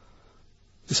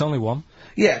 It's only 1.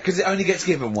 Yeah, because it only gets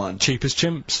given one. Cheapest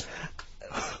chimps.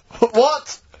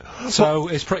 What? So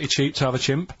it's pretty cheap to have a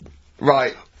chimp.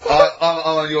 Right.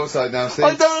 I'm on your side now, Steve.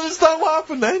 I don't understand what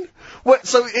happened then.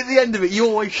 So at the end of it, you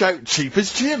always shout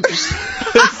cheapest chimps.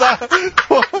 Is that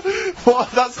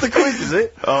what? That's the quiz, is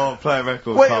it? Oh, play a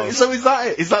record. Wait, so is that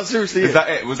it? Is that seriously Is it? that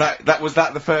it? Was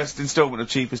that the first instalment of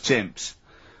Cheapest Chimps?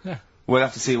 Yeah. We'll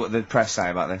have to see what the press say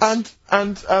about this.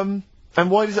 And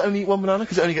why does it only eat one banana?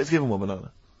 Because it only gets given one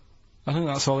banana. I think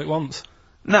that's all it wants.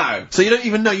 No. So you don't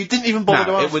even know. You didn't even bother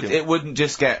to No, ask him. it wouldn't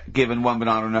just get given one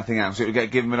banana and nothing else. It would get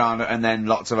given banana and then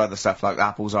lots of other stuff like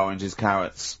apples, oranges,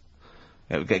 carrots.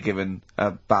 It would get given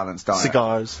a balanced diet.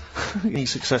 Cigars. Any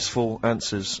successful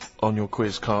answers on your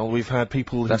quiz, Carl? We've had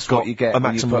people who've That's got what you get a when you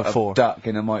maximum put of 4. a duck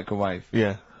in a microwave.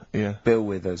 Yeah, yeah. Bill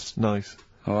Withers. Nice.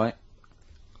 All right.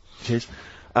 Cheers.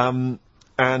 So I'm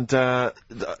not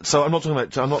talking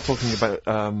about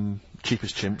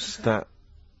cheapest chimps.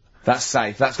 That's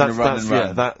safe. That's going to run and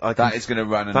run. Yeah, that is going to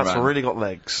run and run. That's really got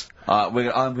legs. I'm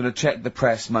going to check the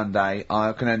press Monday.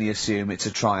 I can only assume it's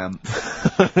a triumph.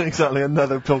 Exactly,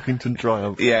 another Pilkington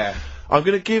triumph. Yeah. I'm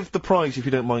going to give the prize, if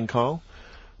you don't mind, Carl,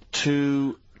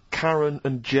 to Karen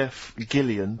and Jeff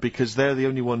Gillian, because they're the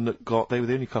only they were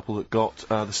the only couple that got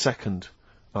the second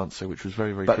answer, which was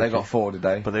very, very But tricky. they got 4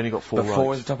 today. But they only got 4 But right.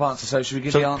 4 is the top answer, so should we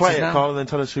give the So answers play it, now? Carl, and then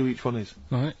tell us who each one is.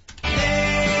 Right.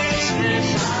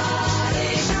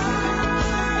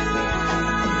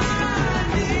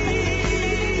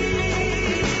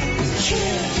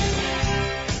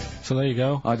 So there you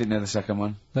go. I didn't know the second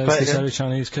one. There's Play it this again. hairy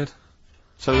Chinese kid.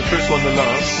 So the first one, the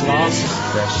last.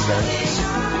 There she goes.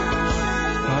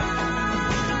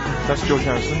 That's George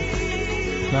Harrison.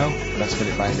 No. That's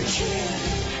Philip Bailey.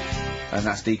 And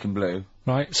that's Deacon Blue.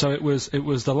 Right, so it was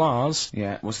the Lars,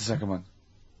 Yeah, what's the second one?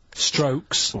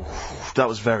 Strokes, That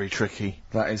was very tricky.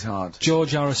 That is hard.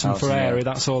 George Harrison for Harrison, yeah. Airy,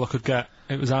 that's all I could get.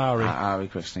 It was Ari. Ari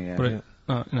Krishna, yeah. But it,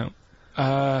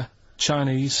 no.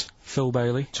 Chinese, Phil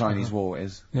Bailey. Chinese War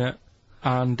is. Yeah.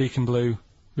 And Deacon Blue,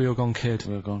 Real Gone Kid.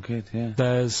 Real Gone Kid, yeah.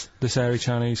 There's this airy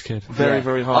Chinese kid. Very, Yeah.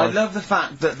 very hard. I love the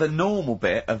fact that the normal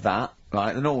bit of that,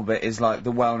 like, the normal bit is like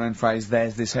the well-known phrase,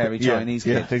 there's this hairy Chinese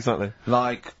kid. Yeah, exactly.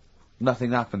 Like,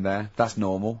 nothing happened there. That's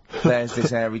normal. There's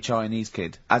this hairy Chinese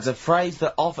kid. As a phrase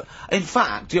that often... In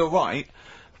fact, you're right.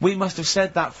 We must have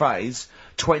said that phrase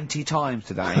 20 times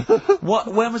today.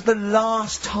 When was the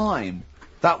last time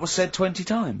that was said 20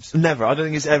 times? Never. I don't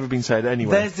think it's ever been said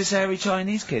anywhere. There's this hairy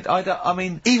Chinese kid. I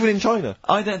mean... Even in China.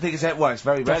 I don't think it's... Well, it's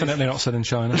very rare. Definitely not said in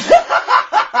China.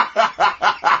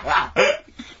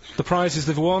 The prizes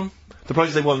they've won. The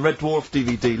prizes they won: Red Dwarf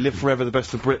DVD, Live Forever, the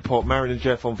best of Britpop, Marin and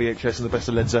Jeff on VHS, and the best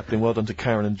of Led Zeppelin. Well done to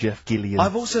Karen and Jeff Gillian.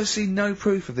 I've also seen no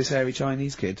proof of this hairy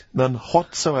Chinese kid. None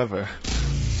whatsoever.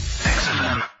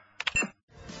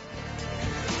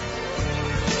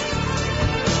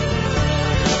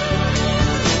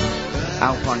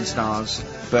 Alpine Stars,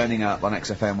 Burning Up on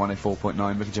XFM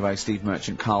 104.9, Ricky Gervais, Steve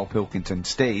Merchant, Karl Pilkington.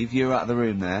 Steve, you were out of the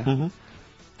room there. Mm-hmm.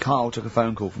 Carl took a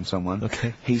phone call from someone.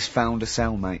 Okay. He's found a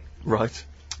cellmate. Right.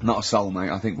 Not a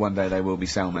soulmate, I think one day they will be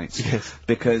cellmates. Yes.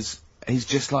 Because he's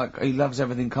just like, he loves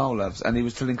everything Carl loves, and he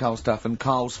was telling Carl stuff, and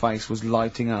Carl's face was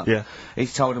lighting up. Yeah.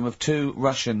 He's told him of 2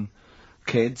 Russian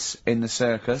kids in the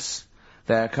circus.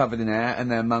 They're covered in hair, and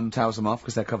their mum tells them off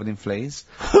because they're covered in fleas.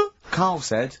 Carl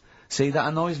said, see, that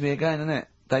annoys me again, innit?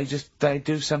 They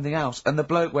do something else. And the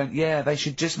bloke went, yeah, they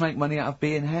should just make money out of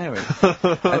being hairy.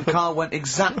 And Carl went,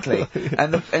 exactly.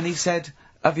 And he said,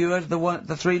 have you heard of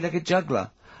the three-legged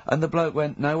juggler? And the bloke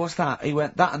went, no, what's that? He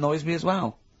went, that annoys me as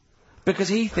well. Because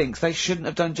he thinks they shouldn't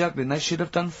have done juggling, they should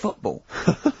have done football.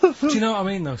 Do you know what I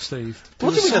mean, though, Steve?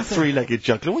 What do you mean a three-legged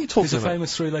juggler? What are you talking He's a about?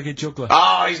 famous three-legged juggler.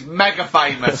 Oh, he's mega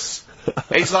famous.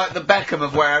 He's like the Beckham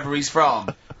of wherever he's from.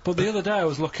 But the other day I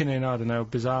was looking in, I don't know,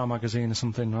 Bizarre magazine or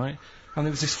something, right? And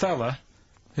there was this fella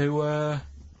who,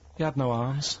 he had no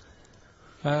arms.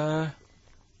 So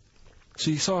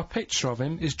you saw a picture of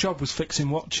him, his job was fixing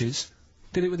watches,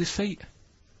 did it with his feet.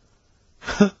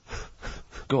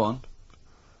 Go on.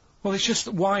 Well, it's just,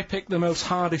 why pick the most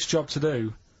hardest job to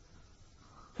do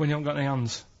when you haven't got any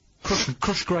hands?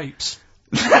 Crush grapes.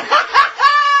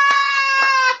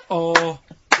 Or...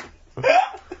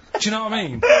 Do you know what I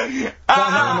mean?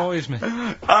 That annoys me.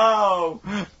 Oh,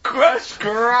 crush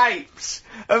grapes!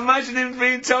 Imagine him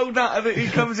being told that he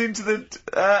comes into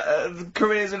the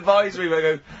careers advisory where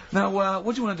they go, now,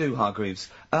 what do you want to do, Hargreaves?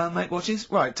 Make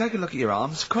watches? Right, take a look at your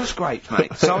arms. Crush grapes,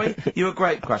 mate. Sorry, you're a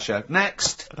grape crusher.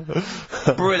 Next.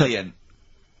 Brilliant.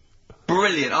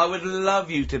 Brilliant. I would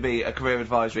love you to be a career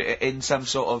advisory in some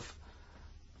sort of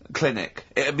clinic.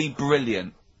 It'd be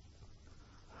brilliant.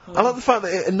 I like the fact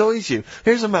that it annoys you.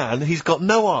 Here's a man, he's got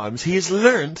no arms, he has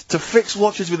learned to fix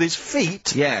watches with his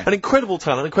feet. Yeah. An incredible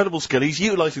talent, incredible skill, he's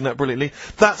utilising that brilliantly.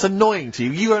 That's annoying to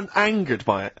you. You are angered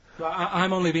by it.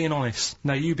 I'm only being honest.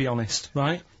 Now, you be honest,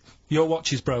 right? Your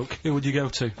watch is broke. Who would you go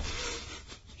to?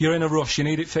 You're in a rush. You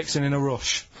need it fixing in a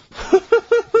rush.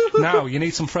 Now, you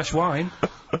need some fresh wine.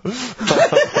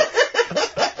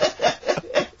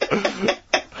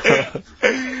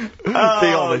 Be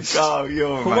honest. Oh, you're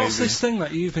amazing. But what's this thing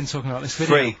that you've been talking about, this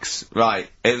video? Freaks, right.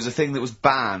 It was a thing that was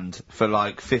banned for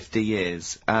like 50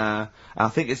 years. I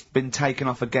think it's been taken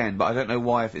off again, but I don't know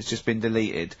why, if it's just been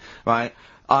deleted, right?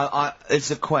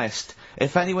 It's a quest.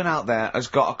 If anyone out there has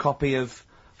got a copy of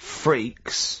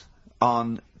Freaks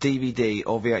on DVD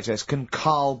or VHS, can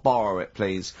Carl borrow it,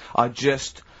 please? I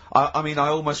mean, I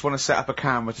almost want to set up a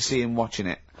camera to see him watching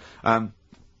it.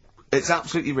 It's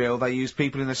absolutely real. They used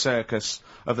people in the circus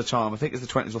of the time. I think it's the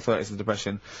 20s or 30s of the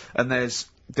Depression. And there's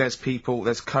people,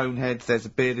 there's Coneheads, there's a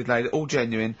bearded lady, all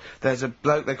genuine. There's a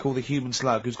bloke they call the Human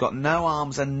Slug who's got no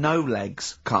arms and no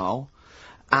legs, Carl.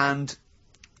 And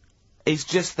he's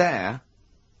just there,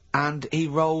 and he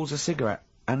rolls a cigarette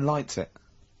and lights it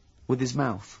with his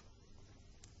mouth.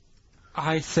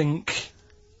 I think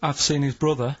I've seen his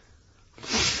brother,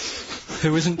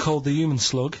 who isn't called the Human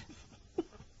Slug.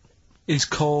 Is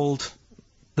called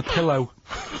the Pillow.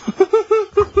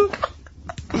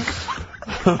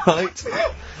 Right.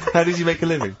 How does he make a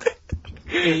living?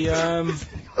 He, Does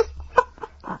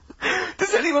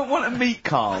anyone want to meet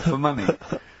Carl for money?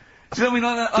 Do you know what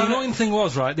I mean? the annoying thing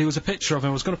was, right, there was a picture of him,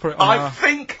 I was going to put it on I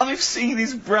think I've seen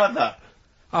his brother.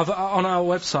 On our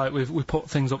website, we put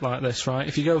things up like this, right?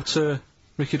 If you go to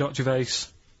ricky.gervais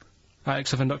at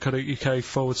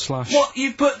xfn.co.uk / What?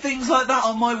 You put things like that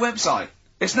on my website?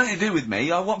 It's nothing to do with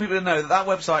me. I want people to know that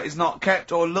website is not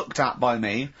kept or looked at by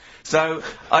me. So,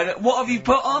 what have you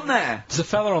put on there? There's a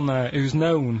fella on there who's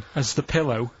known as the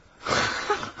Pillow.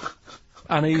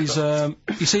 And he's, you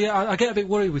see, I get a bit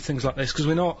worried with things like this, because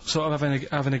we're not sort of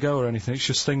having a go or anything, it's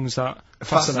just things that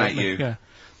Fascinate me. you. Yeah.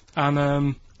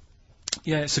 And,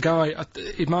 yeah, it's a guy,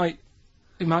 it might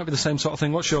be the same sort of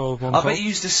thing. What's your one I called? bet you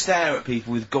used to stare at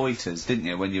people with goiters, didn't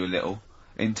you, when you were little?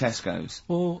 In Tesco's.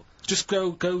 Well, just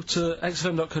go to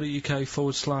xfm.co.uk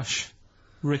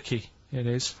 / Ricky, it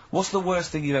is. What's the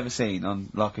worst thing you've ever seen on,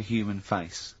 like, a human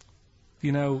face?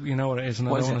 You know what it is, and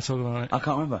What I is don't it? want to talk about it. I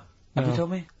can't remember. Have you No.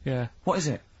 told me? Yeah. What is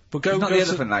it? But go, It's not go the to,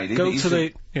 elephant lady Go that used to to-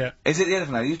 the, yeah. Is it the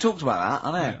elephant lady? You talked about that,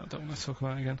 I know. Yeah, I don't want to talk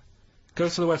about it again. Go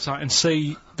to the website and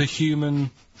see the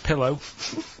human pillow.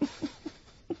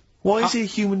 Why is he a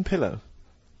human pillow?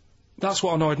 That's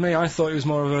what annoyed me. I thought it was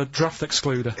more of a draft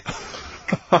excluder.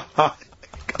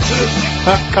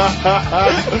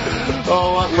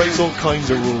 Oh, that breaks all kinds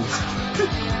of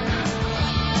rules.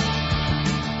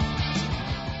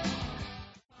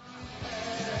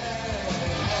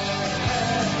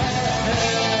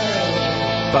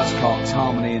 Buzzcocks,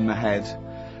 harmony in my head.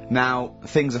 Now,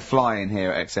 things are flying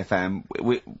here at XFM.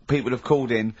 People have called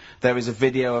in. There is a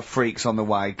video of Freaks on the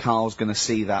way. Carl's going to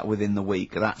see that within the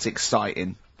week. That's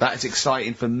exciting. That is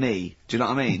exciting for me. Do you know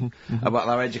what I mean? About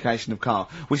our education of Carl.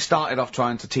 We started off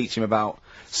trying to teach him about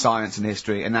science and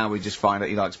history, and now we just find out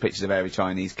he likes pictures of hairy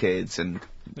Chinese kids and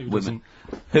Who women. doesn't?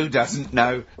 Who doesn't?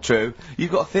 No, true.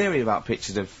 You've got a theory about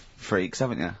pictures of freaks,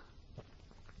 haven't you?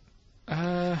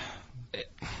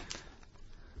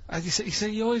 You see,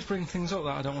 you always bring things up that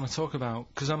I don't want to talk about,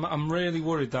 because I'm really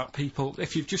worried that people,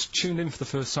 if you've just tuned in for the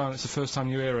first time, it's the first time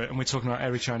you hear it, and we're talking about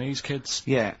hairy Chinese kids.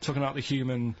 Yeah. Talking about the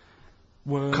human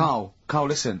worm. Carl,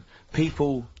 listen.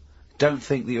 People don't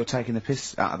think that you're taking the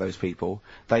piss out of those people.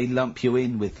 They lump you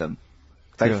in with them.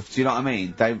 Do you know what I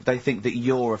mean? They think that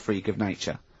you're a freak of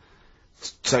nature.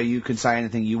 So you can say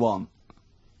anything you want.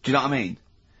 Do you know what I mean?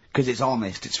 Because it's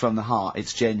honest, it's from the heart,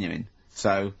 it's genuine.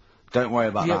 So, don't worry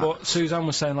about that. Yeah, but Suzanne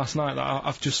was saying last night that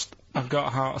I've got a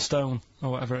heart of stone,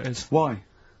 or whatever it is. Why?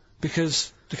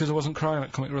 Because I wasn't crying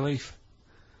at Comic Relief.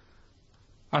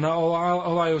 And all I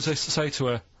always used to say to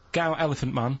her, get out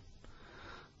Elephant Man,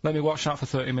 let me watch that for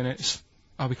 30 minutes,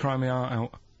 I'll be crying my heart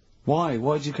out. Why?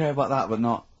 Why do you care about that but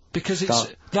not... Because it's,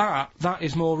 that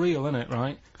is more real, isn't it,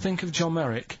 right? Think of John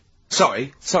Merrick.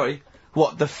 Sorry.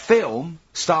 What, the film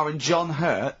starring John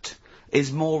Hurt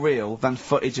is more real than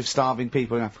footage of starving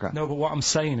people in Africa? No, but what I'm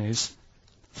saying is,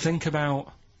 think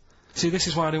about... See, this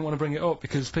is why I didn't want to bring it up,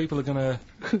 because people are gonna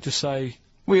just say...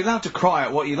 Well, you're allowed to cry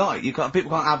at what you like. People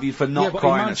can't have you for not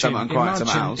crying at someone and crying at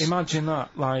someone else. Imagine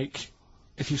that, like,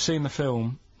 if you've seen the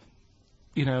film,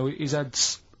 you know, his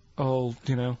head's all,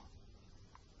 you know,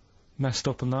 messed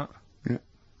up and that. Yeah.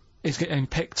 He's getting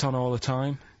picked on all the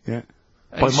time. Yeah.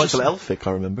 By It's Michael just- Elphick,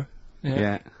 I remember.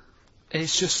 Yeah.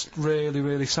 It's just really,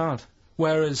 really sad.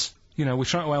 Whereas, you know, we're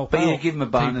trying to help But out you give him a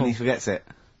bun people. and he forgets it.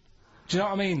 Do you know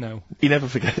what I mean, though? He never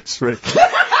forgets, Rick.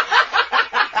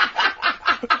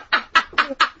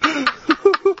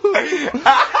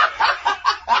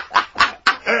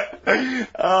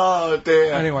 Oh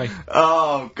dear. Anyway,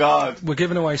 Oh God. we're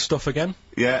giving away stuff again.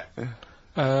 Yeah.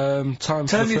 Time Tell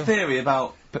for me the your theory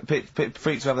about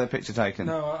freaks who have their picture taken.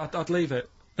 No, I'd leave it.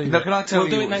 No, can I tell we'll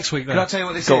you? do it next week then. Can I tell you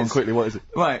what this Go is? on, quickly, what is it?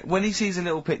 Right, when he sees a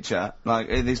little picture, like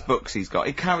in his books he's got,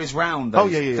 he carries round Oh,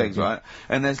 those yeah, things, yeah. right?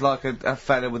 And there's like a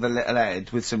fella with a little head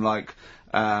with some like,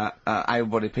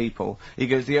 able-bodied people. He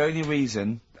goes, the only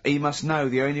reason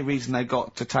they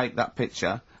got to take that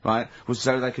picture, right, was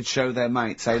so they could show their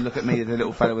mates, say, look at me, the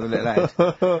little fella with a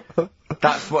little head.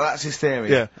 That's his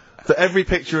theory. Yeah. So every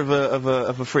picture of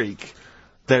a freak,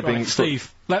 they're being Right,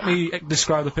 Steve, let me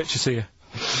describe the picture to you.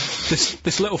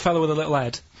 This little fella with a little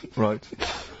head, Right.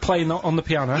 playing on the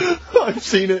piano. I've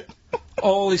seen it.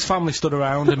 All his family stood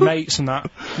around and mates and that.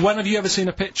 When have you ever seen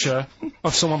a picture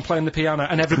of someone playing the piano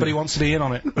and everybody wants to be in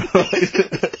on it?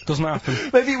 Doesn't happen.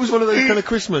 Maybe it was one of those kind of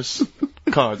Christmas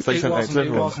cards they It sent out to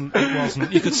everyone.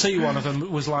 wasn't. You could see one of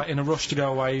them was like in a rush to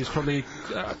go away. He was probably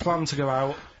planned to go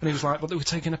out, and he was like, "But they were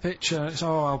taking a picture." It's,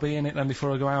 "Oh, I'll be in it then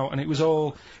before I go out." And it was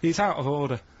all. He's out of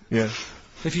order. Yeah.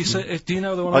 If you say, do you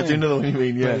know the one? I do know what you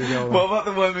mean, There you yeah. go, What about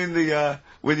the one in the,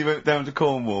 when you went down to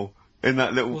Cornwall, in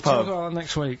that little We'll talk pub? about that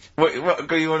next week. What, you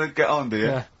want to get on, do you?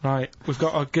 Yeah, right. We've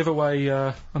got to give away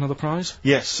another prize.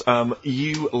 Yes,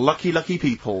 you lucky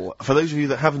people. For those of you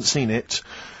that haven't seen it,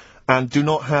 and do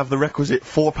not have the requisite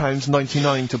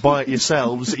 £4.99 to buy it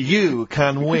yourselves, you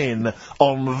can win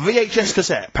on VHS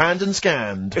cassette, panned and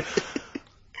scanned.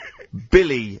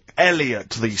 Billy Elliot,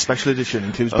 the special edition,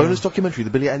 includes bonus documentary, The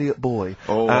Billy Elliot Boy.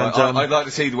 Oh, and, I'd like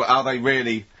to see how they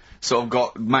really sort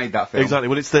of made that film. Exactly.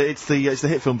 Well, it's the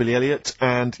hit film Billy Elliot,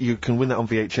 and you can win that on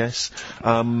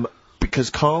VHS. Because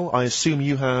Carl, I assume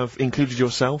you have included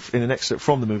yourself in an excerpt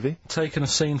from the movie. Taking a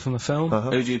scene from the film.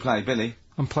 Who do you play, Billy?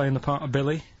 I'm playing the part of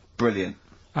Billy. Brilliant.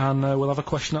 And we'll have a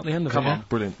question at the end of it. Come on.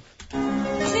 Brilliant. 2,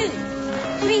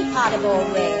 3 part of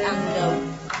all way and go.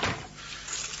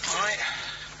 Alright.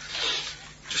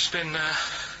 Just been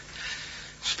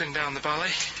down the valley.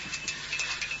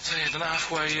 So you don't know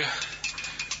where you...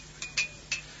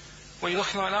 What are you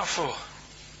looking like that for?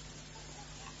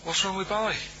 What's wrong with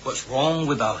Bally? What's wrong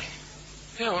with Bally?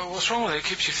 Yeah, well, what's wrong with it? It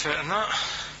keeps you fit and that.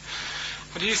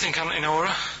 What do you think, Auntie Nora?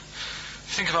 You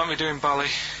think about me doing Bally?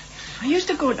 I used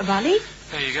to go to ballet.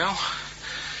 There you go.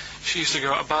 She used to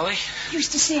go to Bally.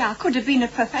 Used to say I could have been a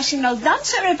professional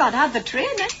dancer if I'd had the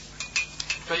training.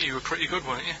 Bet you were pretty good,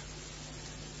 weren't you?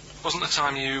 Wasn't the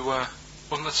time you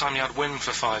had wind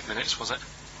for 5 minutes, was it?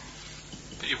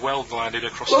 That you well glided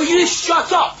across Well, the you floor?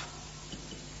 shut up!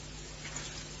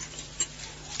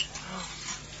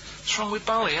 What's wrong with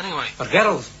Bally, anyway? For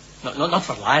girls, not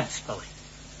for lads, Billy.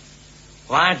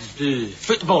 Lads do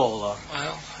football or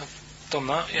Well, I've done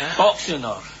that, yeah. boxing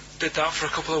or... Did that for a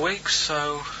couple of weeks,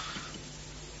 so...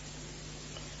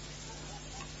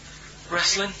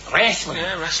 Wrestling? Wrestling?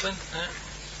 Yeah, wrestling,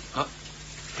 yeah.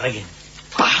 Friggin'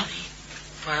 Bally.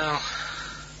 Well...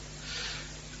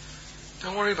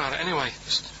 Don't worry about it, anyway.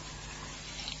 Just...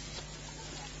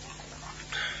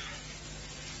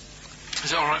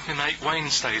 Is it alright if my mate Wayne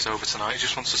stays over tonight? He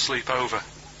just wants to sleep over.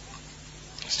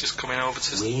 He's just coming over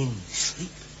to... Wayne, sleep?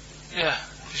 Yeah,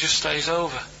 he just stays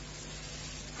over.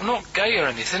 I'm not gay or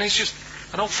anything, it's just...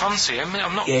 I don't fancy him,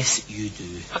 I'm not... Yes, you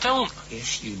do. I don't.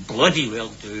 Yes, you bloody well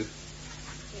do.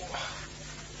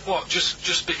 What,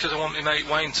 just because I want my mate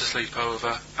Wayne to sleep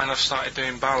over and I've started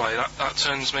doing ballet, that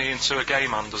turns me into a gay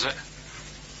man, does it?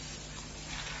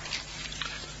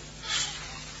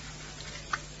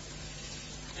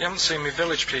 You haven't seen my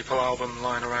Village People album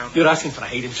lying around. You're asking for a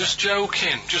hiding. Just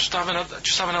joking, just having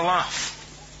a laugh.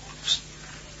 Just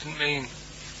didn't mean...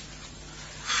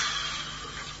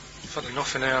 I've had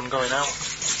enough in here, I'm going out.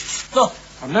 No,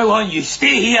 from now on, you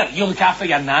stay here. You look after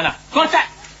your nana. Got it?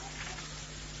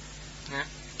 Yeah.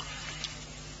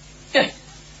 Yeah.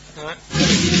 Right.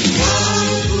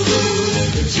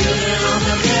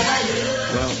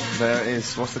 Well, there it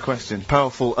is. What's the question?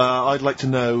 Powerful. I'd like to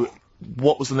know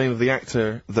what was the name of the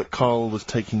actor that Carl was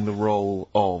taking the role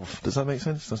of. Does that make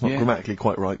sense? That's not Yeah. grammatically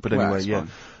quite right, but Well, anyway, that's yeah.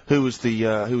 fine. Who was the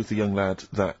young lad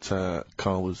that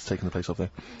Carl was taking the place of there?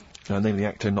 Name of the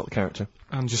actor, not the character.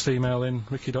 And just email in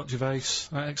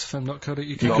ricky.gervais@xfm.co.uk.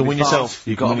 You can win yourself.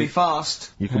 You've got to be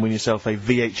fast. You can win yourself a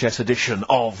VHS edition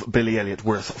of Billy Elliot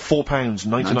worth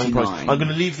 £4.99 price. I'm going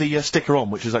to leave the sticker on,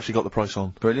 which has actually got the price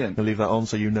on. Brilliant. I'm going to leave that on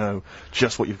so you know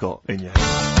just what you've got in your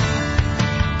hand.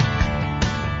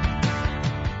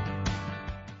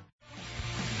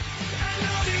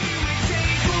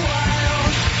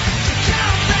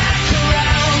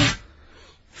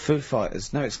 Foo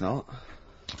Fighters. No, it's not.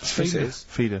 It's Yes, Feeder. it is.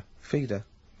 Feeder.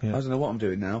 Yeah. I don't know what I'm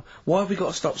doing now. Why have we got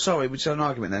to stop? Sorry, we just had an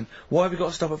argument then. Why have we got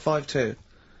to stop at 5-2?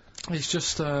 It's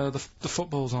just the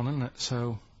football's on, isn't it?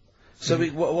 So So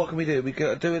what can we do? We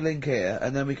do a link here,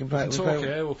 and then we can play. we'll talk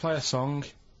here. We'll play a song.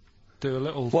 Do a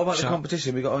little. What about chat. the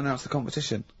competition? We got to announce the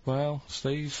competition. Well,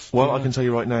 Steve. Well, do you I can tell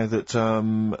you right now that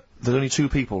there's only 2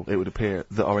 people, it would appear,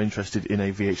 that are interested in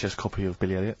a VHS copy of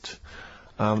Billy Elliot.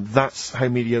 That's how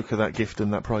mediocre that gift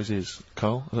and that prize is,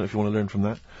 Carl. I don't know if you want to learn from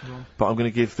that. Yeah. But I'm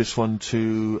going to give this one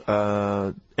to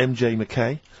MJ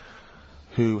McKay,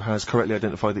 who has correctly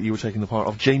identified that you were taking the part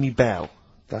of Jamie Bell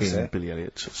That's in it. Billy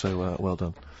Elliot. So, well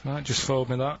done. Right, just forward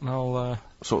me that, and I'll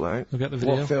Sort that out. get the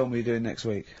video. What film are you doing next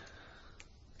week?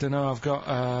 Don't know. I've got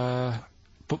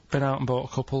been out and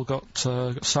bought a couple. Got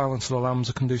Silence of the Lambs.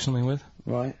 I can do something with.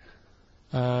 Right.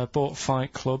 Bought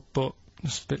Fight Club, but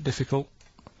it's a bit difficult.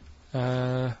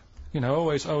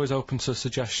 Always open to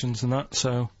suggestions and that.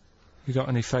 So, you got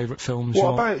any favourite films?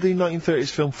 What about the 1930s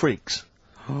film Freaks?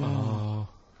 Oh,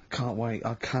 Can't wait.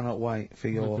 I cannot wait for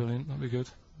that'd be your. brilliant. That'd be good.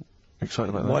 Excited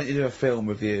about Why that? don't you do a film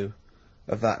review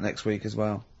of that next week as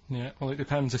well? Yeah. Well, it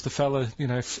depends. If the fella,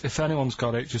 if anyone's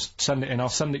got it, just send it in. I'll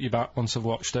send it you back once I've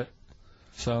watched it.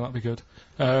 So that'd be good.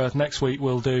 Next week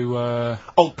we'll do.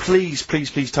 Oh, please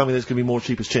tell me there's going to be more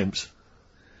Cheap as Chimps.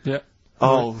 Yeah.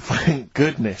 Oh, thank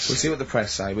goodness. We'll see what the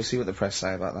press say. We'll see what the press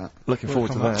say about that. Looking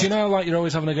forward to that. Do you know, like, you're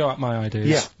always having a go at my ideas?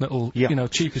 Yeah. Little, Yeah. you know,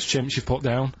 cheapest chimps you've put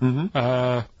down.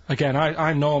 Mm-hmm. Again,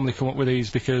 I normally come up with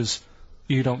these because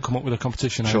you don't come up with a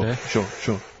competition idea.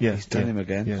 Sure. Yeah. He's done him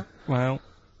again. Yeah. Well,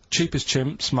 cheapest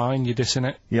chimps, mine, you're dissing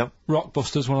it. Yep.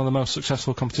 Rockbusters, one of the most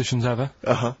successful competitions ever.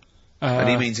 Uh-huh. And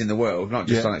he means in the world, not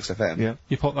just yeah. on XFM. Yeah.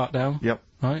 You put that down. Yep.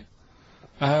 Right.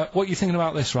 What are you thinking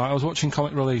about this, right? I was watching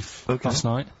Comic Relief last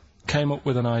night. Came up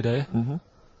with an idea. Mm-hmm.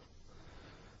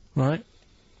 Right.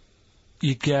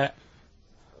 You get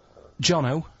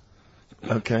Jono.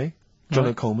 Okay. Jono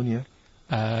Right. Coleman,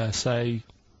 yeah. Say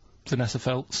Vanessa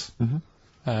Feltz.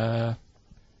 Mm-hmm.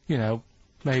 You know,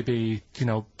 maybe, you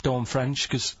know, Dawn French,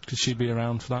 because she'd be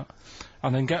around for that.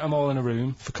 And then get them all in a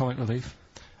room for Comic Relief.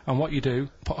 And what you do,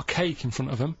 put a cake in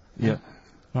front of them. Yeah.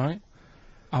 Right?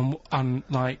 And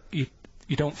like, you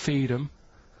don't feed them.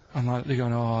 And like, they're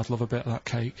going, oh, I'd love a bit of that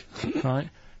cake. Right?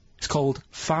 It's called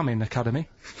Famine Academy.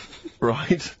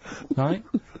 Right. Right?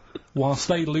 Whilst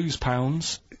they lose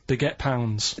pounds, they get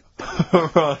pounds.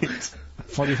 Right.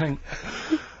 What do you think?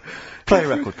 Play a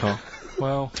record, Carl.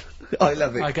 Well, I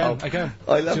love it. again.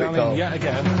 I love Do you it, know what I Carl. mean? Yet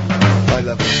again. I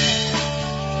love it.